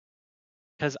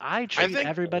 Because I treat think-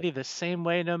 everybody the same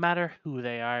way no matter who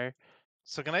they are.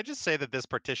 So can I just say that this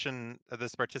participation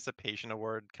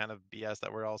award kind of BS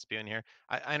that we're all spewing here,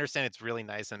 I understand it's really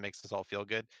nice and makes us all feel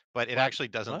good, but it actually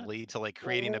doesn't lead to like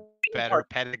creating a better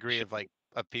pedigree of like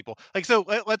of people. Like, so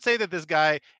let's say that this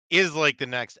guy is like the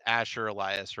next Asher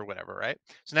Elias or whatever, right?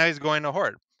 So now he's going to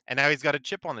Horde, and now he's got a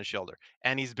chip on the shoulder,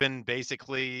 and he's been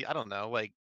basically, I don't know,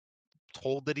 like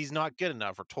told that he's not good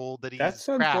enough, or told that he's That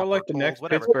sounds crap, more like or the told next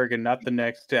whatever. Pittsburgh and not the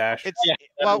next Ash. It's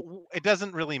well, it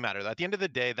doesn't really matter. At the end of the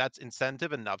day, that's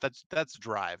incentive enough. That's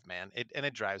drive, man.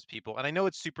 It drives people. And I know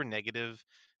it's super negative,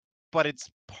 but it's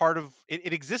part of it.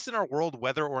 It exists in our world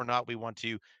whether or not we want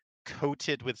to coat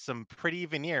it with some pretty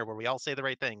veneer where we all say the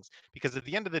right things. Because at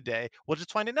the end of the day, we'll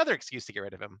just find another excuse to get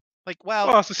rid of him. Like,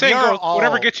 well, it's the saying we are goes,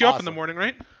 whatever all gets you up in the awesome. morning,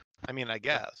 right? I mean, I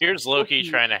guess. Here's Loki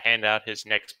trying to hand out his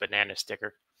next banana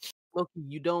sticker. Loki,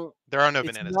 you don't. There are no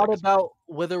It's bananas. not about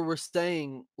whether we're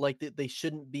saying like that they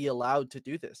shouldn't be allowed to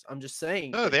do this. I'm just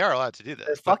saying. No, that they are allowed to do this.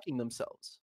 They're but- fucking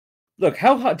themselves. Look,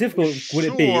 how difficult would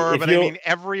it be Sure, if but I you're mean,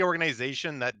 every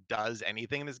organization that does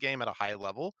anything in this game at a high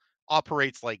level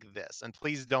operates like this. And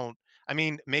please don't. I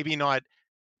mean, maybe not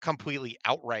completely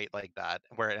outright like that,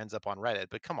 where it ends up on Reddit.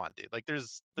 But come on, dude. Like,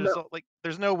 there's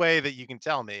no way that you can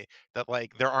tell me that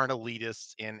like there aren't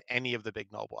elitists in any of the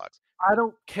big null blocks. I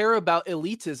don't care about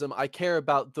elitism. I care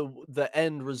about the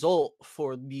end result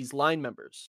for these line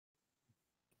members.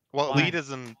 Well, Why?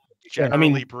 elitism Yeah, I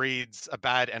generally mean- breeds a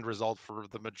bad end result for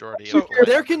the majority So- of the line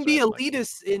There can be members, right? Like,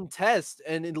 elitists in Test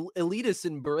and elitists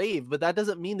in Brave, but that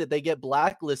doesn't mean that they get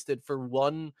blacklisted for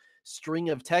one string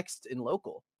of text in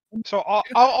local. So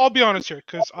I'll be honest here,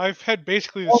 because I've had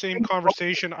basically the same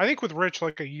conversation, I think, with Rich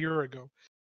like a year ago.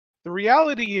 The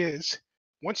reality is,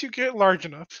 once you get large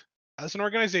enough as an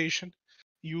organization,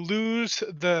 you lose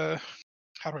the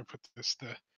how do I put this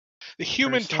the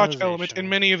human touch element in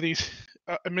many of these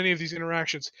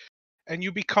interactions, and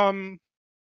you become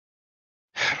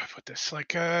how do I put this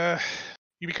like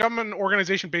you become an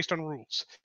organization based on rules.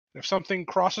 And if something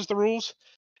crosses the rules,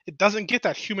 it doesn't get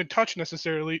that human touch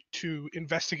necessarily to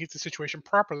investigate the situation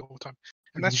properly all the time.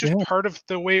 And that's just Yeah. part of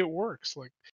the way it works.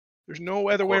 Like, there's no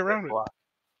other way around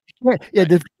it.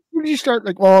 Yeah. When you start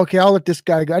like, well, okay, I'll let this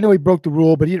guy go. I know he broke the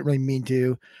rule, but he didn't really mean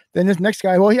to. Then this next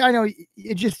guy, well, I know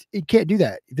it can't do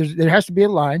that. There has to be a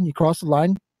line. You cross the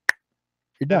line,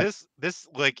 you're done. This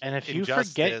like, And if you injustice-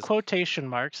 forget quotation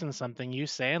marks in something you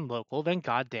say in local, then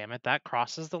god damn it, that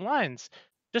crosses the lines.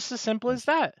 Just as simple as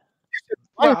that.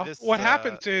 Well, This, what uh,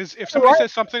 happens is if somebody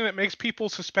says something that makes people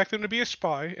suspect them to be a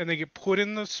spy, and they get put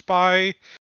in the spy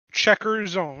checker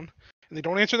zone, and they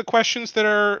don't answer the questions that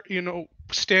are,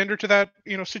 standard to that,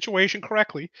 situation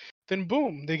correctly, then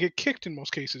boom, they get kicked in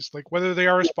most cases, like whether they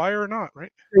are a spy or not,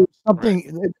 right? Something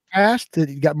in the past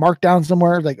that got marked down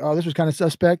somewhere, like, oh, this was kind of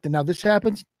suspect, and now this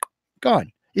happens,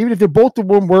 gone. Even if they're both of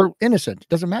them were innocent, it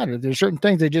doesn't matter. There's certain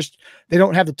things they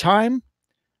don't have the time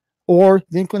or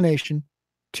the inclination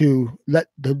to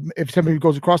if somebody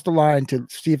goes across the line to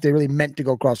see if they really meant to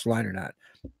go across the line or not.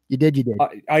 You did.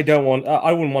 I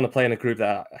wouldn't want to play in a group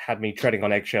that had me treading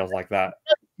on eggshells like that.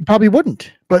 You probably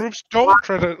wouldn't. But groups don't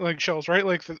tread it like shells, right?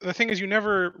 Like the thing is, you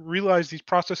never realize these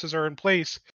processes are in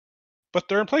place, but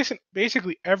they're in place in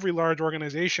basically every large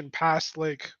organization past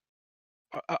like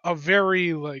a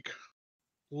very like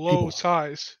low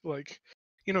size. Like,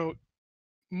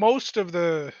 most of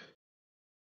the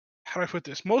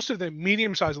most of the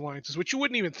medium-sized alliances, which you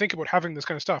wouldn't even think about having this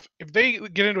kind of stuff, if they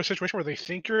get into a situation where they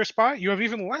think you're a spy, you have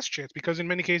even less chance, because in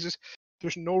many cases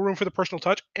there's no room for the personal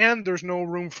touch, and there's no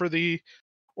room for the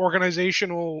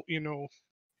organizational,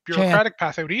 bureaucratic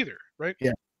path out either, right?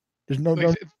 Yeah, there's no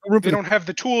Like, room for they don't have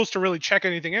the tools to really check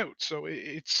anything out, so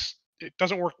it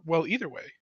doesn't work well either way.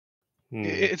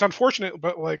 It's unfortunate,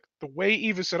 but like the way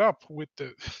EVE is set up with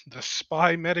the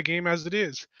spy metagame as it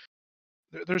is,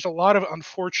 there's a lot of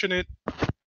unfortunate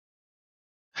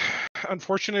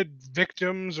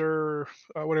victims or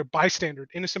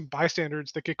innocent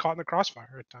bystanders that get caught in the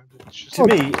crossfire at times. It's just, to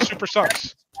me, super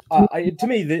sucks. To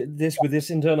me, with this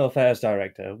internal affairs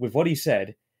director, with what he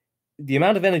said, the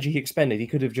amount of energy he expended, he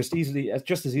could have just as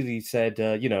easily said,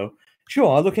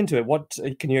 sure, I'll look into it. What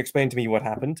can you explain to me what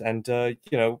happened? And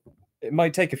it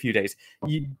might take a few days.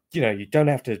 You don't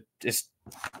have to. It's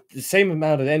the same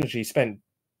amount of energy spent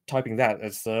typing that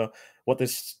as what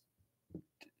this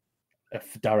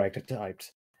director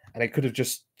typed, and it could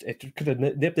have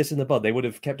nipped this in the bud. They would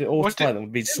have kept it all silent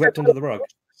and been swept under the rug.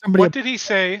 What did he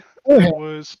say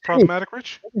was problematic,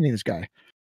 Rich? This guy.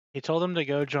 He told him to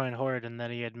go join Horde, and that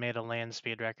he had made a land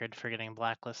speed record for getting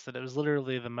blacklisted. It was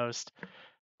literally the most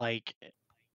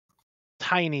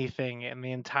tiny thing in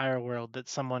the entire world that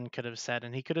someone could have said,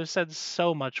 and he could have said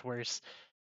so much worse.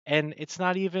 And it's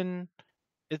not even.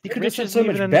 He could have said so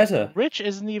much better. Rich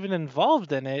isn't even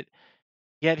involved in it.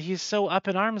 Yet he's so up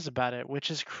in arms about it,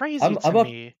 which is crazy to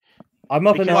me. I'm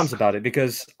up in arms about it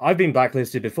because I've been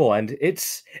blacklisted before, and it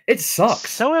sucks.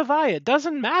 So have I. It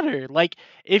doesn't matter. Like,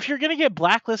 if you're gonna get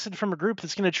blacklisted from a group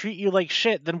that's gonna treat you like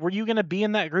shit, then were you gonna be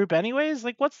in that group anyways?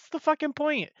 Like, what's the fucking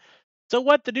point? So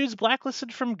what? The dude's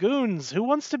blacklisted from Goons. Who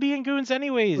wants to be in Goons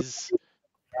anyways?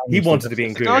 He wanted to be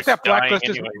in Goons. It's not like that blacklist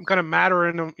is gonna matter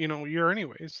in a year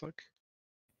anyways. Like,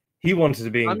 he wanted to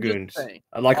be in Goons,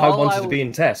 like I wanted to be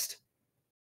in Test.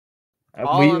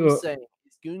 All I'm saying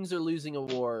is Goons are losing a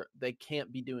war. They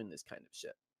can't be doing this kind of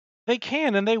shit. They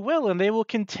can, and they will, and they will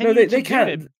continue they to can.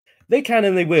 do it. They can,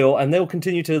 and they will, and they'll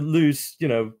continue to lose,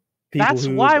 people. That's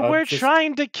why we're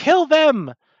trying to kill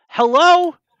them.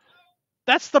 Hello?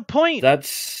 That's the point.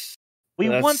 We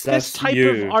want this type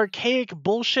of archaic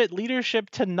bullshit leadership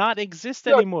to not exist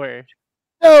anymore.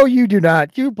 No, you do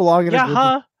not. You belong in a group.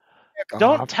 Huh?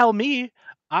 Don't tell me.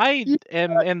 I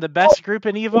am in the best group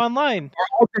in EVE Online.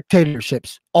 All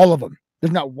dictatorships, all of them.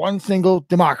 There's not one single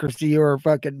democracy or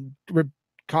fucking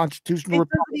constitutional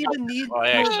republic. It doesn't even need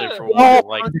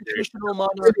constitutional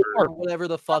monarchy or whatever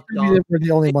the fuck. We're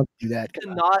the only ones to do that.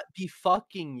 To not be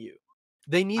fucking you.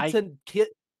 They need to get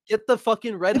the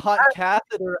fucking red hot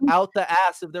catheter out the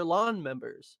ass of their lawn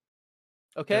members.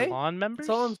 Okay? Their lawn members?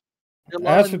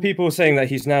 As for people saying that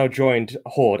he's now joined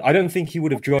Horde, I don't think he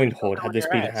would have joined Horde had this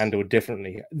been handled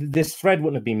differently. This thread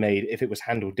wouldn't have been made if it was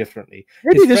handled differently.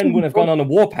 His friend wouldn't have gone on a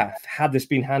warpath had this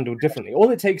been handled differently. All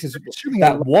it takes is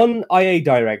that one IA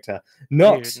director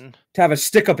not to have a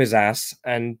stick up his ass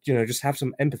and just have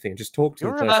some empathy and just talk to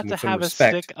the person with some respect. You're about to have a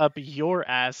stick up your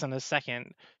ass in a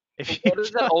second. What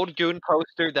is that old Goon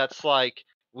poster that's like,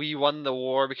 we won the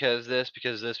war because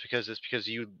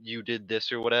you did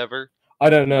this or whatever? I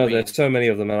don't know. There's so many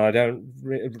of them, and I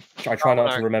try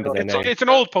not to remember their names. It's an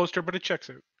old poster, but it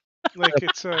checks out. Like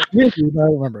it's I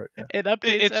remember it. It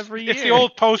updates every year. It's the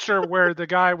old poster where the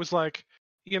guy was like,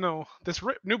 this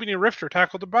Nubian Rifter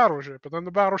tackled the battleship, and then the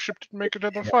battleship didn't make it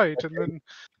to the fight, and then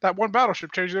that one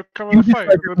battleship changed the outcome of the fight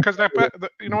because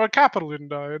a capital didn't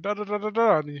die,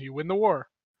 and you win the war.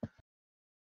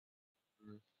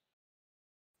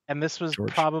 And this was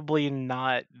probably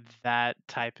not that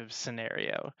type of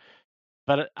scenario.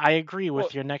 But I agree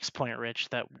with your next point, Rich,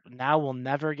 that now we'll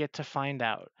never get to find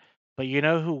out. But you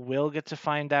know who will get to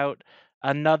find out?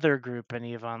 Another group in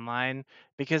EVE Online.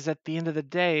 Because at the end of the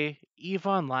day, EVE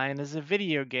Online is a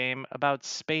video game about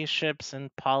spaceships and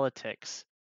politics.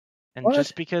 And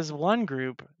just because one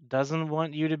group doesn't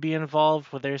want you to be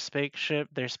involved with their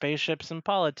spaceships and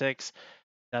politics,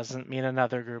 doesn't mean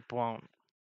another group won't.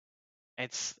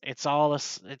 It's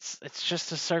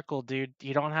just a circle, dude.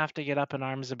 You don't have to get up in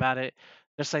arms about it.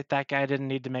 Just like that guy didn't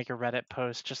need to make a Reddit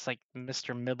post, just like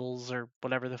Mr. Mibbles or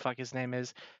whatever the fuck his name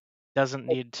is doesn't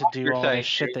need to do all this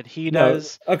shit that he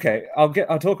does. Okay, I'll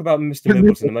talk about Mr.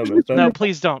 Mibbles in a moment. But... No,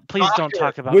 please don't. Please don't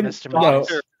talk about Mr. Mibbles.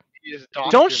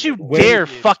 Don't you dare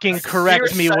fucking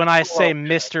correct me when I say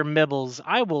Mr. Mibbles.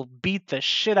 I will beat the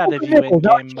shit out of you in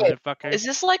game, motherfucker. Is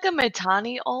this like a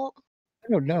Mitani ult?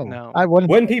 I don't know. No.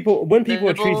 When people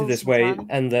are treated this way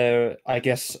and they're, I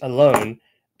guess, alone,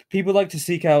 people like to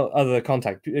seek out other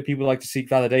contact. People like to seek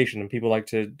validation, and people like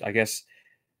to, I guess,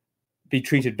 be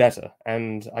treated better.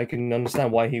 And I can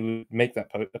understand why he would make that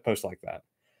a post like that.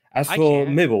 As for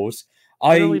Mibbles,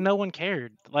 literally no one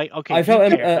cared. Like, okay,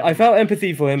 I felt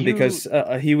empathy for him because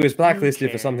he was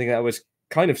blacklisted for something that was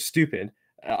kind of stupid.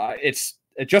 It's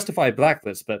a justified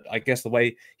blacklist, but I guess the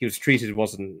way he was treated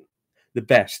wasn't the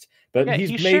best. But yeah, he's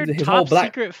he made shared his top whole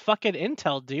secret fucking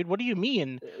intel, dude. What do you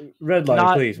mean?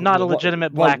 Redline, please. Not a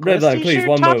legitimate blacklist. Redline, he please. shared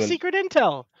One top moment. secret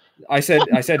intel. I said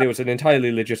it was an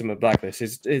entirely legitimate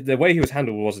blacklist. The way he was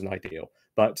handled wasn't ideal,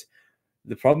 but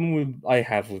the problem I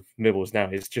have with Mibbles now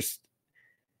is just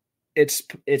it's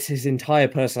his entire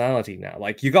personality now.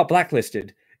 Like, you got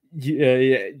blacklisted,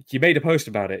 you made a post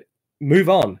about it. Move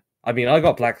on. I mean, I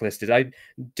got blacklisted. I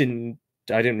didn't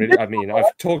really. I mean,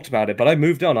 I've talked about it, but I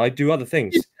moved on. I do other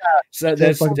things. So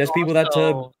there's people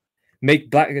that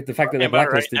make the fact that they're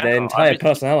blacklisted their entire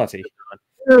personality.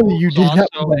 You did also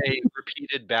have a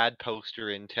repeated bad poster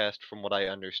in test, from what I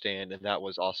understand, and that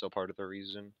was also part of the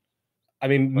reason. I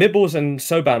mean, Mibbles and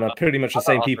Soban are pretty much the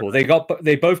same people. They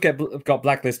both got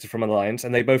blacklisted from Alliance,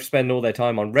 and they both spend all their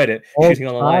time on Reddit shooting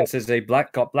on alliances they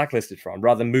got blacklisted from,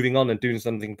 rather than moving on and doing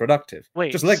something productive.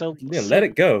 Wait, just let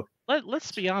it go.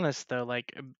 Let's be honest though.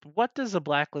 Like, what does a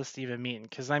blacklist even mean?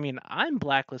 Because I mean, I'm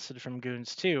blacklisted from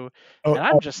Goons too, and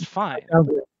I'm just fine.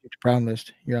 Brown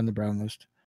list. You're on the brown list.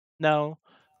 No,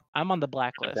 I'm on the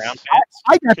blacklist.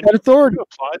 I got that authority. You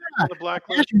apply on the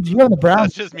blacklist? You're on the brown.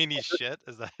 Does that just mean he's shit?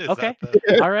 Is Okay.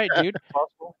 that All right, dude.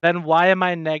 Then why am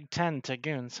I neg 10 to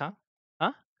Goons, huh?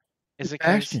 Huh? Is it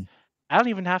because I don't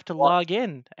even have to log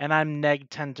in and I'm neg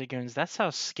 10 to Goons? That's how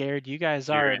scared you guys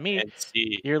are You're at me.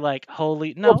 NC. You're like,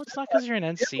 holy... No, it's not because you're an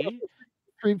NC.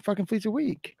 3 fucking fleets a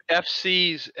week.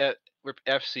 FCs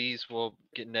will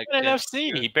get neg An 10.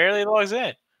 FC. He barely logs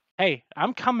in. Hey,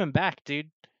 I'm coming back, dude.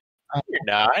 You're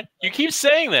not. You keep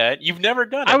saying that. You've never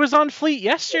done it. I was on Fleet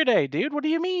yesterday, dude. What do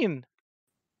you mean?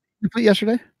 Fleet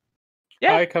yesterday?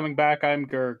 Yeah. Hi, coming back. I'm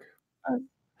Gerg.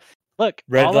 Look,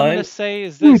 Red all line. I'm going to say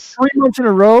is this. 3 months in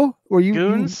a row where you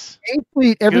Goons, you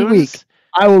fleet every Goons, week.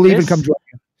 I will leave and come join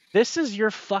you. This is your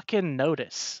fucking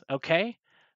notice, okay?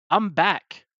 I'm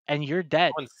back, and you're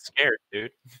dead. Everyone's scared,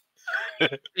 dude.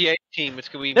 The A team. It's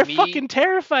gonna be They're me. fucking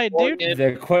terrified, dude.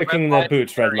 They're quaking their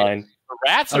boots, Redline. The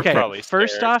rats are Okay, probably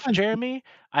first scared. off, Jeremy,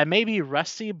 I may be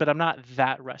rusty, but I'm not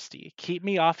that rusty. Keep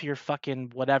me off your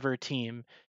fucking whatever team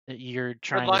that you're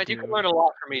trying Redline, to you do. can learn a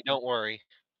lot from me. Don't worry.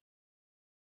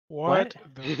 What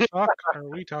the fuck are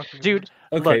we talking Dude,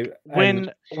 about? Okay,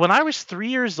 look, when I was 3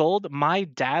 years old, my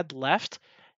dad left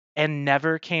and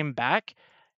never came back.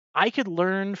 I could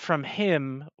learn from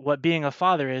him what being a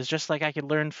father is, just like I could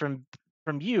learn from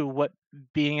you what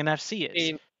being an FC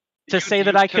is. To say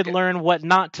that I could learn what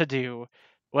not to do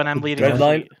when I'm leading a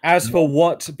Redline. fleet. As for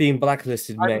what being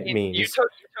blacklisted means, You took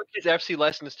his FC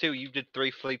lessons too. You did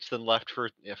 3 fleets, then left for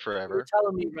forever. You're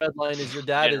telling me Redline is your He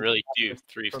dad? didn't is really do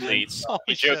 3 from fleets. Oh,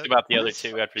 He joked about the other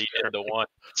 2 after he did the 1.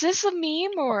 Is this a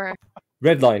meme or?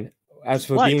 Redline. As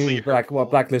for What? being what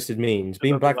blacklisted means,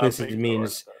 being blacklisted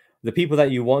means the people that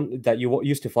you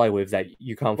used to fly with that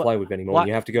you can't fly with anymore.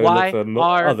 You have to go and look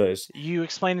for others. You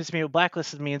explained it to me what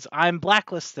blacklisted means. I'm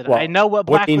blacklisted. Well, I know what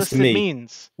what means to blacklisted me?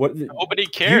 means. What Nobody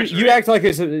cares. you act like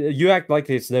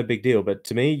it's no big deal, but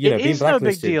to me, It being is no big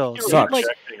blacklisted deal. sucks. Like,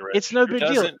 it's no It big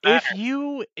deal. doesn't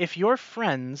matter. If your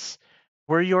friends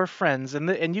were your friends,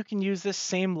 and you can use this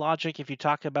same logic if you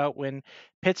talk about when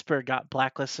Pittsburgh got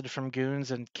blacklisted from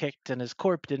Goons and kicked, and his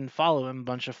corp didn't follow him, a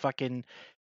bunch of fucking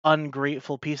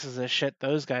ungrateful pieces of shit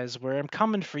those guys were. I'm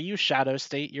coming for you, Shadow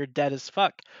State. You're dead as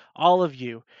fuck, all of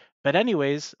you. But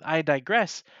anyways, I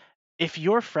digress. If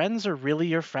your friends are really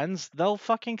your friends, they'll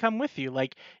fucking come with you.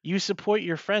 Like, you support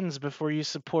your friends before you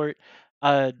support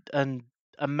an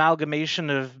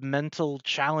amalgamation of mental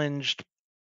challenged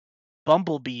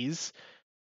bumblebees,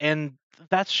 and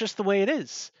that's just the way it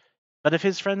is. But if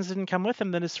his friends didn't come with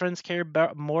him, then his friends care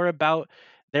more about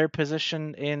their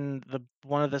position in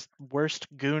one of the worst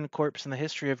goon corps in the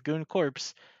history of goon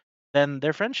corps than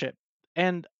their friendship.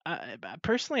 And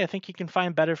personally, I think you can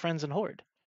find better friends in Horde.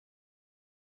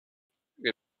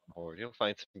 Horde. You'll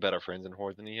find some better friends in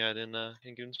Horde than he had in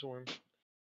Goonstorm.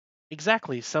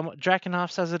 Exactly.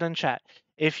 Drakenhoff says it in chat.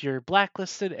 If you're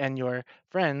blacklisted and your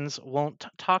friends won't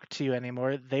talk to you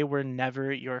anymore, they were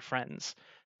never your friends.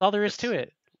 That's all there is to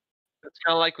it. It's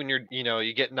kind of like when you're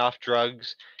getting off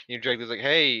drugs. Your drug is like,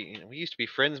 hey, we used to be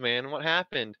friends, man. What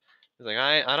happened? He's like,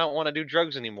 I don't want to do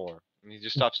drugs anymore. And he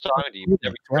just stops talking to you.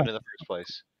 Never friend in the first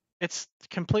place. It's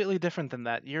completely different than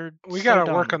that. We so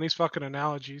gotta work dumb. on these fucking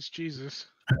analogies. Jesus.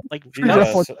 Like,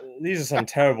 These are some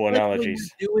terrible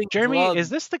analogies. Jeremy, is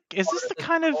this the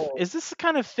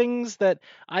kind of things that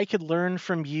I could learn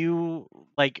from you,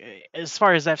 like as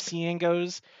far as FCing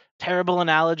goes? Terrible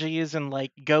analogies and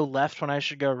like go left when I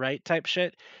should go right type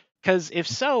shit. Because if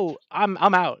so, I'm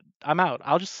out.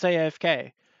 I'll just say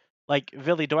AFK. Like,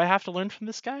 Villy, do I have to learn from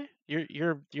this guy?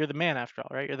 You're the man after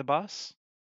all, right? You're the boss.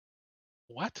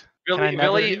 What?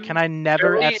 Can I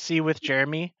never FC with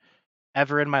Jeremy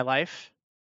ever in my life?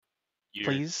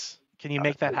 Please, can you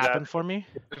make that happen for me?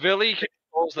 Villy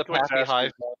controls the Pappy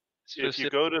Hive If you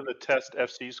go to the test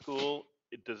FC school,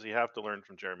 does he have to learn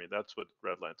from Jeremy? That's what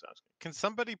Redline's asking. Can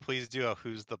somebody please do a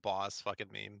 "Who's the boss" fucking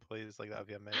meme, please? Like, that would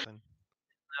be amazing.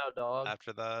 No, dog.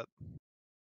 After that,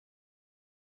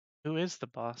 Who is the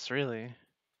boss, really?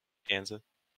 Danza.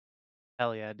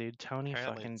 Hell yeah, dude. Tony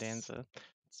Apparently fucking it's- Danza.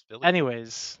 it's Philly.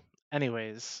 Anyways,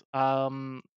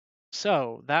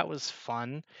 so that was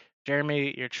fun.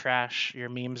 Jeremy, you're trash. Your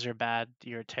memes are bad.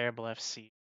 You're a terrible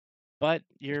FC. But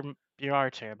you are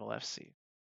a terrible FC.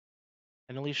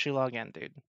 And at least you log in,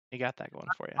 dude. You got that going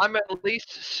for you. I'm at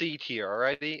least C tier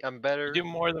already. I'm better. You do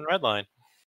more than Redline.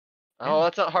 Oh,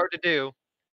 that's not hard to do.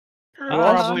 You're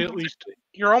probably at least.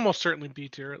 You're almost certainly B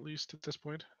tier at least at this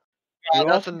point. Yeah,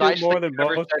 that's a nice more thing than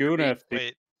to both say to Goon me. FC.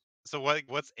 Wait, so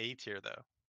what's A tier though?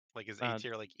 Like, is A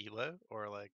tier like Elo or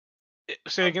like?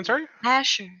 Say again, sorry.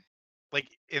 Asher. Like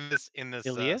in this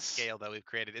Ilias? scale that we've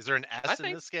created, is there an S in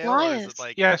think this scale, or is Elias. it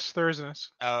like? Yes, there is an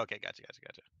S. Oh, okay, gotcha.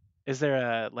 Is there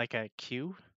a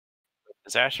Q?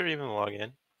 Does Asher even log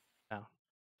in? No.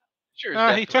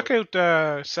 Sure, He took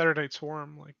out Saturday Night's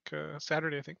Forum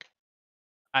Saturday, I think.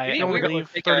 I He only got believe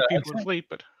 30 people in fleet,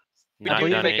 but We do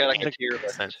need to make like a the- tier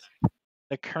list.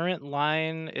 The current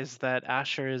line is that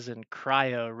Asher is in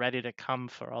cryo, ready to come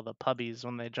for all the puppies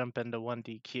when they jump into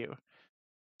 1DQ.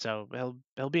 So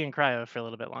he'll be in cryo for a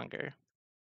little bit longer.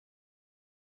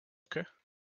 Okay.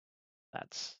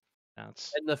 That's And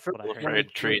the first what I heard.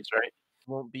 Right, trees, right?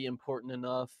 won't be important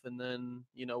enough, and then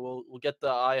we'll get the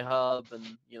iHub,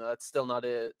 and that's still not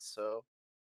it. So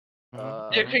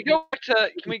Mhm. Yeah, can we go back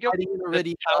to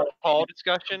already the town hall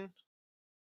discussion?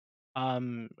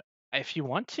 If you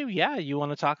want to, yeah, you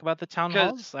want to talk about the town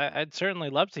 'Cause- halls? I'd certainly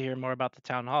love to hear more about the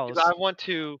town halls. Because I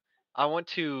want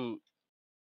to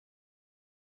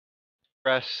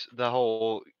press the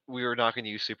whole we were not going to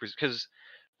use supers, because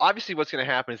obviously what's going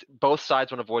to happen is both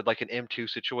sides want to avoid like an M2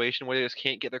 situation where they just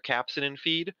can't get their caps in and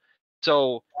feed.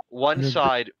 So one Yeah,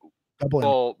 side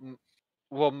double in.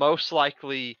 will most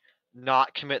likely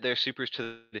not commit their supers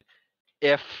to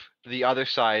if the other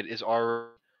side is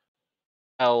already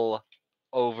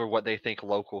over what they think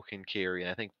local can carry.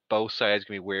 And I think both sides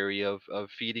can be wary of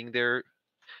feeding their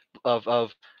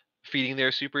feeding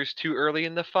their supers too early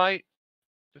in the fight,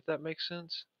 if that makes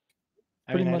sense.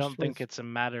 I mean, Pretty I much don't think was- it's a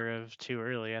matter of too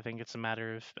early. I think it's a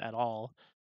matter of at all.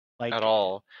 Like At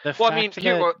all. The Well, I fact mean,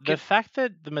 here, that well, the fact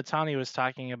that the Matani was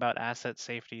talking about asset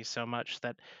safety so much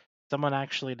that someone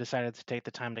actually decided to take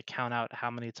the time to count out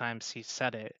how many times he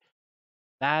said it,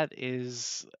 that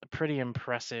is pretty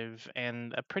impressive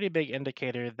and a pretty big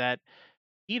indicator that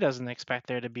he doesn't expect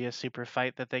there to be a super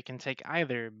fight that they can take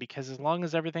either, because as long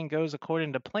as everything goes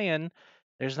according to plan,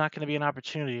 there's not going to be an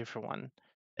opportunity for one.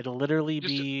 It'll literally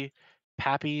be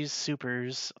Pappy's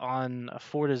supers on a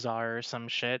Fortizar or some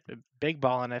shit, big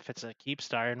ballin' if it's a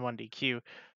Keepstar in 1DQ.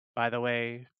 By the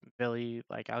way, Billy,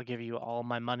 like, I'll give you all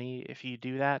my money if you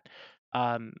do that.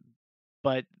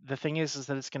 But the thing is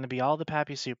that it's going to be all the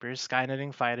Pappy supers,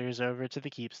 Skyknitting fighters over to the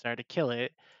Keepstar to kill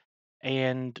it,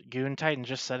 and Goon Titan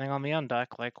just sitting on the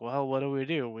unduck, like, well, what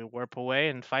do? We warp away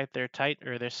and fight their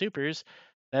their supers,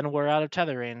 then we're out of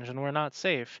tether range and we're not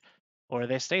safe, or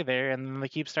they stay there and then the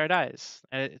Keepstar dies.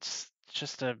 And it's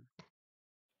just it's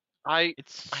I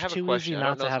have too a question. easy I don't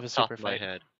not know to off have the a top super of my fight.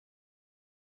 head.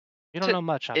 You don't know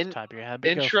much off the top of your head,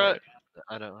 but go for it.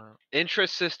 I don't know.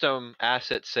 Intra-system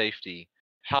asset safety.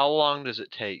 How long does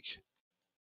it take?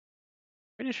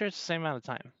 Pretty sure it's the same amount of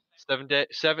time. 7 days.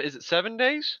 Is it 7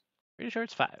 days? Pretty sure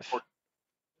it's 5.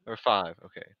 Or 5?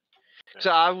 Okay.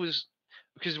 So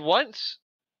because once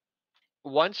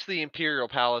the Imperial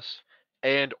Palace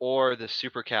and or the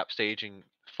Super Cap staging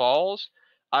falls,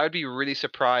 I would be really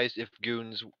surprised if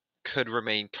Goons could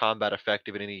remain combat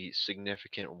effective in any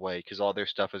significant way, because all their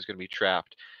stuff is going to be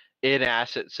trapped in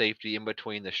asset safety in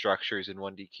between the structures in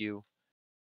 1DQ.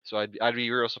 So I'd be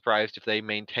real surprised if they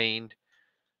maintained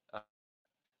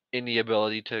any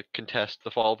ability to contest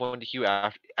the fall of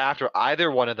 1DQ after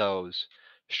either one of those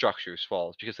structures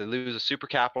falls, because they lose a super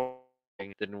capital,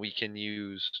 then we can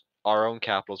use our own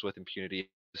capitals with impunity.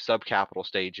 Sub capital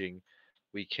staging,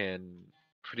 we can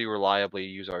pretty reliably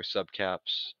use our sub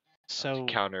caps So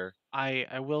to counter.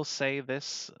 I will say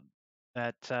this,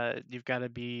 that you've got to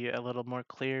be a little more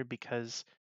clear, because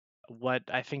what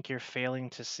I think you're failing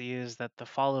to see is that the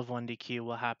fall of 1DQ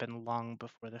will happen long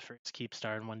before the first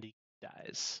Keepstar in 1DQ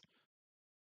dies.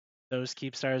 Those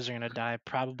Keepstars are going to die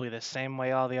probably the same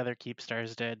way all the other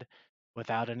Keepstars did,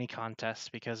 without any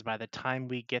contest, because by the time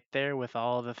we get there with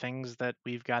all the things that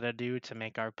we've got to do to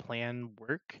make our plan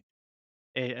work,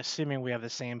 assuming we have the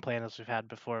same plan as we've had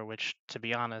before, which, to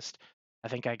be honest, I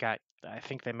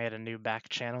think they made a new back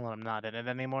channel and I'm not in it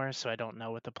anymore, so I don't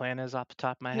know what the plan is off the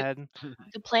top of my head.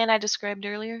 The plan I described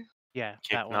earlier. Yeah,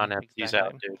 Kick that one. non-MCs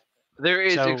out, Exactly. dude. There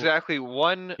is So, exactly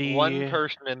one the-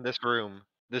 person in this room,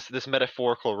 this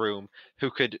metaphorical room, who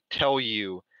could tell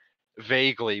you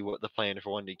vaguely what the plan for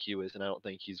 1DQ is, and I don't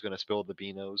think he's going to spill the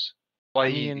beanos. Why I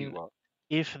he mean, won't.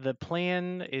 if the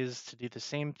plan is to do the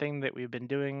same thing that we've been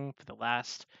doing for the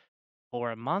last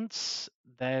 4 months,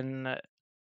 then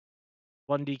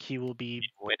 1DQ will be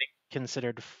Winning.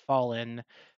 considered fallen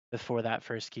before that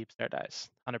first Keepstar dies,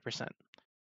 100%.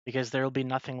 Because there will be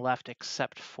nothing left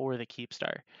except for the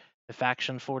Keepstar. The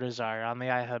faction Fortizar on the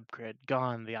iHub grid,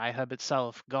 gone. The iHub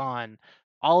itself, gone.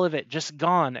 All of it just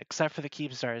gone except for the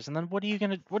Keepstars. And then what are you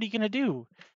gonna do?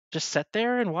 Just sit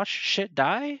there and watch shit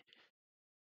die?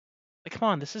 Like, come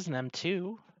on, this isn't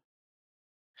M2.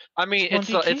 I mean, It's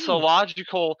it's a 1DQ.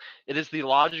 logical. It is the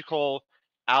logical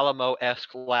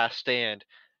Alamo-esque last stand.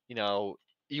 You know,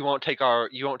 you won't take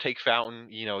Fountain.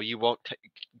 You know, you won't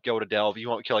go to Delve. You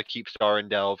won't kill a Keepstar in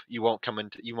Delve. You won't come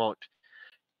into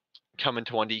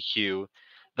 1DQ.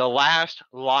 The last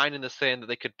line in the sand that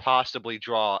they could possibly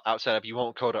draw outside of you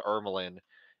won't go to Ermelin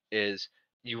is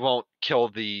you won't kill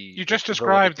the. You just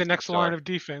described the next line of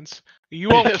defense. You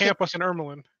won't camp us in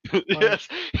Ermelin. Yes.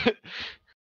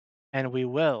 And we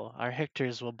will. Our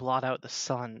Hictors will blot out the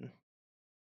sun.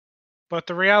 But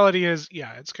the reality is,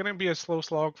 yeah, it's going to be a slow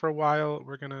slog for a while.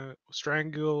 We're going to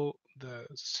strangle the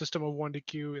system of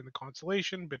 1DQ in the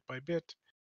Constellation bit by bit,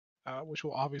 which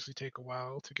will obviously take a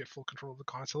while to get full control of the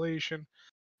Constellation.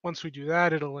 Once we do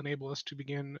that, it'll enable us to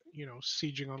begin,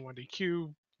 sieging on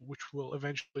 1DQ, which will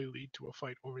eventually lead to a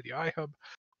fight over the iHub.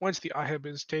 Once the iHub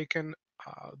is taken,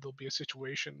 there'll be a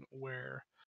situation where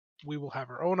we will have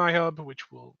our own iHub,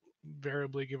 which will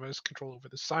variably give us control over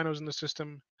the Sinos in the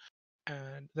system,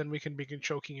 and then we can begin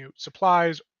choking out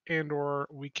supplies, and/or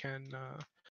we can,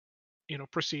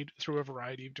 proceed through a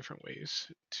variety of different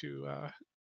ways to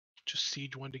just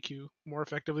siege 1DQ more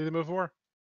effectively than before.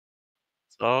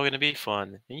 It's all going to be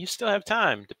fun, and you still have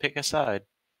time to pick a side,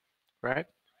 right?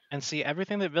 And see,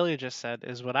 everything that Villy just said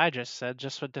is what I just said,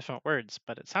 just with different words.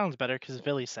 But it sounds better because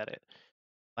Villy said it.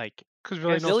 Like, because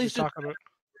Villy knows what he's talking about.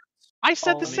 I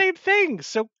said the same thing,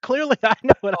 so clearly I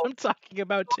know what I'm talking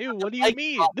about too. What do you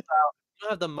mean? You don't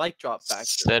have the mic drop back.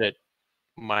 Said it.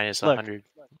 Minus Look, 100.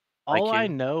 all I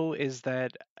IQ. know is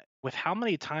that with how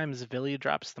many times Villy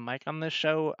drops the mic on this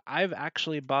show, I've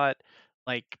actually bought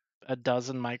like a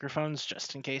dozen microphones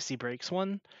just in case he breaks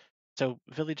one. So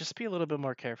Villy, just be a little bit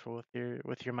more careful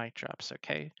with your mic drops,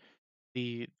 okay?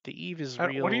 The Eve is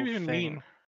real. What do you even thing. mean?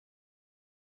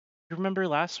 You remember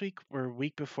last week or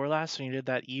week before last when you did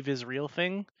that Eve is real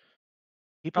thing?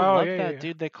 People Oh, loved yeah, that, yeah.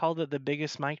 dude. They called it the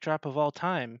biggest mic drop of all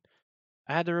time.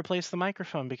 I had to replace the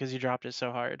microphone because you dropped it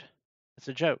so hard. It's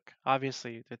a joke.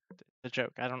 Obviously, it's a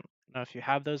joke. I don't know if you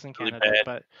have those in Really Canada, bad.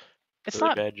 but it's Really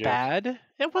not bad joke. bad.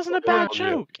 It wasn't a bad Horrible joke.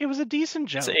 joke. It was a decent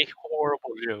joke. It's a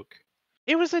horrible joke.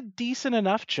 It was a decent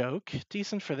enough joke.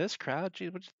 Decent for this crowd. Gee,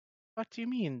 what the fuck do you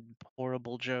mean,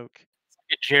 horrible joke? It's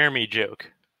like a Jeremy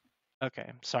joke.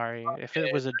 Okay, sorry. If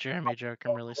it was a Jeremy joke,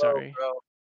 I'm really sorry.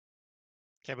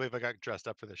 Can't believe I got dressed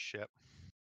up for this shit.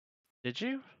 Did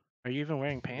you? Are you even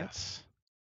wearing pants?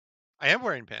 I am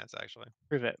wearing pants, actually.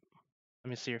 Prove it. Let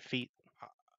me see your feet.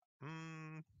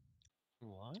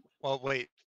 What? Well, wait.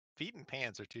 Feet and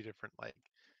pants are two different,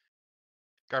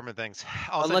 garment things.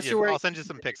 Unless you're wearing- I'll send you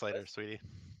some pics later, sweetie.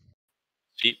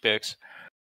 Feet pics.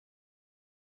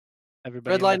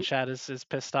 Everybody in Redline- the chat is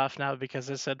pissed off now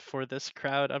because I said for this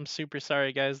crowd. I'm super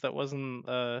sorry, guys. That wasn't.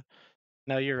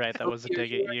 No, you're right. That was a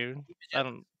dig at you. I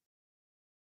don't.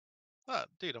 Oh,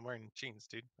 dude, I'm wearing jeans,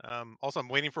 dude. Also, I'm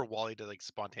waiting for Wally to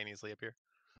spontaneously appear.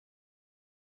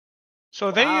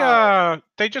 So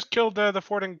they just killed the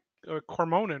fort in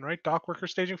Cormonan, right? Dock worker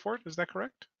staging fort. Is that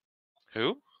correct?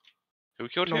 Who? Who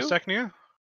killed who? Nosecnia?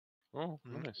 Oh,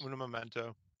 nice. Una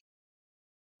memento.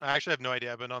 I actually have no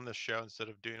idea. I've been on this show instead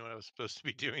of doing what I was supposed to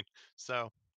be doing,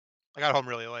 so I got home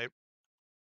really late.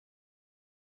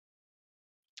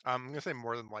 I'm gonna say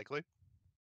more than likely.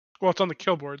 Well, it's on the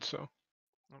kill board, so.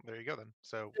 Oh, there you go then.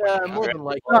 So Yeah, more than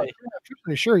Not likely.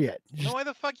 really sure yet. No, why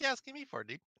the fuck you asking me for,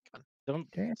 dude? Come on.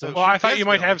 Don't. So Well, I she thought is you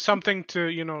might gonna- have something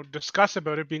to discuss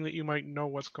about it, being that you might know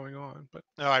what's going on. But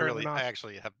No, I apparently not.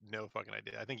 actually have no fucking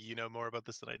idea. I think you know more about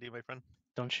this than I do, my friend.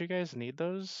 Don't you guys need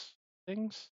those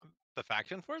things? The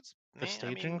faction forts? The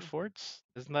staging forts?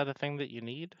 Isn't that a thing that you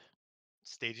need?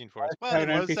 Staging forts. I Well, have it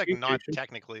an was NPC not station.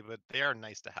 technically, but they are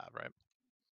nice to have, right?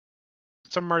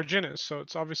 It's a Marginis, so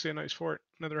it's obviously a nice fort.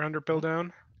 Another 100 bill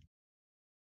down.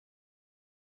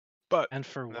 But And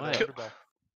for Another what? 100 bill.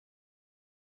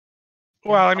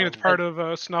 Well, I mean, it's part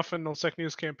of Snuff and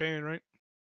Nulseknia's campaign, right?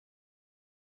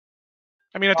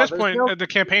 I mean, at this point, the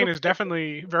campaign is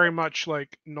definitely very much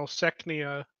like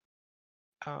Nulseknia.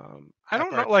 I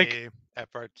don't know, like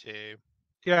FRT.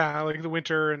 Yeah, like the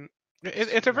winter, and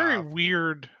it's a very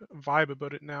weird vibe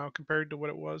about it now compared to what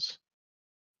it was.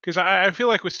 Because I feel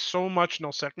like with so much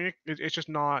Nulseknia, it's just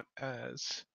not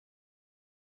as,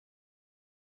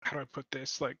 how do I put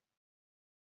this, like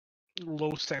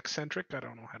low sex centric. I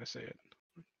don't know how to say it.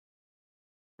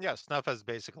 Yeah, Snuff has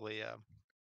basically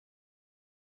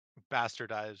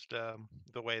bastardized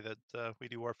the way that we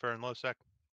do warfare in low sec.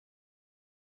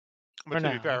 But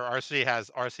to be fair, RC has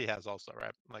also,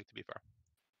 right? Like, to be fair.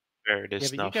 There it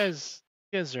is. Yeah, but you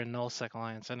guys are null-sec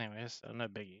alliance anyway, so no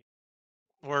biggie.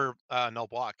 We're null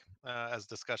block, as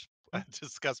discussed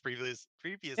previously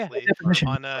definition.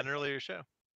 on an earlier show.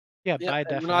 Yeah, by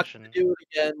We're not definition. gonna do it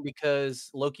again because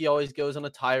Loki always goes on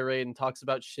a tirade and talks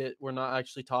about shit we're not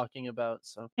actually talking about.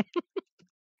 So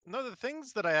No, the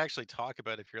things that I actually talk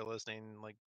about, if you're listening,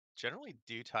 like generally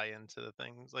do tie into the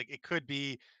things. Like it could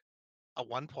be a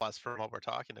 1+ from what we're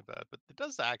talking about, but it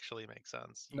does actually make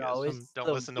sense. You No, guys it's don't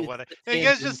the- listen to it's what I. the You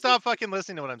guys just tangent. stop fucking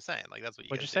listening to what I'm saying. Like that's what you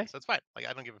What'd guys you do. say? So it's fine. Like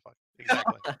I don't give a fuck.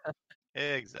 Exactly.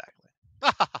 Exactly.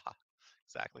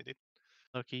 Exactly, dude.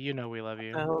 Loki, you know we love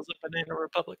you. The hell is a Banana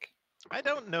Republic? I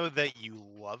don't know that you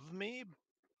love me,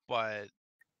 but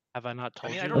Have I not I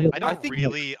told mean, you? I don't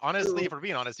really, honestly, if we're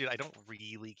being honest, dude, I don't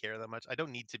really care that much. I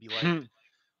don't need to be liked.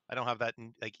 I don't have that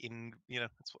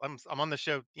I'm on the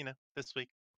show, this week.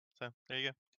 So there you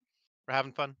go. We're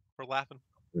having fun. We're laughing.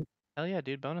 Hell yeah,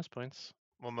 dude! Bonus points.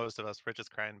 Well, most of us. Rich is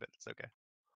crying, but it's okay.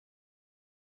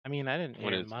 I mean, I didn't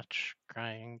What hear is- much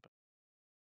crying,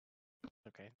 but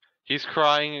okay. He's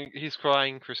crying. He's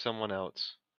crying for someone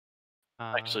else.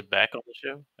 Actually back on the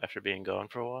show after being gone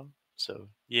for a while. So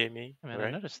yay me. I mean, I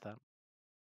right? noticed that.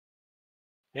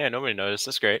 Yeah, nobody noticed.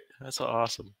 That's great. That's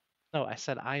awesome. No, I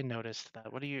said I noticed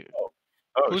that. What do you?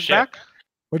 Oh, Who's shit. back?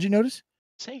 What'd you notice?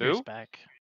 Sager's Who? back.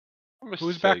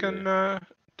 Who's back in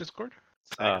Discord?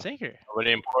 Sager.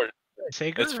 Nobody important.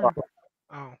 Sager? It's or- fine.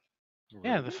 Oh.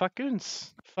 Yeah, the fuck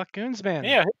goons. Fuck goons, man.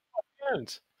 Yeah, hey,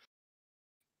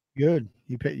 Good.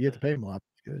 You have to pay him a lot.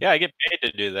 Good. yeah, I get paid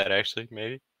to do that. Actually,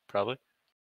 maybe, probably.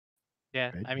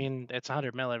 Yeah, I mean, it's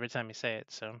 100 mil every time you say it,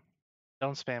 so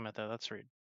don't spam it though. That's rude.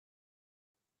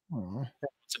 Aw.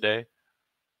 It's a day.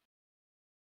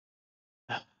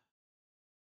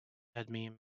 That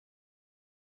meme.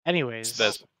 Anyways,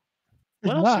 That's what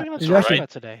It's else are not. we going It's to talk actually- about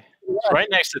today? right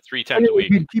next to 3 times a We've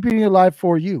week. been keeping it alive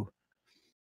for you.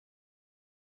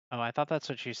 Oh, I thought that's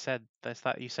what you said. I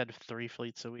thought you said 3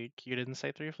 fleets a week. You didn't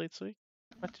say 3 fleets a week?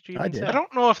 What did you I even did. say? I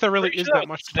don't know if there really Pretty is sure that that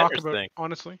much was to talk Spinner's about, thing.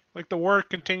 honestly. Like the war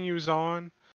continues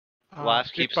on. Last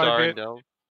bit Keep by Star bit. and Delve.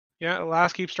 Yeah, the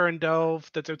last Keep Star in Delve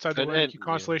that's outside the And- 1DQ and- yeah.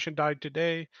 constellation died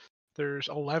today. There's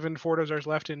 11 Fortizars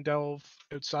left in Delve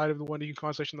outside of the 1DQ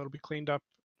constellation that'll be cleaned up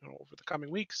over the coming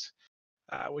weeks,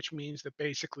 which means that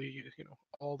basically,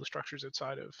 all the structures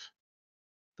outside of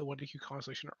the 1DQ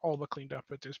constellation are all but cleaned up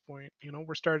at this point.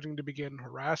 We're starting to begin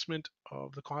harassment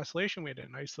of the constellation. We had a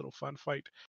nice little fun fight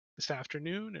this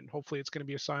afternoon, and hopefully it's going to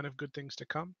be a sign of good things to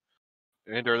come.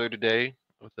 And earlier today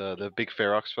with the big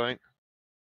Ferox fight.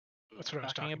 That's what I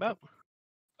was Talking talking about?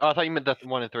 Oh, I thought you meant that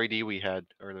one in 3D we had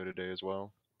earlier today as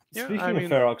well. Yeah, Speaking I of mean-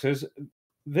 Feroxes,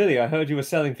 Villy, I heard you were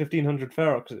selling 1,500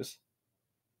 Feroxes.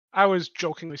 I was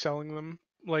jokingly selling them.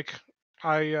 Like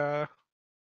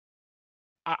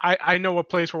I know a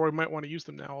place where we might want to use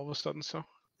them now all of a sudden. So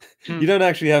You don't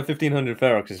actually have 1,500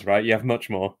 Feroxes, right? You have much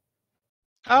more.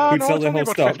 no, Who'd sell it's their only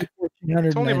whole about stock? 50. 1,400,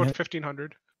 It's only about 900.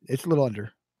 1,500. It's a little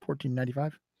under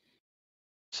 14.95.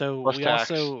 So Plus we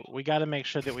tax. we got to make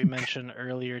sure that we mention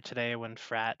earlier today when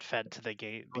Frat fed to the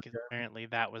gate, because apparently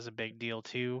that was a big deal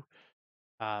too.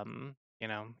 Not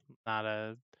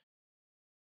a.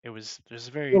 It was a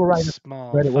very Well, right,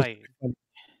 small right, it was fight,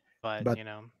 but but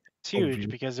it's huge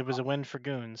overview. because it was a win for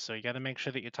goons. So you got to make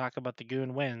sure that you talk about the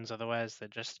goon wins, otherwise they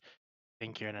just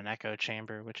think you're in an echo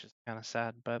chamber, which is kind of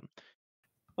sad. But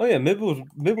Oh yeah, Mibbles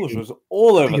was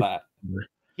all over that.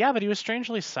 yeah, but he was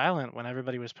strangely silent when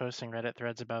everybody was posting Reddit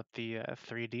threads about the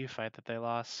 3D fight that they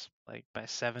lost, like by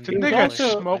 70. Didn't they people get or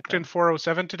something like smoked that. in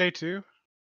 407 today too?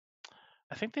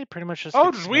 I think they pretty much just.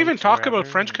 Oh, get did we even smoked talk about wherever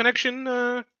French and-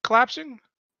 Connection collapsing?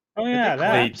 Oh Did yeah, they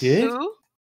that. They collapse? did? Who?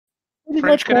 Pretty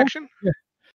French much, Connection? Yeah.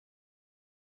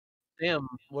 Damn,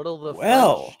 what'll the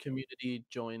Well. French community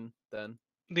join then?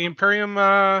 The Imperium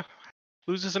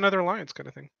loses another alliance, kind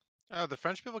of thing. Oh, the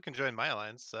French people can join my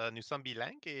alliance. Nous sommes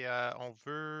bilingues et on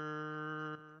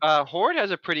veut. Horde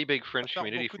has a pretty big French faire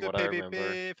community beaucoup from de what I PvP,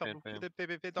 remember. faire beaucoup de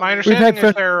PvP dans My le- understanding had is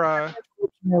French- they're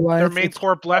their main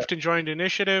corp left and joined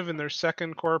Initiative, and their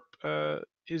second corp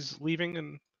is leaving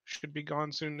and should be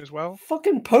gone soon as well.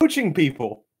 Fucking poaching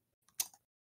people.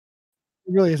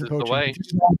 It really isn't This is the poaching. way. It's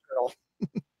just not internal.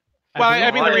 Well,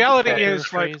 I mean, the reality is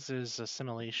phrase is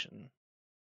assimilation.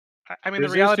 I mean, the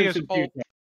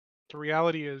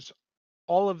reality is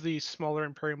all of these smaller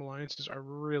Imperium alliances are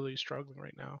really struggling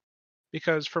right now,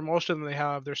 because for most of them they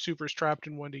have their supers trapped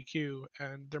in 1DQ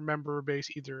and their member base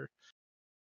either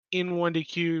in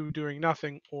 1DQ doing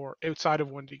nothing or outside of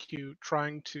 1DQ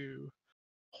trying to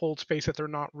hold space that they're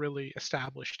not really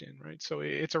established in, right? So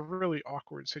it's a really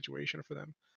awkward situation for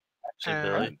them.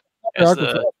 And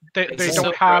they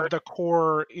don't have the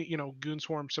core,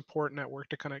 Goonswarm support network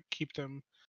to kind of keep them,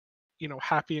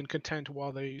 happy and content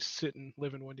while they sit and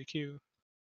live in 1DQ.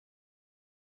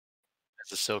 Has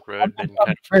the Silk Road been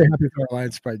I'm very happy with our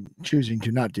alliance by choosing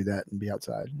to not do that and be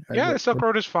outside. Yeah, the Silk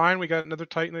Road is fine. We got another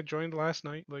Titan that joined last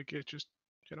night. Like, it just,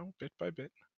 bit by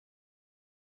bit.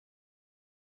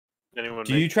 Anyone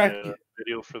do you track a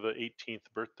video for the 18th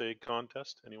birthday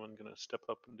contest? Anyone gonna step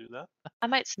up and do that? I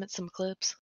might submit some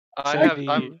clips.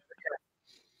 So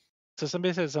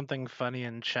somebody said something funny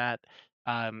in chat.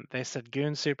 They said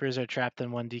Goon Supers are trapped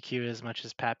in 1DQ as much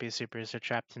as Pappy Supers are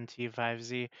trapped in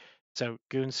T5Z. So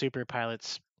Goon Super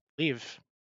pilots leave.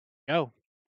 Go.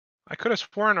 I could have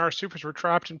sworn our supers were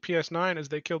trapped in PS9 as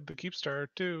they killed the Keepstar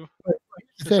too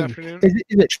this Thing. afternoon. Is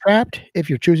it trapped if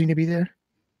you're choosing to be there?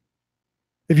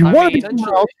 If you want to be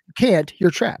somewhere else, you can't. You're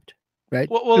trapped, right?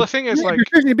 Well, the thing is, if like, you're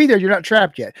choosing to be there, you're not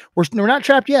trapped yet. We're not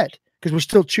trapped yet because we're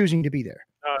still choosing to be there.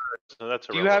 So that's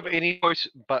Do you have any choice?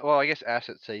 But I guess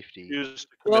asset safety. Use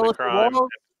to commit a crime.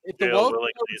 If the jail walls willingly,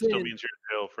 it close still in, means you're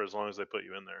in jail for as long as they put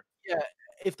you in there. yeah,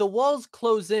 if the walls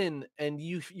close in and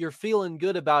you're feeling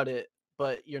good about it,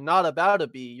 but you're not about to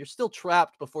be, you're still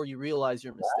trapped before you realize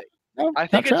your mistake. No, I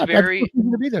think not it's trapped. I'm very. still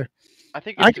choosing to be there. I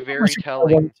think I it's can very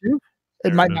telling.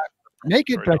 It might not make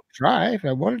it, but I can try if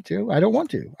I wanted to. I don't want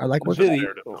to. I like working. Really,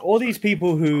 all these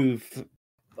people who've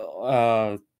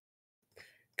God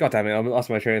damn it, I'm lost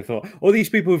my train of thought. All these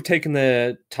people who've taken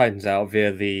their Titans out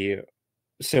via the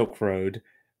Silk Road,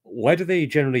 where do they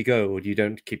generally go, or you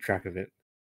don't keep track of it?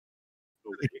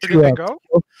 Where do they go?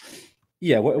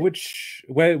 Yeah,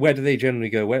 where do they generally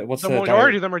go? What's The their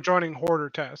majority of them are joining Horde or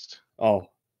Test. Oh,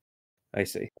 I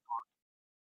see.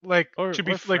 Like, to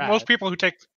be like, most people who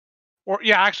take,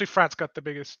 actually, Frat's got the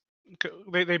biggest.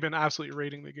 They've been absolutely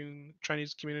raiding the Goon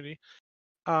Chinese community.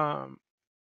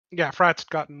 Frat's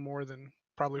gotten more than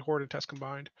probably Horde and Test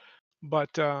combined, but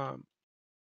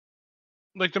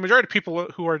like the majority of people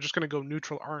who are just going to go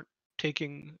neutral aren't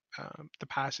taking the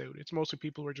pass out. It's mostly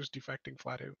people who are just defecting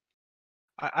flat out.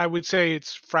 I would say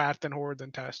it's Frat, then Horde,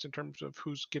 then Test in terms of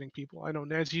who's getting people. I know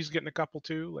Nancy's getting a couple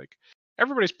too. Like,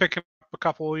 everybody's picking up a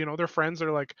couple. Their friends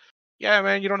are like, "Yeah,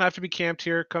 man, you don't have to be camped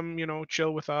here. Come,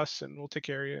 chill with us, and we'll take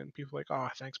care of you." And people are like, "Oh,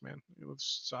 thanks, man. It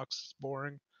sucks. It's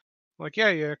boring." I'm like,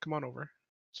 yeah, come on over.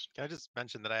 Can I just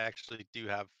mention that I actually do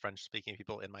have French-speaking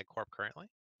people in my corp currently?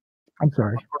 I'm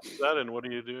sorry. And what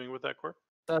are you doing with that corp?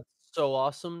 That's so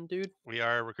awesome, dude. We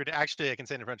are recruiting. Actually, I can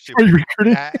say it in French too. Are you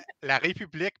recruiting? La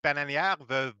République bananière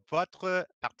veut votre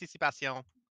participation.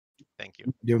 Thank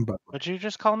you. What'd you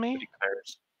just call me?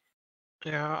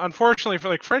 Yeah, unfortunately, for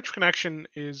like French Connection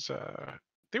is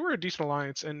they were a decent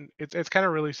alliance, and it's kind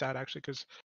of really sad actually, because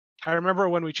I remember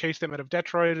when we chased them out of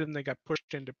Detroit and they got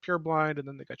pushed into Pureblind and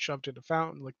then they got shoved into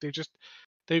Fountain. Like,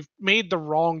 they've made the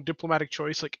wrong diplomatic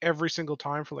choice like every single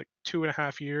time for like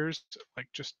 2.5 years, like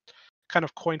just kind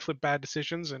of coin flip bad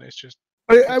decisions, and it's just.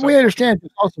 We understand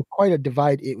there's also quite a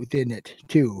divide within it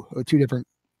too, or two different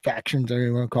factions, or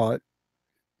you want to call it.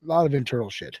 A lot of internal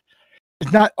shit.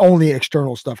 It's not only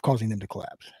external stuff causing them to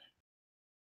collapse.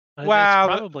 Wow,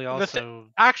 probably also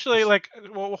actually, like,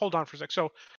 well, hold on for a sec.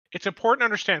 So it's important to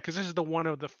understand, because this is one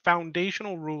of the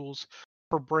foundational rules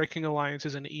for breaking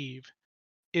alliances in EVE,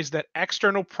 is that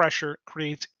external pressure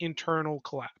creates internal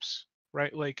collapse,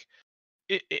 right? Like,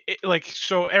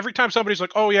 so every time somebody's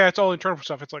like, "Oh yeah, it's all internal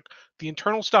stuff," it's like the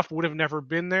internal stuff would have never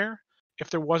been there if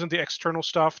there wasn't the external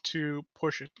stuff to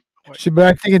push it. So, but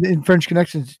I think in French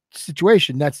Connection's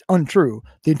situation, that's untrue.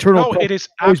 The internal. No, it is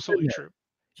absolutely true.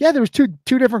 Yeah, there was two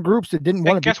different groups that didn't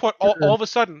want to. Guess what? All of a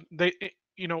sudden,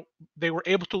 they were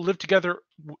able to live together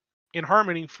in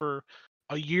harmony for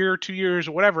a year, 2 years,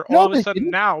 or whatever. No, all of a sudden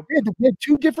now, they had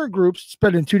two different groups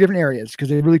spread in two different areas because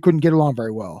they really couldn't get along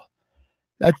very well.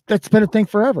 That's been a thing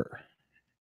forever.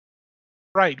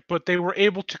 Right, but they were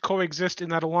able to coexist in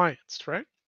that alliance, right?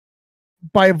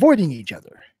 By avoiding each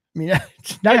other. I mean,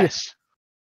 it's not yes.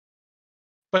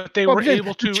 But they were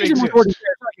able to exist.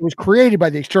 it was created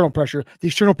by the external pressure. The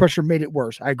external pressure made it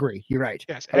worse. I agree. You're right.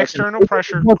 Yes, external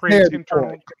pressure creates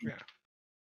internal. Yeah.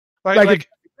 Like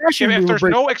if there's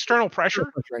no external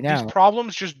pressure, these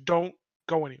problems just don't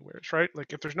go anywhere, right?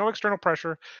 Like if there's no external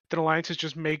pressure, then alliances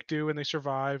just make do and they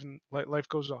survive and life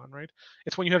goes on, right?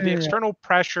 It's when you have the external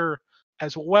pressure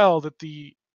as well that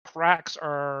the cracks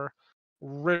are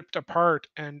ripped apart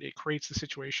and it creates the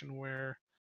situation where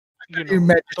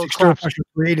external pressure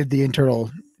created the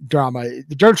internal drama.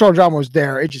 The internal drama was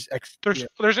there. It just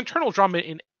there's internal drama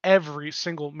in every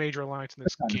single major alliance in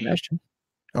this game.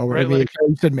 Oh, right? You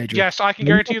said major. Yes, I can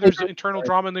guarantee you there's internal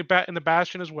drama in the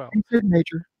Bastion as well. You said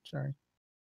major. Sorry.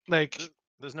 Like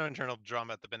there's no internal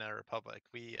drama at the Banana Republic.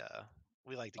 We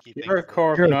like to keep You're a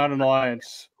corp, not an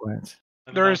alliance.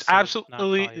 There is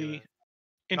absolutely the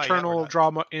internal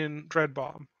drama in Dread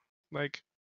Bomb. Like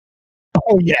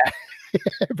oh yeah.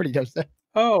 Everybody does that.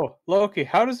 Oh, Loki,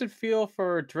 how does it feel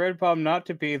for Dread Bomb not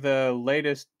to be the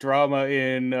latest drama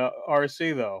in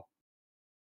RC though?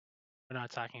 We're not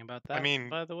talking about that. I mean,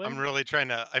 by the way, I'm really trying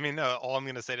to. I mean, no. All I'm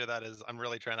going to say to that is I'm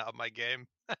really trying to up my game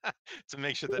to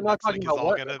make sure that next week is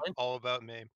all about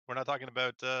me. We're not talking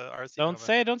about RC. Don't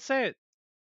say it.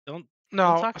 Don't no.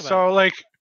 Don't talk about so it. Like,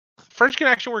 French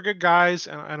Connection were good guys,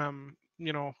 and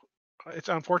it's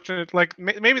unfortunate. Like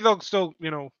maybe they'll still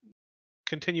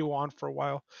continue on for a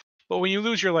while, but when you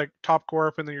lose your top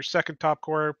corp and then your second top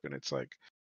corp, and it's like,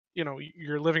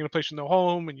 you're living in a place with no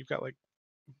home, and you've got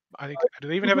I think, do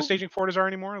they even have a staging Fortizar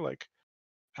anymore? You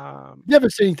have a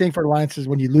staging thing for alliances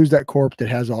when you lose that corp that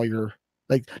has all your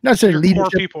not necessarily your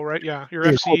leadership core people, right? Yeah, your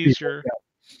FCs,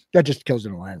 that just kills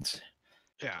an alliance.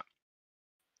 Yeah,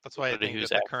 that's why I think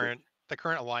that the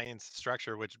current alliance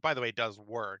structure, which by the way does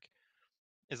work,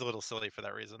 is a little silly for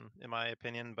that reason, in my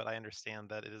opinion. But I understand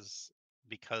that it is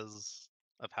because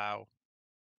of how.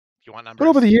 If you want numbers, but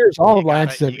over the years, all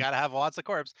alliances you gotta have lots of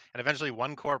corps, and eventually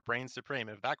one corp reigns supreme.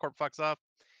 If that corp fucks off,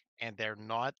 and they're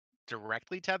not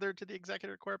directly tethered to the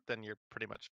executor corp, then you're pretty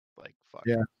much fucked.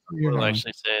 Yeah, I will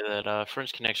actually say that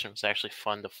French Connection was actually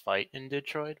fun to fight in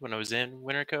Detroit when I was in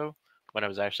Winterco. When I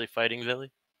was actually fighting Villy,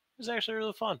 it was actually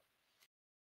really fun.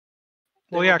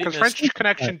 Well, yeah, because French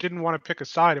Connection didn't want to pick a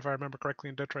side, if I remember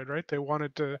correctly, in Detroit, right? They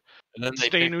wanted to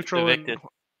stay neutral. Then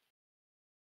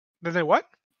they what?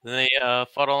 Then they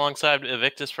fought alongside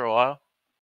Evictus for a while.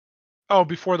 Oh,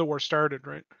 before the war started,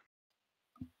 right?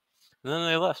 And then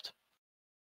they left.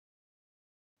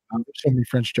 There's so many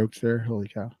French jokes there. Holy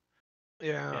cow!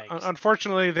 Yeah,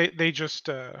 unfortunately, they just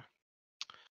ended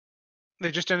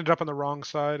up on the wrong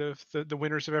side of the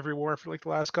winners of every war for the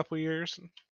last couple of years.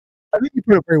 I think you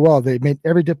put it very well. They made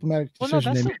every diplomatic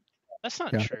decision. Well, no, that's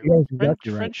not true.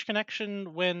 French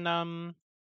Connection, when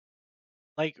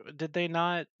did they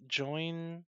not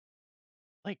join?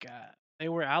 They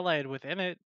were allied with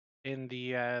Init in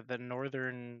the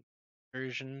northern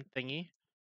version thingy.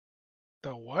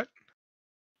 The what?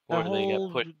 The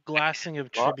whole glassing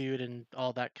of tribute and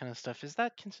all that kind of stuff. Is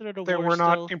that considered a war? They were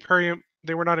not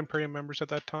Imperium members at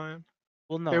that time.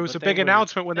 Well, no. There was a big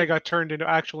announcement when they got turned into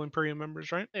actual Imperium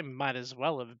members, right? They might as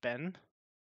well have been.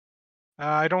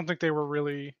 I don't think they were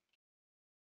really.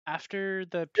 After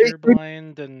the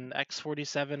Pureblind and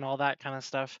X47, all that kind of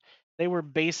stuff, they were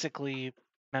basically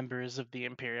members of the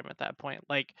Imperium at that point.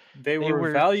 They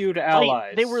were valued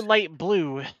allies. They were light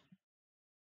blue.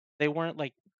 They weren't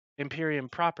Imperium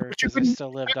proper because they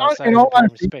still lived outside of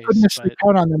Imperium space. You couldn't necessarily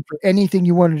count on them for anything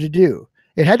you wanted to do.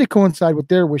 It had to coincide with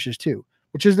their wishes too,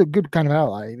 which is a good kind of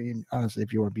ally. I mean, honestly,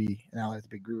 if you want to be an ally with a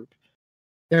big group.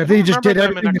 Yeah, if they just did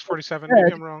everything in X47,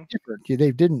 maybe I'm wrong.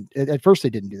 They didn't. At first, they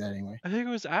didn't do that anyway. I think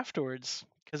it was afterwards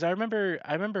because I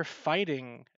remember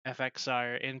fighting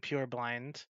FXR in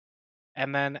Pureblind,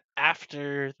 and then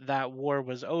after that war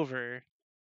was over,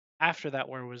 I'm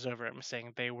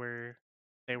saying they were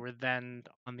then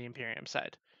on the Imperium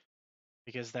side,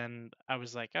 because then I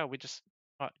was like, oh, we just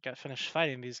got finished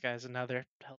fighting these guys, and now they're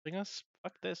helping us.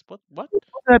 Fuck this. What? Was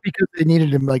that because they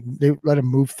needed him? They let him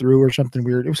move through or something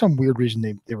weird. It was some weird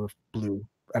reason they were blue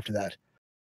after that.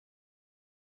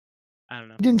 I don't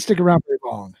know. They didn't stick around very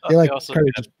long. They kind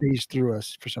of just phased through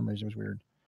us for some reason. It was weird.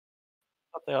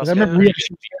 I remember we had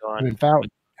been found.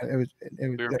 It was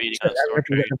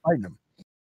fighting them.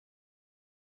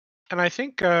 And I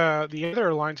think the other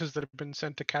alliances that have been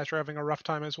sent to Cash are having a rough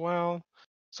time as well.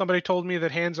 Somebody told me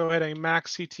that Hanzo had a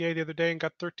max CTA the other day and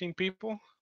got 13 people.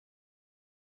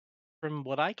 From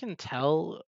what I can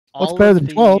tell, all of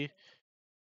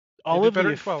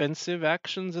the offensive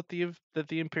actions that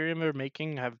the Imperium are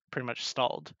making have pretty much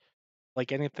stalled.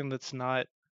 Anything that's not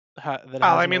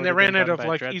I mean, they ran out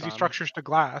of easy structures to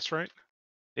glass, right?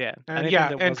 Yeah,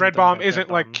 and Dread Bomb isn't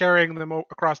like carrying them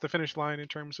across the finish line in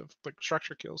terms of like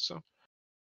structure kills. So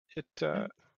it.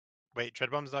 Wait,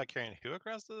 Dread Bomb's not carrying who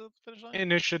across the finish line?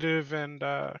 Initiative and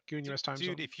Goon US time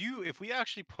zone. Dude, if we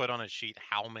actually put on a sheet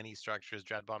how many structures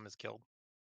Dread Bomb has killed,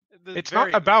 it's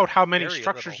not about how many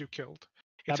structures you killed.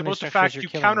 It's about the fact you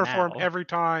counterformed every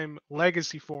time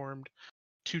Legacy formed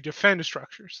to defend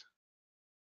structures.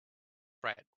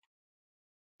 Right.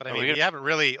 But I mean, we haven't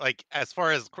really, like, as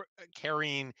far as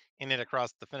carrying in it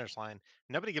across the finish line,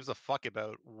 nobody gives a fuck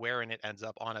about where it ends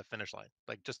up on a finish line.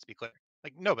 Like, just to be clear.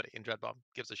 Like, nobody in Dread Bomb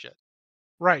gives a shit.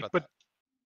 Right, but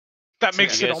that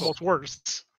makes it almost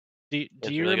worse. Do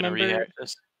you remember?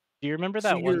 Do you remember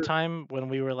that one time when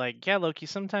we were like, "Yeah, Loki,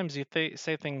 sometimes you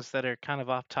say things that are kind of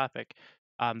off topic."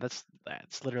 That's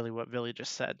literally what Billy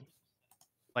just said.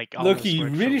 Like, Loki, you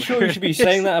really sure you should be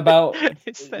saying that about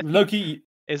Loki?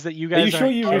 Is that you guys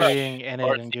aren't carrying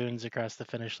Enid and Goons across the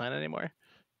finish line anymore?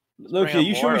 Loki, are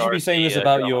you sure you should be saying this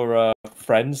about your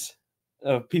friends,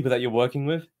 people that you're working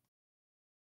with?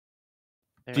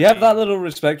 Do you have that little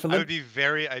respect for them? I'd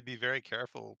be very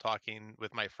careful talking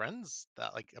with my friends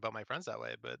about my friends that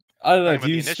way. But I don't know.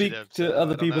 Do you speak to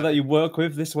other people that you work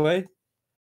with this way?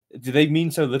 Do they mean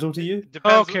so little to you?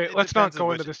 Okay, let's not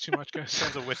go into this too much, guys.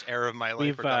 Depends on which era of my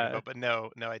life we're talking about. But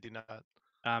no, I do not.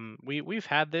 We've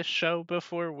had this show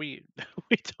before. We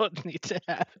don't need to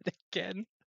have it again.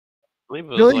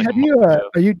 Billy, have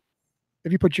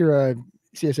you put your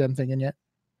CSM thing in yet,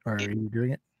 or are you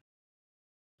doing it?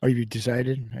 Or you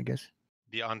decided, I guess.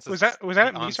 Was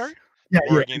that me? Sorry. Yeah,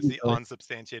 against the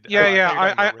unsubstantiated.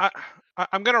 Yeah.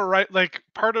 I'm gonna write, like,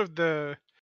 part of the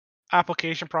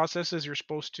application process is you're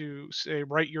supposed to say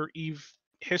write your Eve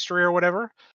history or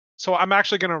whatever. So I'm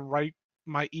actually gonna write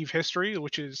my Eve history,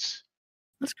 which is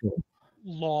that's cool.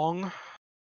 Long.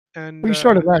 And you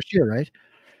started last year, right?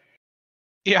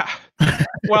 Yeah.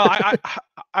 Well,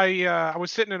 I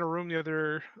was sitting in a room the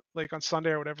other, like, on Sunday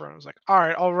or whatever, and I was like, all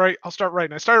right, I'll start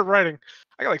writing. I started writing.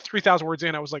 I got like 3,000 words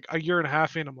in. I was like a year and a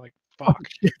half in. I'm like, fuck.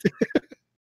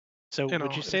 So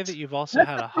would you say that you've also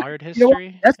had a hard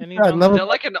history? Is that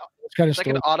like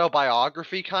an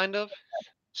autobiography, kind of?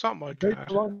 Something like that.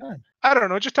 I don't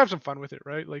know. Just have some fun with it,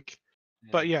 right? Like,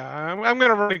 but yeah, I'm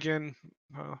gonna run again.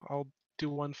 I'll do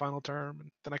one final term,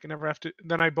 and then I can never have to.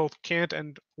 Then I both can't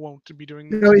and won't be doing.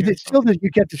 No, is it still that you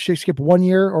get to skip 1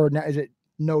 year, or is it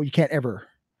no? You can't ever.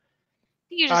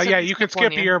 You can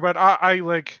skip a year, but I've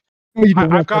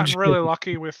gotten really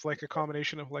lucky with like a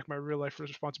combination of like my real life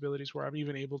responsibilities where I'm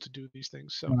even able to do these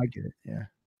things. So I get it. Yeah.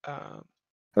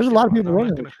 There's a lot of people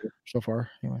running so far.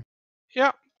 Anyway.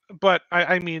 Yeah, but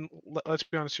I mean, let's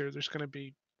be honest here. There's going to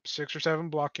be 6 or 7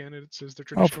 block candidates as there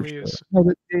traditionally is. No,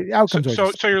 the outcomes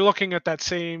so you're looking at that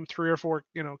same 3 or 4,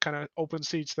 kind of open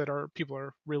seats that people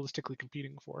are realistically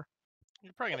competing for.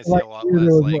 You're probably going to see a lot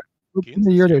less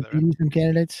the year to beat some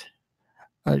candidates.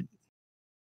 I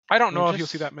don't know if you'll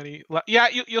see that many. Yeah,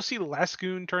 you'll see less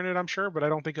Goon turn it, I'm sure, but I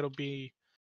don't think it'll be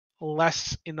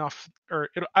less enough,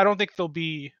 I don't think there'll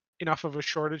be enough of a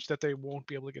shortage that they won't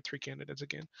be able to get 3 candidates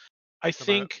again. I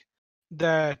think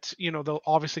that they'll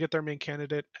obviously get their main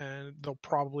candidate and they'll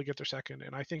probably get their second,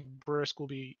 and I think Brisk will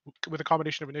be, with a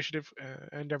combination of initiative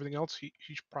and everything else, he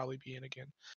should probably be in again.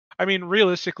 I mean,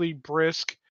 realistically,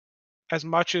 Brisk, as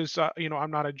much as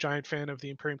I'm not a giant fan of the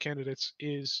Imperium candidates,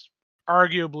 is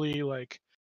arguably like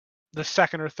the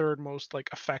second or third most like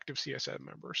effective CSM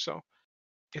member. So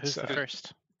it's the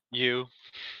first. You.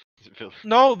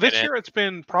 No, this year it's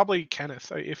been probably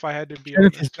Kenneth. If I had to be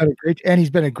Kenneth honest. has been he's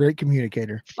been a great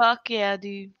communicator. Fuck yeah,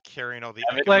 dude. Carrying all the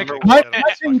my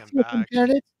thing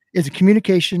candidates is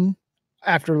communication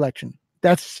after election.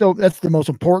 That's the most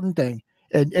important thing.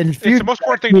 And it's the most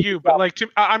important thing to you, but like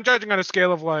I'm judging on a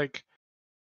scale of like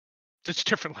it's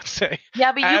different, let's say.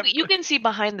 Yeah, but you can see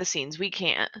behind the scenes. We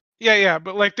can't. Yeah,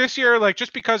 but like this year, like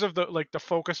just because of the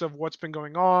focus of what's been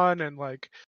going on, and like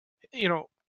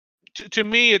to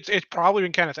me, it's probably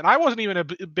been Kenneth. And I wasn't even a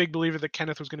big believer that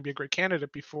Kenneth was going to be a great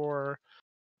candidate before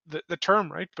the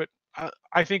term, right? But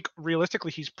I think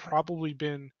realistically, he's probably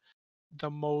been the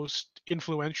most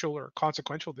influential or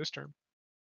consequential this term.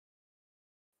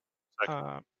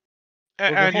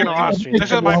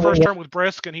 This is my first term with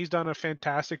Brisk, and he's done a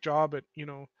fantastic job at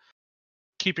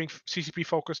keeping CCP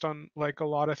focused on like a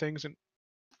lot of things, and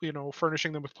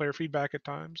furnishing them with player feedback at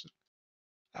times.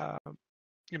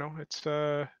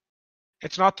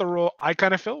 It's not the role I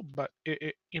kind of fill, but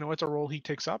it's a role he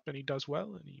takes up and he does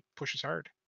well and he pushes hard.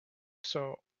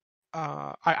 So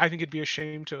I think it'd be a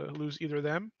shame to lose either of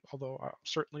them, although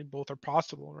certainly both are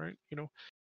possible, right?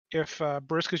 If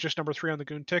Brisk is just number 3 on the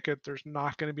Goon ticket, there's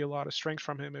not going to be a lot of strength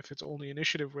from him if it's only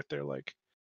initiative with their like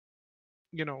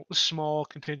small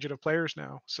contingent of players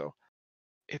now. So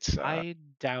it's I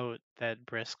doubt that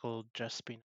Brisk will just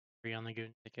be free on the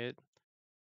Goon ticket.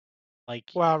 Like,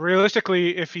 well,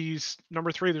 realistically, if he's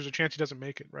number 3, there's a chance he doesn't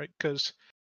make it, right? Because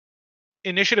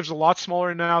initiative's a lot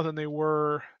smaller now than they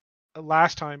were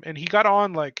last time, and he got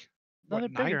on like no, they're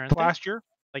bigger, 9th aren't they? last year.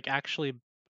 Like actually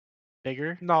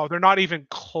bigger? No, they're not even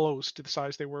close to the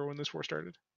size they were when this war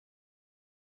started.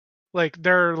 Like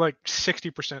they're like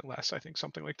 60% less, I think,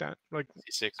 something like that. Like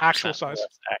 66% actual size.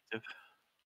 less active.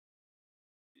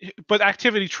 But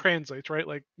activity translates, right?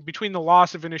 Like between the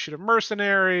loss of initiative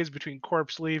mercenaries, between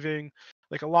corpse leaving,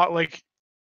 like a lot, like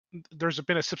there's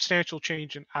been a substantial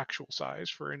change in actual size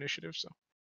for initiative. So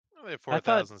Well, they have I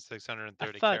thought-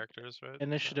 4,630 thought characters, right?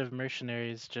 Initiative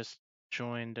mercenaries just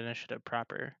joined initiative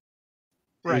proper.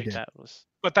 right, did. That was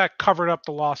but that covered up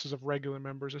the losses of regular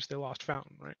members as they lost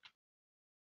Fountain, right?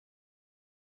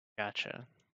 gotcha.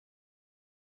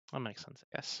 That makes sense,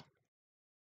 I guess.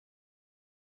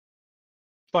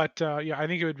 But yeah, I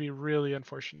think it would be really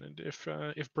unfortunate if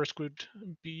Brisk would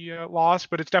be lost.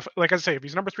 But it's definitely, like I say, if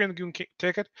he's number 3 on the Goon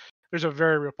ticket, there's a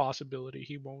very real possibility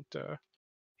he won't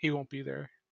be there.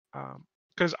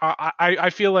 Because I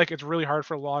feel like it's really hard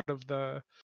for a lot of the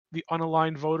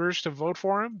unaligned voters to vote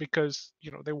for him because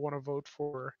they want to vote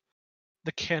for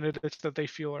the candidates that they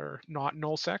feel are not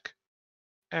nullsec,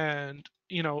 and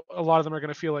a lot of them are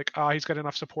going to feel like he's got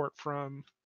enough support from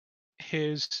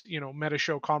his meta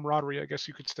show camaraderie, I guess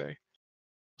you could say.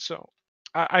 So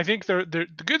I think the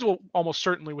Goods will almost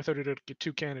certainly, without it, get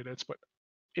 2 candidates. But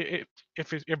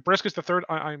if Brisk is the 3rd,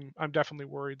 I'm definitely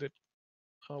worried that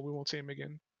we won't see him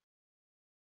again.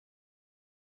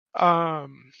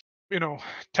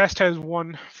 Test has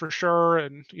 1 for sure,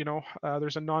 and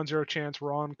there's a non-zero chance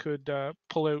Ron could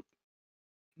pull out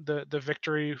the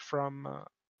victory from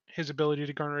his ability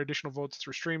to garner additional votes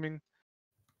through streaming.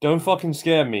 Don't fucking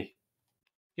scare me.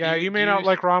 Yeah, you may not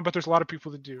like Ron, but there's a lot of people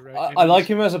that do, right? I like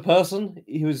him as a person.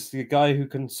 He was the guy who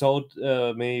consoled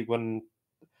me when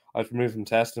I was removed from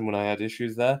test and when I had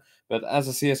issues there. But as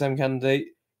a CSM candidate,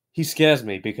 he scares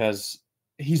me because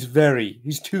he's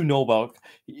too Norbulk.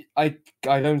 I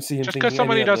don't see him just thinking because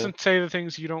somebody any other... doesn't say the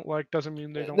things you don't like doesn't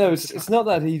mean they don't. No, like it's not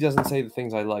that he doesn't say the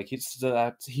things I like. It's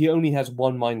that he only has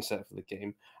one mindset for the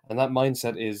game, and that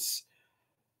mindset is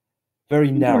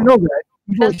very narrow. You know that.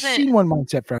 You've already Doesn't- seen one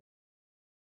mindset from.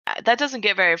 That doesn't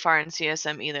get very far in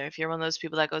CSM either. If you're one of those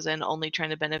people that goes in only trying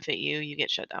to benefit you, you get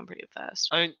shut down pretty fast.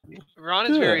 I mean, Ron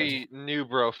is very new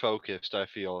bro focused, I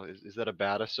feel. Is that a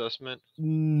bad assessment?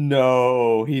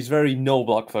 No, he's very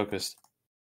Norbulk focused.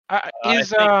 I think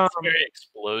it's very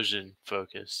explosion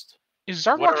focused. Is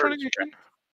What Zarvox are running his again?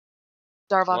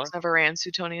 Darvox What? never ran.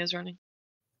 Sutonia is running.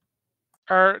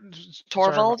 Or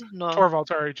Torvald? No. Torvald,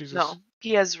 sorry, Jesus. No,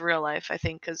 he has real life, I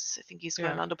think, because I think he's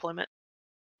going Yeah. on deployment.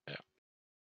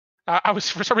 I was,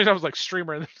 for some reason, I was like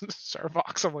streamer and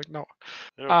Zarvox. I'm like, no.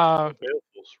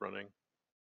 Baleful's running.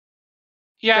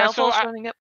 Yeah, so Baleful's running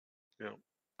it. Yeah.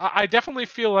 I definitely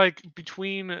feel like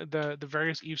between the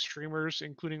various Eve streamers,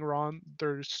 including Ron,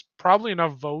 there's probably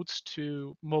enough votes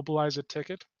to mobilize a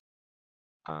ticket.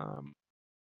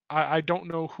 I don't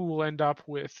know who will end up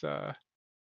with that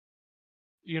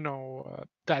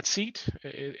seat.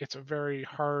 It's a very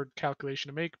hard calculation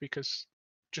to make because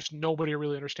just nobody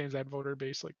really understands that voter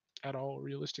base like at all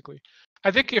realistically.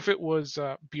 I think if it was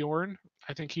Bjorn,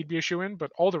 I think he'd be a shoo-in,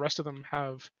 but all the rest of them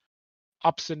have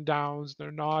ups and downs.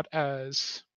 They're not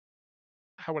as,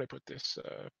 how would I put this,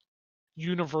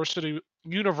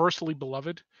 universally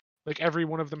beloved. Like every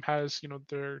one of them has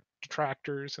their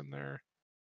detractors and their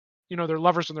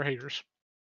lovers and their haters.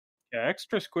 Yeah,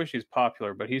 Extra Squishy's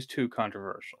popular, but he's too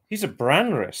controversial. He's a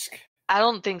brand risk. I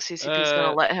don't think CCP is going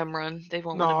to let him run. They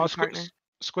won't let him No, be partner.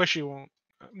 Squishy won't.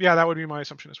 Yeah, that would be my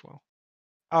assumption as well.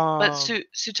 But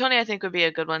Sutonia, I think, would be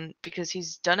a good one because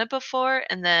he's done it before,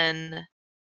 and then,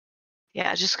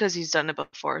 yeah, just because he's done it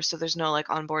before, so there's no like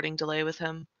onboarding delay with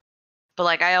him. But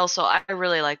like, I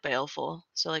really like Baleful,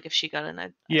 so like if she got in,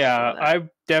 I'd Yeah, I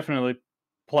definitely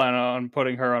plan on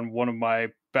putting her on one of my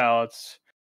ballots.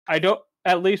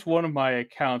 At least one of my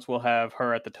accounts will have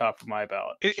her at the top of my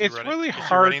ballot. It's really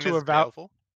hard to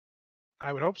evaluate.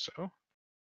 I would hope so.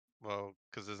 Well,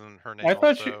 because isn't her name I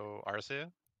thought also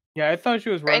Arcia? Yeah, I thought she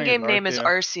was Her running. in-game name is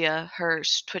Arcia. Arcia. Her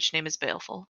Twitch name is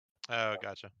Baleful. Oh,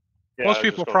 gotcha. Yeah, Most I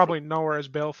people just probably know her as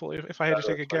Baleful if I had to Yeah,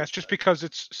 take a that's guess, just because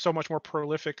it's so much more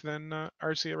prolific than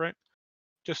Arcia, right?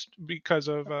 Just because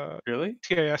of Really?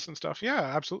 TAS and stuff. Yeah,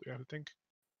 absolutely, I would think.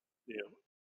 Yeah.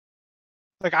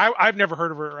 Like I've never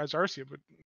heard of her as Arcia, but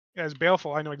as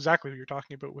Baleful, I know exactly who you're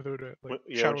talking about without a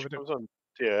Yeah, shadow when of she a doubt. comes on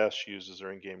TIS, she uses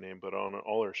her in-game name, but on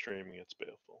all her streaming, it's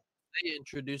Baleful. They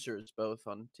introduce her as both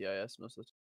on TIS most of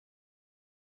the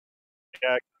time.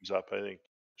 Yeah, it comes up. I think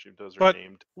she does her But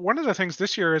named. one of the things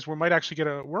this year is we might actually get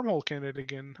a wormhole candidate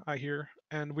again, I hear.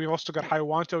 And we've also got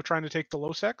Haiwanto trying to take the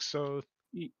Losec, so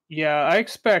Yeah, I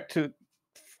expect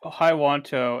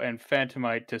Haiwanto and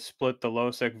Phantomite to split the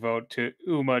Losec vote to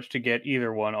Umaj to get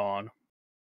either one on.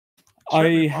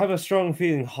 I have a strong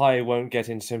feeling Hai won't get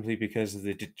in simply because of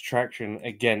the detraction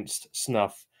against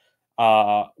Snuff.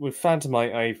 With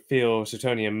Phantomite, I feel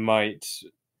Suetonia might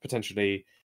potentially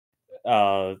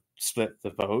split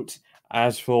the vote.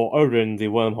 As for Odin, the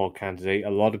wormhole candidate, a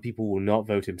lot of people will not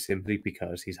vote him simply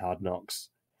because he's Hard Knocks.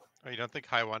 Oh, you don't think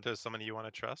Haiwanto is someone you want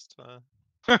to trust?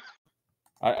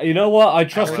 You know what? I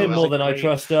trust Hello him is more a than I great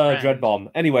trust friend. Dreadbomb.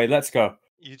 Anyway, let's go.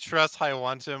 You trust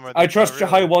Haiwanto more than I trust oh,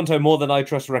 really? Haiwanto more than I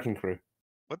trust Wrecking Crew.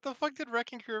 What the fuck did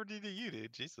Wrecking Crew do to you,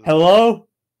 dude? Jesus. Hello?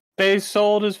 They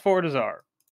sold his Fortizar.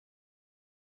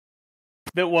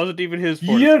 That wasn't even his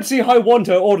Fortizar. You don't see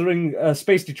Haiwanto ordering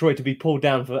Space Detroit to be pulled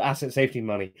down for asset safety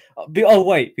money. Oh,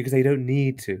 wait, because they don't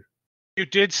need to. you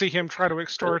did see him try to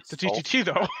extort the TTT,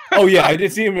 though. Oh, yeah, I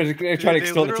did see him try to They extort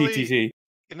the literally- TTT.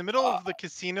 In the middle of the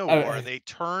casino war, they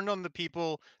turned on the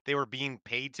people they were being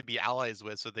paid to be allies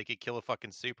with so they could kill a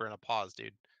fucking super in a pause,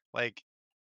 dude. Like,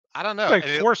 I don't know. Like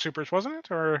And 4 supers, wasn't it?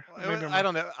 Or it was- I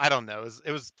don't know. I don't know.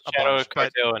 It was a Shadow bunch,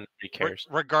 but Cartel and nobody cares.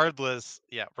 regardless,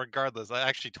 I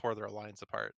actually tore their alliance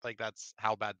apart. Like, that's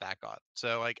how bad that got.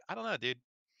 So, like, I don't know, dude.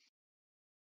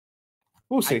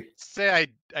 We'll see. I'd say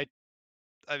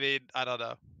I mean, I don't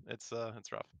know. It's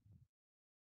rough.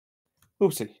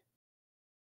 We'll see.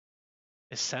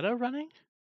 Is Seto running?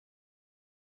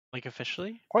 Like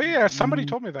officially? Oh yeah, somebody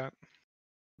told me that.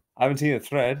 I haven't seen a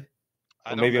thread.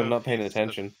 I Or don't maybe know I'm not if paying he's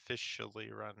attention. Officially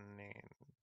running.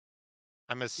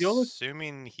 I'm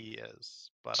assuming he is,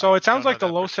 but So I it sounds don't like the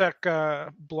know that for sure.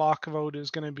 LoSec block vote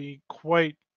is going to be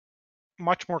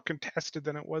much more contested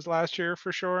than it was last year,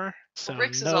 for sure. So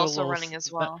Rix is no also Lul- running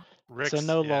as well. So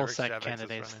no Rick LulSec Javix is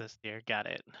candidates running. this year. Got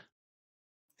it.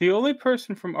 The only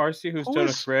person from RC who's Who done a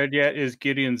is- thread yet is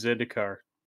Gideon Zendikar.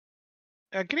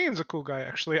 Gideon's a cool guy,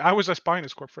 actually. I was a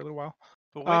Spinus Corp for a little while.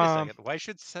 But wait a second. Why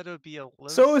should Seto be a low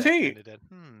So is sec he. candidate?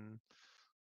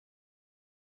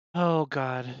 Oh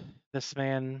god, this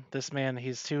man,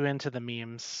 he's too into the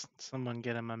memes. Someone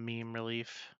get him a meme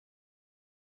relief.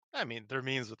 I mean, they're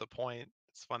memes with a point.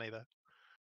 It's funny though.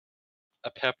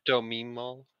 A Pepto meme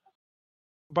mall.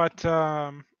 But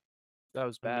That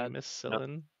was bad. Miss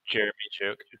Sillin. Jeremy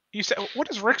joke. you said, what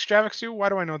does Rix Javix do? Why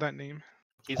do I know that name?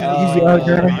 He's the art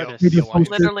guy. He just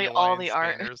posted- Literally all the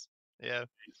art. Scanners. Yeah.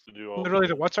 He used to do all Literally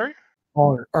the what? Sorry.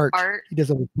 All art. Art. He does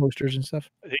all the posters and stuff.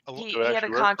 He had a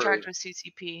contract with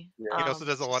CCP. He also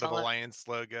does a lot of sell it. Alliance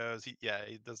logos. He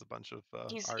does a bunch of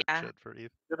He's- art yeah. shit for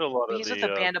ETH. Did a lot But of he's the with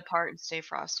a band apart and Stay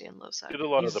Frosty and Losec. did a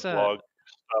lot of He's, the blog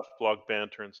stuff, blog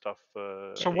banter and stuff.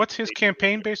 So what's his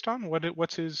campaign based on?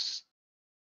 What's his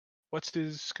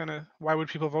kind of? Why would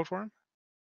people vote for him?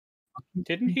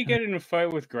 Didn't he get in a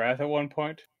fight with Grath at one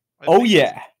point? Oh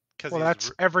yeah. Well,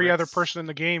 that's every other person in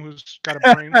the game who's got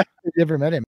a brain. Never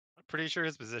met him. I'm pretty sure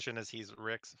his position is he's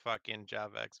Rick's fucking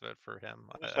Javex vote for him.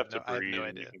 You just I have to have breathe. no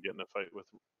And you idea. can get in a fight with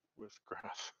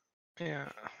Graph. Yeah.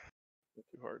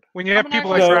 Too hard. When you have How many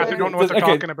people like No, Graph who don't know what they're okay.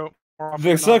 talking about, more often The,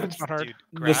 than circum- not, it's not hard. Dude,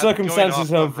 the Grath- circumstances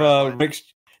going off of red line.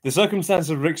 the circumstances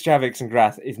of Rick Javix and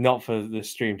Grath is not for the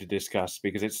stream to discuss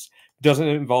because it doesn't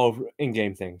involve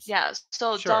in-game things. Yeah.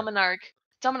 So Sure.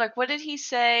 Dominic, what did he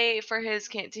say for his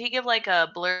did he give like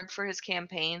a blurb for his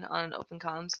campaign on Open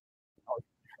Comms?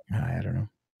 I don't know.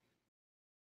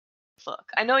 Fuck.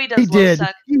 I know he does He did.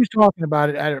 LoSec. He was talking about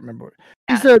it. I don't remember.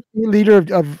 He's the leader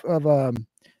of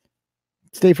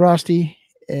Stay Frosty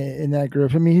in that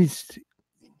group. I mean,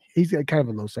 he's a kind of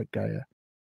a low sec guy. Yeah.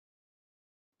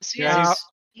 So Yeah,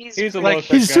 he's he's a Like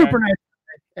low-sec he's guy. super nice.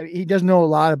 I mean, he does know a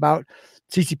lot about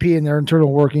CCP and their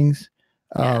internal workings.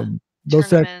 Low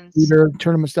sec tournaments. leader,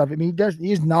 tournament stuff. I mean,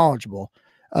 he is knowledgeable.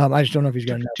 I just don't know if he's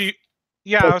got enough.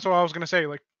 Yeah, that's what I was gonna say.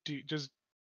 Like, do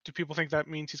people think that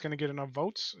means he's gonna get enough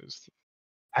votes?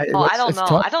 I don't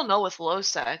know. I don't know with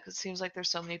LoSec. It seems like there's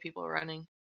so many people running.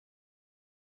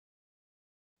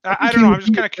 I don't know. I'm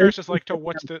just kind of curious as like to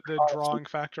what's the drawing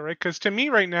factor, right? Because to me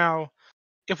right now,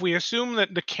 if we assume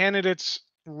that the candidates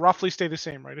roughly stay the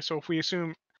same, right? So if we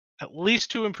assume at least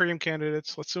 2 Imperium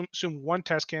candidates, let's assume 1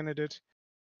 test candidate,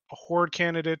 a Horde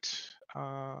candidate,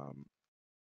 PL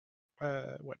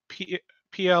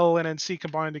and NC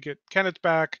combined to get candidates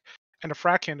back, and a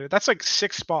frat candidate. That's like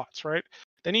 6 spots, right?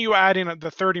 Then you add in the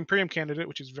 3rd Imperium candidate,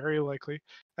 which is very likely.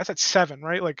 That's at 7,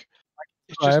 right? Like,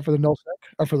 it's just for the null sec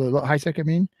or for the high sec. I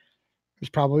mean, It's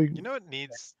probably You know what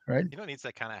needs right. You know what needs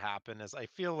to kind of happen is I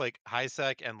feel like high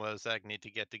sec and low sec need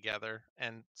to get together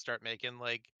and start making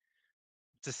like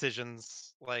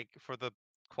decisions like for the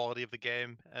quality of the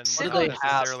game and What do not they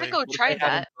have? necessarily. Sicko What do they tried have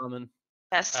in that. common?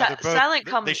 Yeah, They're both. Silent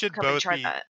They Company should both tried be.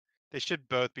 that. They should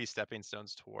both be stepping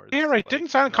stones towards. Yeah, right. Didn't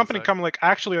Silent Company Nullsec. come like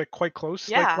actually like quite close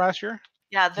like Yeah. last year?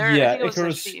 Yeah, I Yeah, think it was their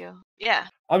Icarus. CEO. Yeah.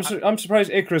 I'm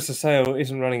surprised Icarus Assail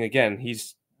isn't running again.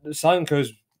 Silent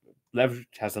Co's leverage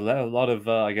has a lot of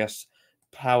I guess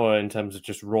power in terms of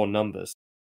just raw numbers.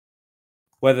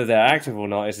 Whether they're active or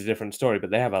not is a different story, but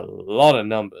they have a lot of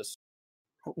numbers.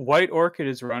 White Orchid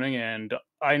is running, and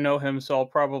I know him, so I'll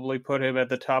probably put him at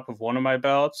the top of one of my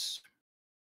ballots.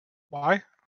 Why?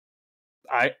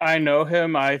 I know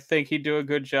him. I think he'd do a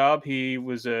good job. He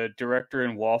was a director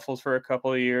in Waffles for a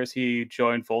couple of years. He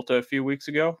joined Volta a few weeks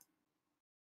ago.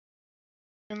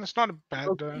 And that's not a bad.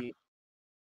 Okay.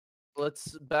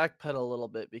 Let's backpedal a little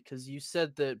bit because you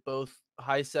said that both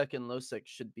high sec and low sec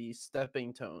should be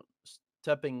stepping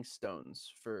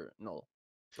stones for Null,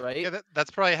 right? Yeah,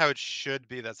 that's probably how it should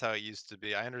be. That's how it used to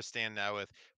be. I understand now with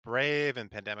Brave and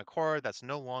Pandemic Horde, that's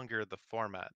no longer the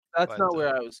format. That's not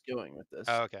where I was going with this.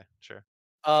 Oh, okay, sure.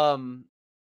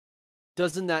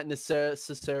 Doesn't that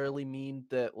necessarily mean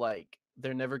that like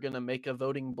they're never gonna make a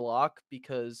voting block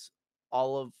because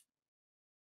all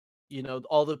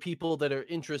the people that are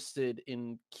interested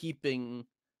in keeping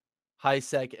high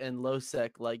sec and low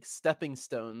sec like stepping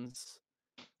stones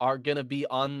are gonna be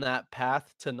on that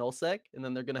path to nullsec, and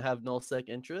then they're gonna have nullsec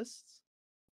interests?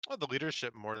 Well, the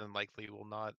leadership more than likely will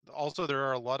not. Also, there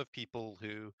are a lot of people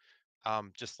who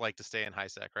just like to stay in high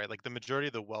sec, right? Like the majority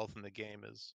of the wealth in the game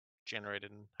is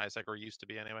generated in high sec, or used to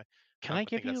be anyway. Can I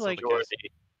give think you that's still like the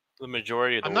case. The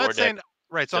majority of the I'm war not saying deck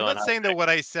right, so I'm still in not high saying that sec. what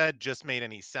I said just made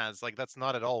any sense. Like that's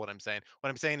not at all what I'm saying. What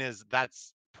I'm saying is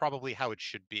that's probably how it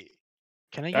should be.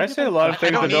 Can I I give you say a the lot of I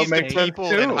things don't that don't need make the sense people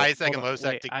in too. high sec Hold and on, low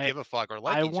sec wait, to give a fuck or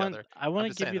like each other. I I'm want to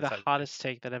just give saying you the that's how it should be. hottest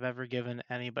take that I've ever given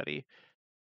anybody.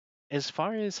 As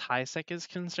far as high sec is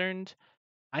concerned,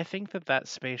 I think that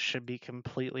space should be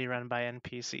completely run by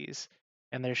NPCs,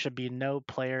 and there should be no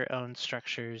player-owned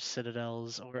structures,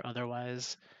 citadels, or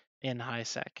otherwise in high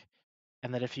sec.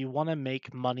 And that if you want to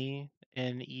make money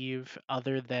in EVE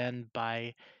other than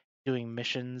by doing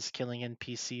missions, killing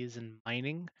NPCs, and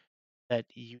mining, that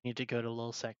you need to go to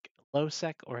low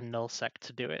sec or null sec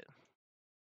to do it.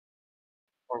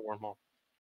 Or wormhole.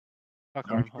 Fuck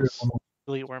wormholes.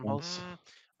 Delete wormholes.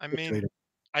 I mean, Later.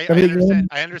 I Everything understand. in-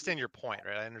 I understand your point,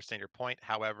 right? I understand your point.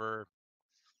 However,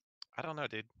 I don't know,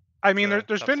 dude. I mean, It's a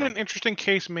there's tough been sell. an interesting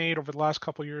case made over the last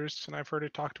couple of years, and I've heard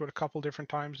it talked about a couple different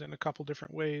times in a couple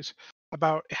different ways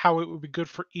about how it would be good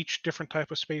for each different type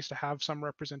of space to have some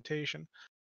representation.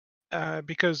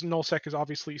 Because nullsec is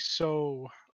obviously so.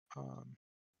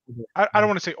 I don't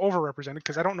want to say overrepresented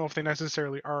because I don't know if they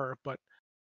necessarily are, but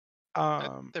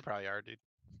They probably are, dude.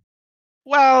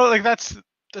 well, like that's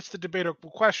the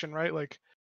debatable question, right? Like,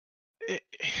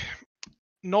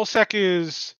 nullsec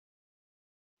is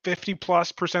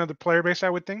 50+% of the player base, I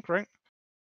would think, right?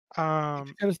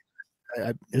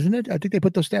 Isn't it? I think they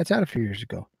put those stats out a few years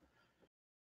ago.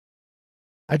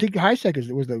 I think high sec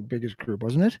was the biggest group,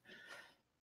 wasn't it?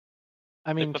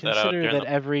 I mean, put that out consider during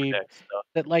that the deck stuff.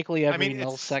 that likely every mean, null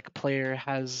it's- sec player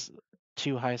has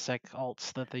 2 high sec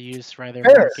alts that they use for either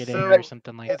Fair. marketing So or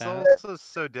something like it's that. also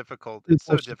so difficult. It's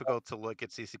so difficult to look at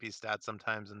CCP stats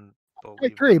sometimes and I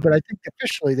believe agree, them. but I think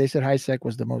officially they said high sec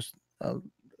was the most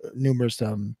numerous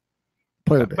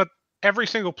player base. But every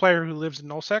single player who lives in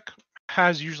nullsec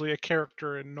has usually a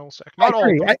character in nullsec. I Not all.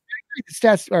 agree. But I agree the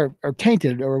stats are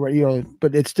tainted, or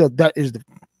but it's still that is the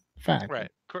fact. Right.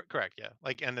 Correct. Yeah.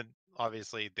 Like, and then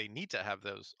obviously they need to have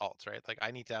those alts, right? Like,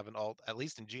 I need to have an alt at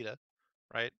least in Jita,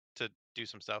 right, to do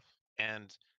some stuff.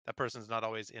 And that person's not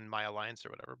always in my alliance or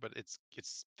whatever, but it's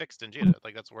fixed in Jita.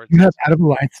 Like that's where it's. You have out of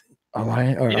alliance.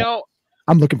 Or, You know,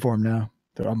 I'm looking for him now.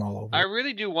 I'm all over. I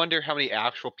really do wonder how many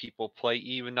actual people play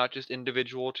EVE and not just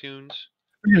individual tunes.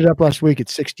 We did it up last week at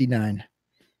 69.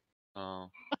 Oh,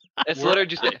 it's literally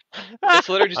just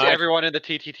everyone in the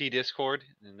TTT Discord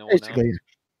and no one else. Basically,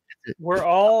 We're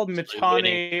all waiting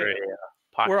Mittani. for a,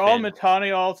 Pac We're all fan. Mittani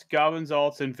alts, Goblins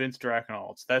alts, and Vince Draken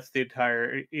alts. That's the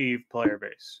entire Eve player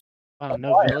base. Wow,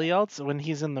 no Billy alts when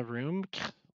he's in the room.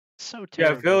 So Yeah,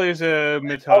 terrible. Billy's a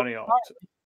Mittani alt.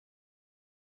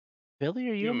 Billy,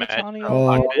 are you a imagine Mittani how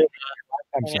alt? Oh,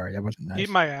 I'm sorry, that wasn't nice. Eat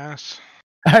my ass.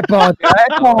 I apologize.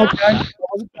 I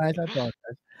wasn't nice. I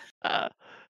apologize.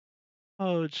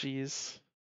 Oh, jeez.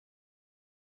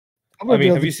 I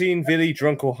mean, have you seen Billy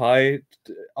drunk or high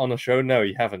on a show? No,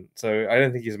 you haven't. So I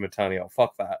don't think he's a Mittani alt.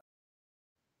 Fuck that.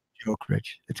 joke,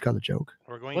 Rich. It's called a joke.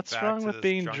 We're going What's back wrong to with this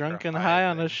being drunk drunk or and high high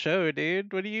on a thing. show,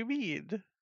 dude? What do you mean?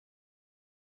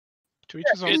 To each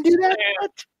his You own. can do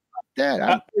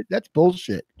that. That's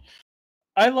bullshit.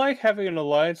 I like having an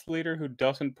alliance leader who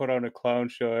doesn't put on a clown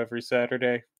show every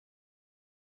Saturday.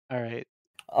 All right.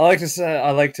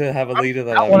 I like to have a leader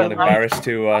that I I'm wanna- not embarrassed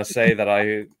to say that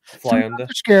I fly under. They're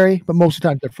scary, but most of the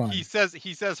time they're fun. He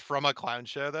says from a clown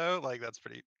show though, like that's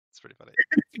pretty funny.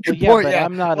 Well, Good yeah, point, but yeah.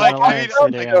 I'm not Like, an I alliance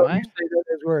mean, leader, You am I? say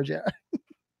those words, yeah.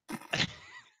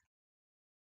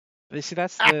 But see,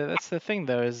 that's the thing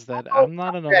though, is that I'm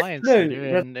not an alliance No,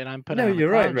 leader, and I'm putting no, on a you're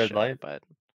right, clown show, Redline. but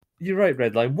You're right,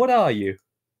 Redline. What are you?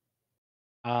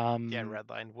 Yeah,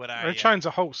 Redline. What are you? Redshine's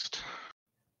a host.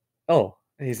 Oh,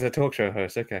 he's a talk show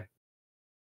host. Okay.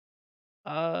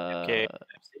 Okay.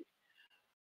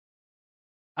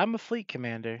 I'm a fleet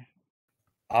commander.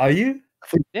 Are you?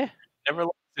 Yeah. Never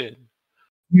listed.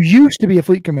 You used to be a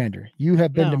fleet commander. You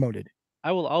have been No. demoted.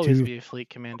 I will always To- be a fleet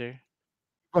commander.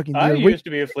 Fucking, I you're used to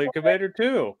be a fleet commander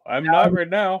too. I'm not right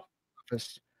now.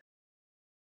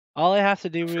 All I have to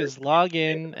do is log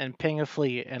in and ping a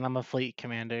fleet, and I'm a fleet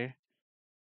commander.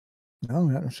 No,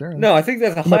 not necessarily. No, I think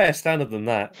there's a higher standard than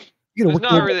that. There's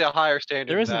not really a higher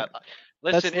standard There than that. isn't.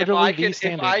 Listen, if literally I the can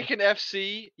standard.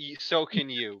 FC, so can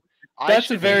you.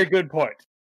 That's a very good point.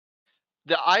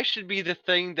 I should be the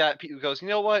thing that people goes, you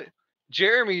know what?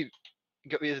 Jeremy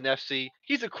is an FC.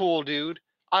 He's a cool dude.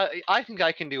 I think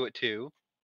I can do it too.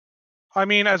 I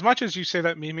mean, as much as you say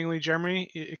that memeingly, Jeremy,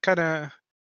 it kind of,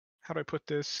 how do I put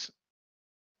this?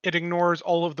 It ignores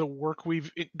all of the work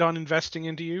we've done investing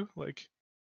into you. Like,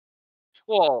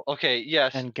 Well, okay,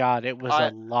 yes. And God, it was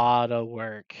a lot of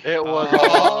work. It was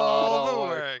all the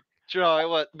work. Sure, it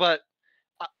was, but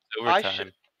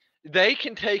Overtime. they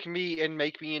can take me and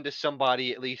make me into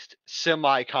somebody at least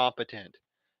semi-competent.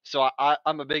 So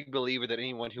I'm a big believer that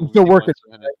anyone who still working.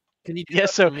 Can you do Yeah. that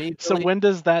So for me, so Billy? when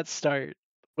does that start?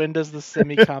 When does the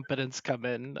semi-competence come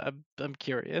in? I'm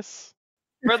curious.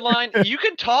 Redline, you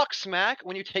can talk smack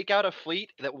when you take out a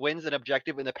fleet that wins an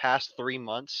objective in the past 3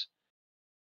 months.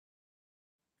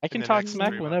 I can the talk next smack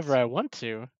 3 whenever I want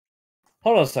to.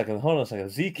 Hold on a second.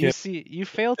 Zeke. You see, you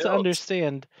fail to Builds.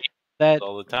 understand that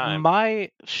all the time. my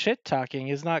shit talking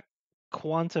is not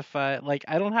quantified. Like,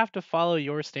 I don't have to follow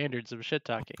your standards of shit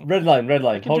talking. Redline.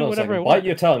 can Hold do on a whatever I second. want.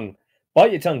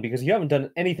 Bite your tongue, because you haven't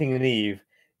done anything in Eve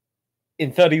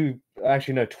in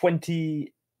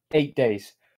 28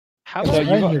 days. How So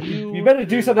about you better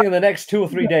do something in the next 2 or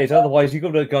 3 days. Otherwise, you're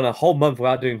gonna gone a whole month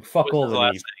without doing fuck What all was, his in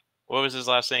last Eve. thing? What was his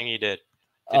last thing he did?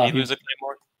 Did he lose a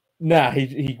claymore? Nah,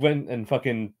 he went and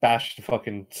fucking bashed the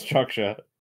fucking structure.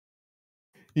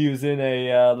 He was in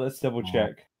a let's double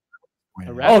check.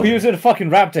 Oh, he was in a fucking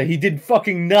raptor. He did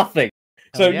fucking nothing.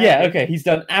 So yeah, okay, he's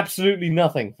done absolutely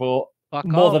nothing for Fuck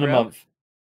more all, than a bro. month.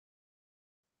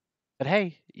 But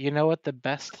hey, you know what the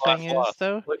best thing is, Floss.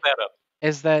 though? Look that up.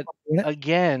 Is that,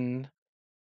 again,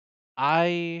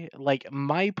 I like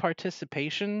my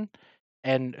participation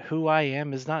and who I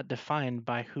am is not defined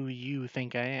by who you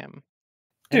think I am.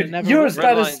 And it Dude, never you're will as be.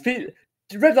 bad as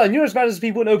Redline. You're as bad as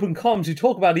people in open comms who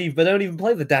talk about Eve but don't even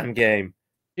play the damn game.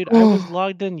 Dude, I was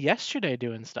logged in yesterday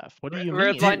doing stuff. What do you mean?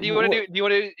 Redline, do you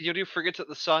want to do Frigates at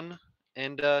the Sun,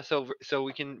 and so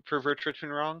we can prove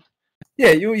Richmond wrong?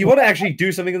 Yeah, you want to actually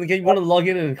do something in the game. You want to log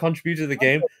in and contribute to the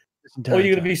game. Or you're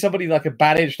going to be somebody like a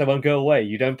bad itch that won't go away.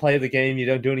 You don't play the game. You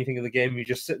don't do anything in the game. You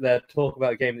just sit there, talk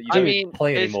about a game that you don't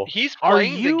play anymore. He's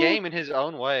playing the game in his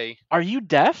own way. Are you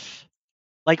deaf?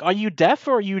 Like, are you deaf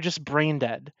or are you just brain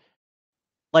dead?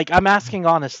 Like, I'm asking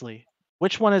honestly.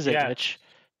 Which one is it, Yeah. Rich?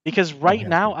 Because right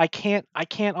now I can't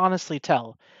honestly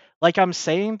tell. Like, I'm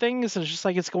saying things, it's just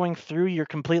like it's going through your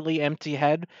completely empty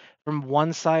head from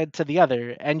one side to the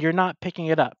other, and you're not picking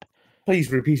it up.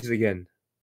 Please repeat it again.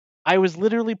 I was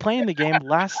literally playing the game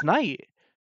last night.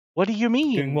 What do you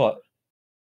mean? Doing what?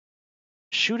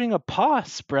 Shooting a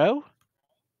POS, bro.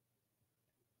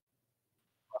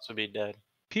 Floss would be dead.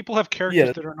 people have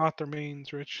characters that are not their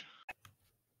mains, Rich.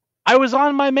 I was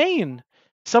on my main.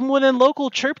 Someone in local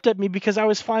chirped at me because I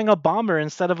was flying a bomber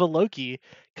instead of a Loki,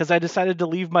 because I decided to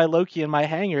leave my Loki in my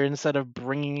hangar instead of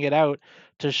bringing it out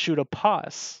to shoot a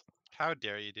POS. How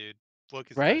dare you, dude?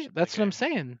 Loki's Right? That's what I'm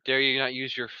saying. Dare you not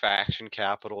use your faction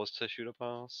capitals to shoot a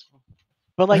pulse?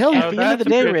 But like Hell at no, the end of the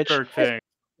that's a day, Rich, Pittsburgh thing.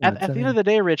 at the end of the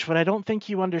day, Rich, what I don't think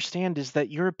you understand is that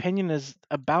your opinion is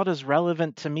about as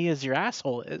relevant to me as your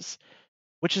asshole is,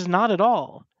 which is not at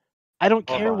all. I don't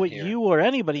Hold care on what here. you or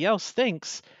anybody else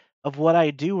thinks of what I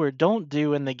do or don't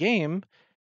do in the game.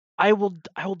 I will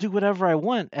do whatever I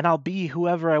want, and I'll be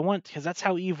whoever I want, because that's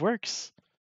how Eve works.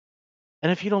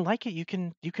 And if you don't like it, you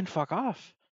can fuck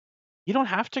off. You don't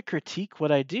have to critique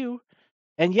what I do.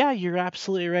 And yeah, you're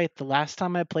absolutely right. The last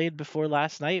time I played before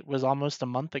last night was almost a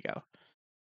month ago.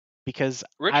 Because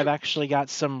I've actually got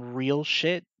some real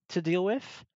shit to deal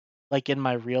with, like in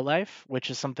my real life,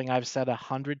 which is something I've said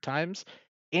 100 times,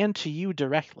 and to you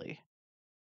directly.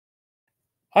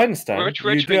 I understand.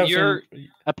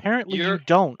 Apparently you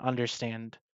don't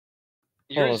understand.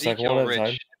 Your Ezekiel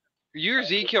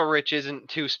Rich isn't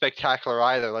too spectacular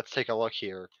either. Let's take a look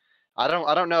here. I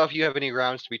don't know if you have any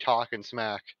grounds to be talking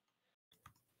smack.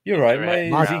 You're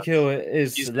right. My Ezekiel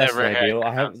is less than ideal.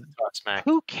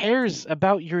 Who cares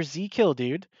about your Ezekiel,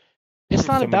 dude? It's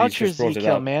not about your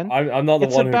Ezekiel, man. I'm not the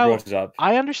one who brought it up.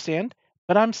 I understand,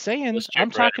 but I'm saying I'm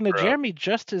talking to Jeremy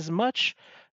just as much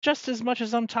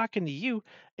as I'm talking to you.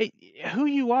 Who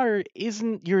you are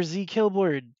isn't your Ezekiel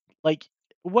board. Like,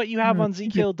 what you have on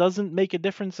Ezekiel doesn't make a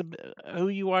difference of who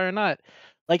you are or not.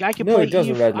 Like, I could play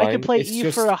Eve. I could play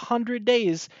Eve for 100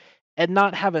 days and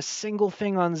not have a single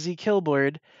thing on Ezekiel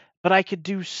board, but I could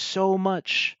do so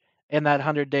much in that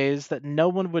 100 days that no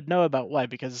one would know about. Why?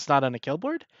 Because it's not on a kill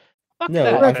board? Fuck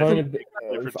that. I find it.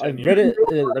 I read it.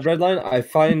 The Redline. I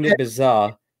find it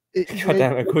bizarre. God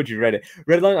damn it! Could you read it?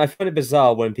 Redline. I find it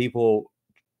bizarre when people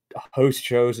host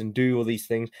shows and do all these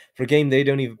things for a game they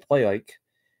don't even play. Like,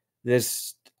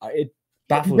 it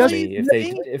baffles me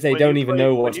if they don't even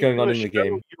know what's going on in the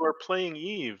game. You are playing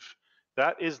Eve.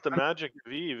 That is the magic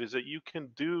of Eve, is that you can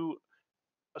do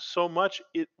so much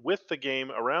with the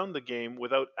game, around the game,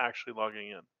 without actually logging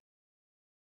in.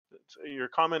 Your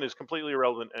comment is completely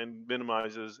irrelevant and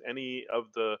minimizes any of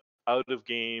the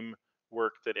out-of-game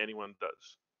work that anyone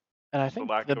does. And I think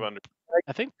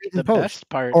the best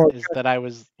part is that I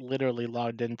was literally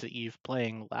logged into Eve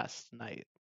playing last night.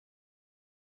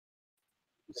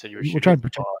 You said you were shooting the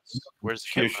boss. Where's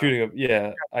the You're shooting up?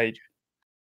 Yeah,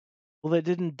 Well, it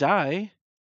didn't die.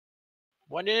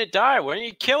 Why didn't it die? Why didn't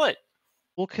you kill it?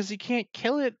 Well, because you can't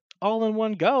kill it all in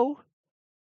one go.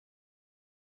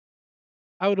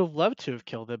 I would have loved to have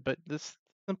killed it, but this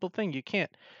simple thing, you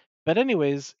can't. But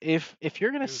anyways, if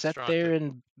you're gonna sit there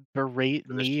and berate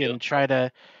me and try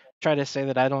to say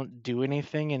that I don't do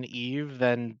anything in Eve,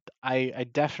 then I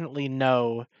definitely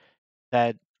know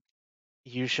that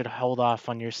you should hold off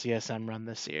on your CSM run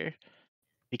this year,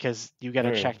 because you got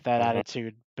to check that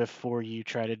attitude before you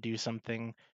try to do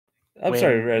something. I'm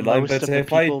sorry, Redline, most of the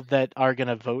people that are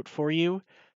gonna vote for you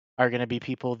are gonna be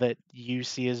people that you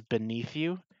see as beneath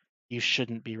you. You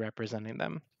shouldn't be representing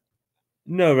them.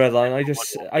 No, Redline. I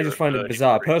just find it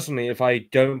bizarre. Personally, if I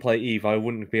don't play Eve, I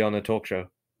wouldn't be on a talk show.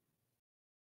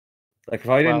 Like, if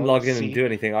I didn't log in and do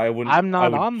anything, I wouldn't. I'm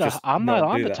not on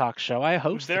the talk show. I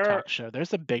host the talk show.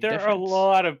 There's a big difference. There are a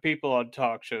lot of people on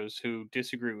talk shows who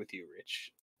disagree with you,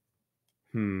 Rich.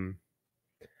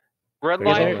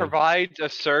 Redline provides a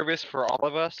service for all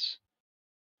of us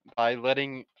by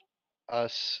letting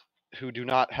us who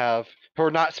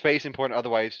are not space important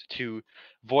otherwise to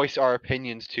voice our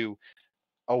opinions to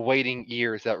awaiting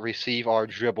ears that receive our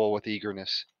dribble with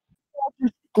eagerness.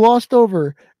 Glossed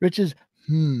over Rich's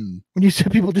when you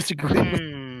said people disagree.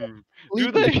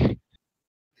 Do they?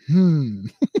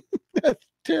 That's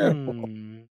terrible.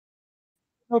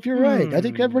 Well, if you're right, I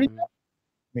think everybody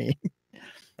me.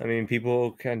 I mean,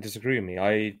 people can disagree with me.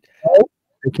 They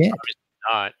can't.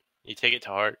 Not. You take it to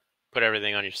heart. Put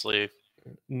everything on your sleeve.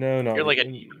 No. You're like a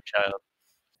new child.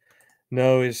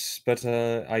 No, but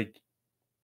to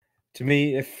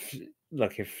me, if it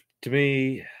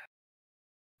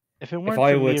weren't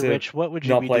for me, Rich, what would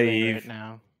you be doing right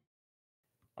now?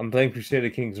 I'm playing Crusader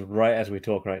Kings right as we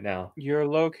talk right now. Your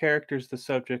low character is the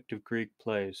subject of Greek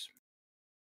plays.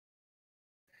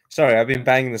 Sorry, I've been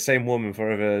banging the same woman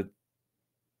for over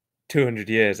 200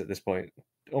 years at this point.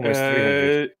 Almost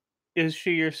 300. Is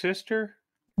she your sister?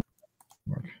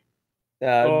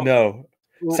 No.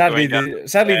 Sadly,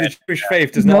 the Jewish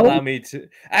faith does not allow me to.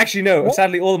 Actually, no.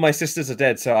 Sadly, all of my sisters are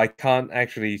dead, so I can't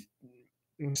actually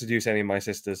seduce any of my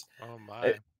sisters. Oh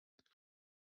my.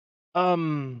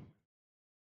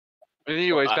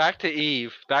 Anyways, back to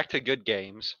Eve. Back to good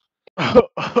games.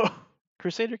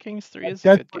 Crusader Kings 3 is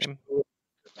a good game.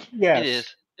 Yeah, it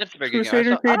is. It's a very good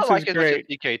game. I don't like it as much as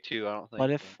DK2. I don't think.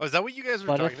 But if is that what you guys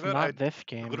were talking about? Not this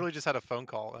game. I literally just had a phone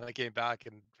call and I came back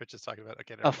and Rich is talking about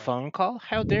a phone call.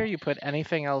 How dare you put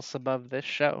anything else above this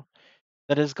show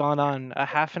that has gone on a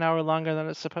half an hour longer than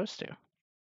it's supposed to?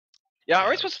 Yeah, are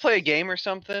we supposed to play a game or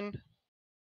something?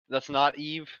 That's not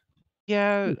Eve.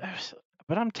 Yeah,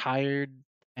 but I'm tired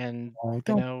and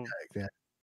you know. You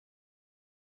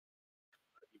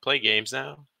play games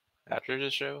now after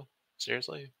this show?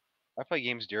 Seriously? I play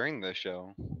games during the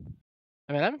show.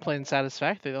 I mean, I've been playing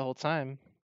Satisfactory the whole time.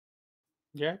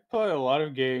 Yeah, I play a lot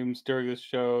of games during this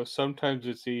show. Sometimes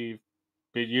it's Eve,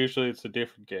 but usually it's a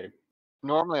different game.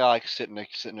 Normally, I like sit in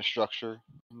a structure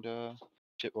and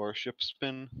ship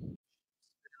spin.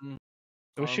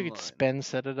 I wish you could spin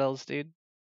citadels, dude.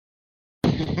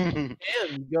 And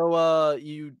you go,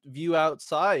 you view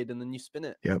outside and then you spin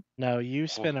it. Yep. No, you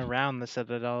spin around the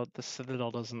citadel. The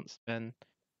citadel doesn't spin.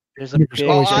 There's a There's big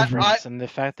always difference, and the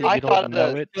fact that I you don't thought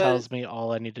know that- it tells me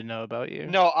all I need to know about you.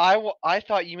 No, I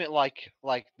thought you meant like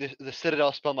the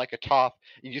citadel spun like a top.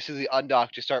 You just see the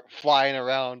undock just start flying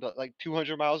around at like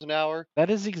 200 miles an hour. That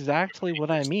is exactly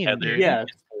what I mean, dude. Yeah.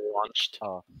 Launched.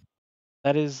 Oh.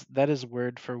 That is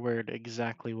word for word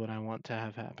exactly what I want to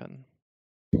have happen.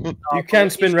 You can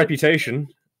spin reputation.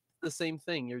 The same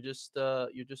thing. You're just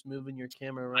moving your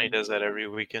camera around. He does that every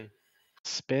weekend.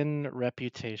 Spin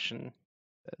reputation.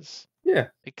 Says. Yeah.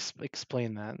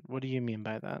 Explain that. What do you mean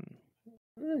by that?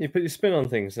 You put your spin on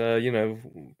things. You know,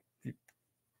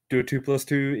 do a 2 +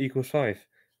 2 = 5.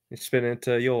 You spin it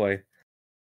your way.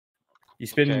 You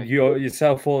spin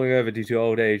yourself falling over due to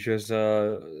old age as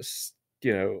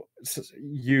you know,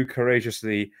 you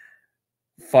courageously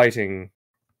fighting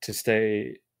to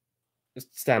stay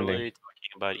standing. Really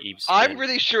talking about Eve's I'm spin.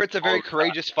 really sure it's a very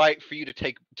courageous fight for you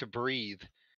to breathe,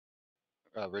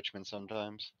 Richmond.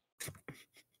 Sometimes.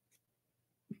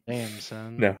 Damn,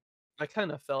 son. No. I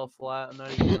kind of fell flat. I'm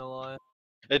not even gonna lie.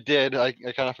 It did. I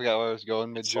kind of forgot where I was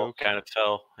going mid joke. Kind of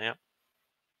fell. Yeah.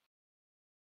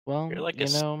 Well, You're like you a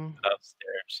know,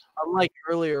 upstairs. Unlike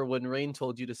earlier when Rain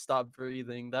told you to stop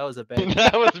breathing, that was a bad.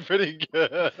 That was pretty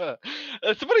good.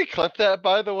 Somebody clip that,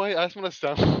 by the way. I just want to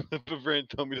sound if Rain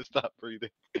told me to stop breathing.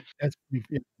 That's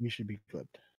you should be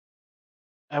clipped.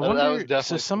 I That was wonder.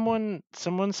 So definitely-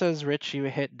 someone says, Rich, you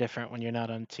hit different when you're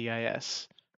not on TIS.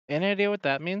 Any idea what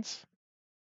that means?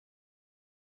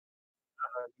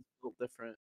 A little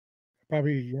different.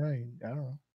 Probably, yeah. I don't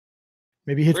know.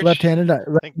 Maybe hits Rich, left-handed. I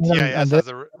think TIS has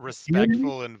a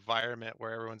respectful environment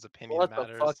where everyone's opinion What the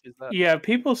matters. fuck is that? Yeah,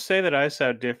 people say that I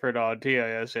sound different on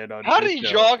TIS and on How this do you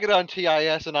show. jog it on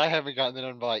TIS and I haven't gotten an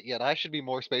invite yet? I should be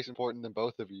more space important than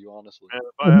both of you, honestly.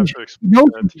 I have to explain No,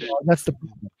 that to you. that's the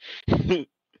problem.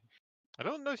 I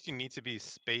don't know if you need to be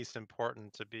space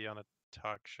important to be on a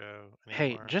talk show Hey,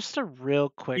 anymore. just a real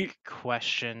quick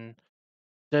question.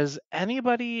 Does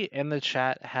anybody in the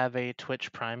chat have a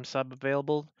Twitch Prime sub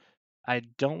available? I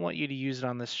don't want you to use it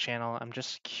on this channel. I'm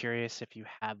just curious if you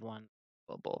have one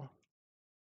available.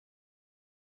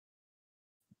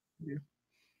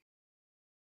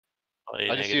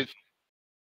 I just use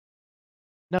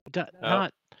No, Oh,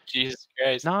 not Jesus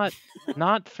Christ.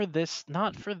 not for this.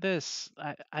 Not for this.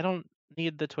 I don't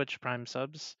need the Twitch Prime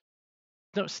subs.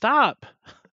 No, stop.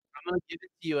 I'm gonna give it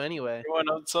to you anyway. Everyone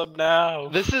on sub now.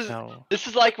 This is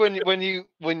like when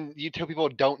you tell people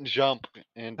don't jump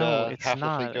and No, it's half the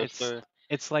not. fleet goes through.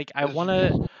 It's like I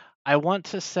want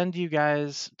to send you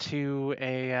guys to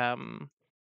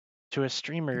a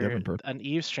streamer, Different person. an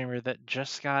Eve streamer that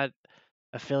just got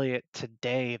affiliate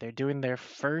today. They're doing their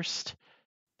first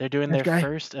Nice guy.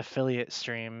 first affiliate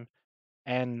stream,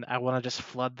 and I want to just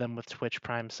flood them with Twitch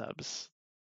Prime subs.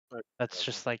 That's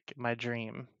just like my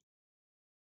dream.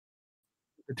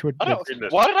 Why did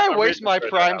I I'm waste reading my this right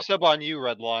Prime now. sub on you,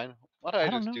 Redline? Why did I I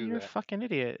don't just know. do You're a that? fucking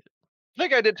idiot. I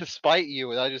think I did to spite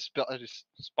you, and I just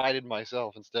spited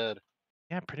myself instead.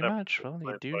 Yeah, pretty Yep. much. Well, you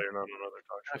That's do why you're not on another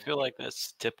talk I show. feel like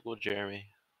that's typical Jeremy.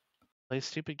 play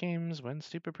stupid games, win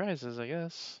stupid prizes, I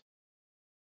guess.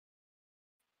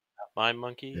 Not my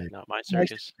monkey, Yeah. not my Nice.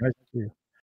 circus. Nice to see you.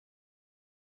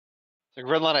 It's like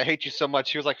Redline, I hate you so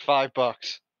much. He was like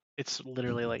 $5. It's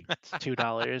literally like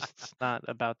 $2. It's not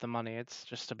about the money. It's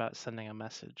just about sending a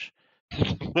message.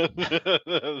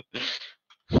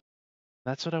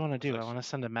 That's what I want to do. I want to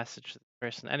send a message to the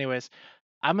person. Anyways,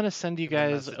 I'm gonna send you The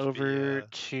guys message over via-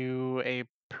 to a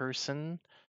person.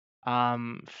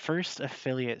 First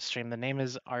affiliate stream. The name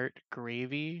is Art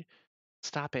Gravy.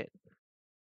 Stop it.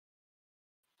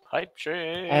 Hype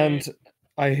train. And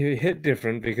I hit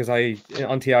different because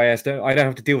on TIS I don't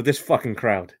have to deal with this fucking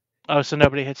crowd. Oh, so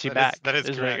nobody hits you That is- back. that is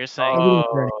what correct. you're saying.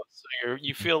 Oh, so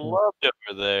you feel loved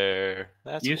over there.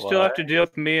 That's You why. still have to deal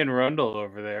with me and Rundle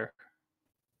over there.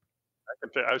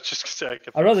 I was just gonna say I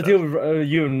could. I'd rather fix deal that. with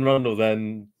you and Rundle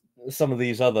than some of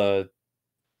these other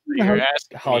You're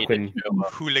asking me Harlequin to show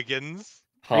up. Hooligans.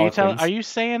 Harlequins. Are you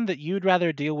saying that you'd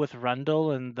rather deal with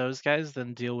Rundle and those guys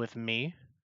than deal with me?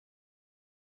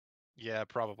 Yeah,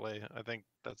 probably. I think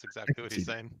that's exactly what he's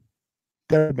saying.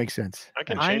 That makes sense. I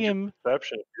can I change your am-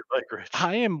 perception if you like, Rich.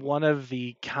 I am one of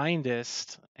the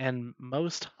kindest and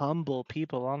most humble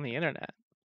people on the internet.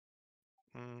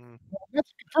 Mm,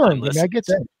 That's confirmed. I mean, I Listen, get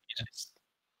that. yes.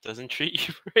 doesn't treat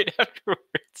you right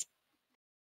afterwards.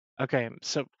 Okay,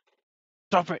 so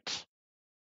stop it.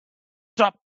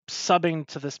 Stop subbing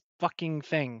to this fucking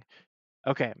thing.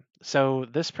 Okay, so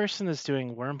this person is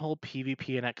doing wormhole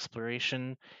PvP and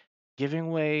exploration, giving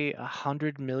away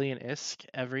 100 million ISK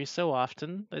every so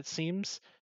often, it seems.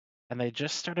 And they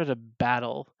just started a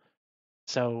battle.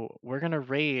 So we're gonna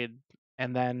raid,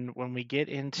 and then when we get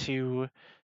into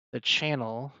the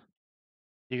channel,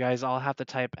 you guys all have to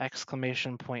type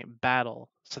 !battle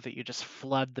so that you just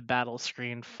flood the battle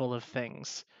screen full of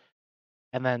things.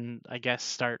 And then I guess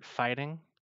start fighting.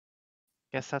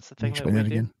 Guess that's the thing that we do.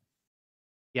 Again?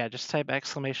 Yeah, just type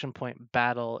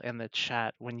 !battle in the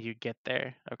chat when you get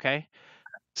there, okay?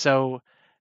 So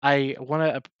I want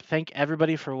to thank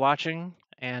everybody for watching,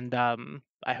 and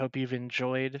I hope you've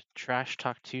enjoyed Trash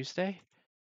Talk Tuesday.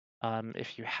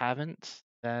 If you haven't,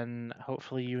 then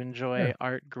hopefully you enjoy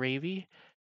Art Gravy.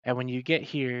 And when you get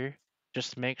here,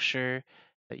 just make sure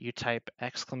that you type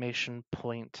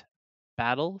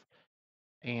 !battle,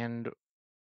 and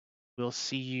we'll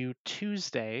see you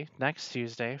next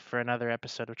Tuesday, for another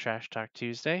episode of Trash Talk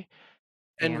Tuesday.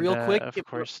 And real quick, if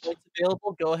there's points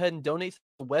available, go ahead and donate to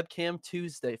the Webcam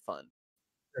Tuesday Fund.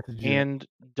 And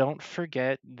don't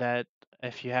forget that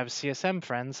if you have CSM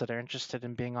friends that are interested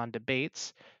in being on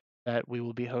debates, that we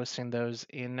will be hosting those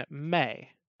in May.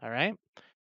 All right?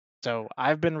 So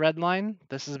I've been Redline.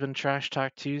 This has been Trash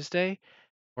Talk Tuesday.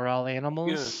 We're all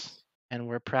animals, and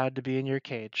we're proud to be in your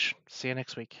cage. See you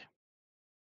next week.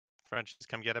 French, just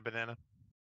come get a banana.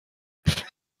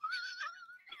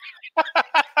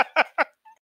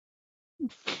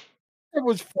 It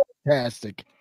was fantastic.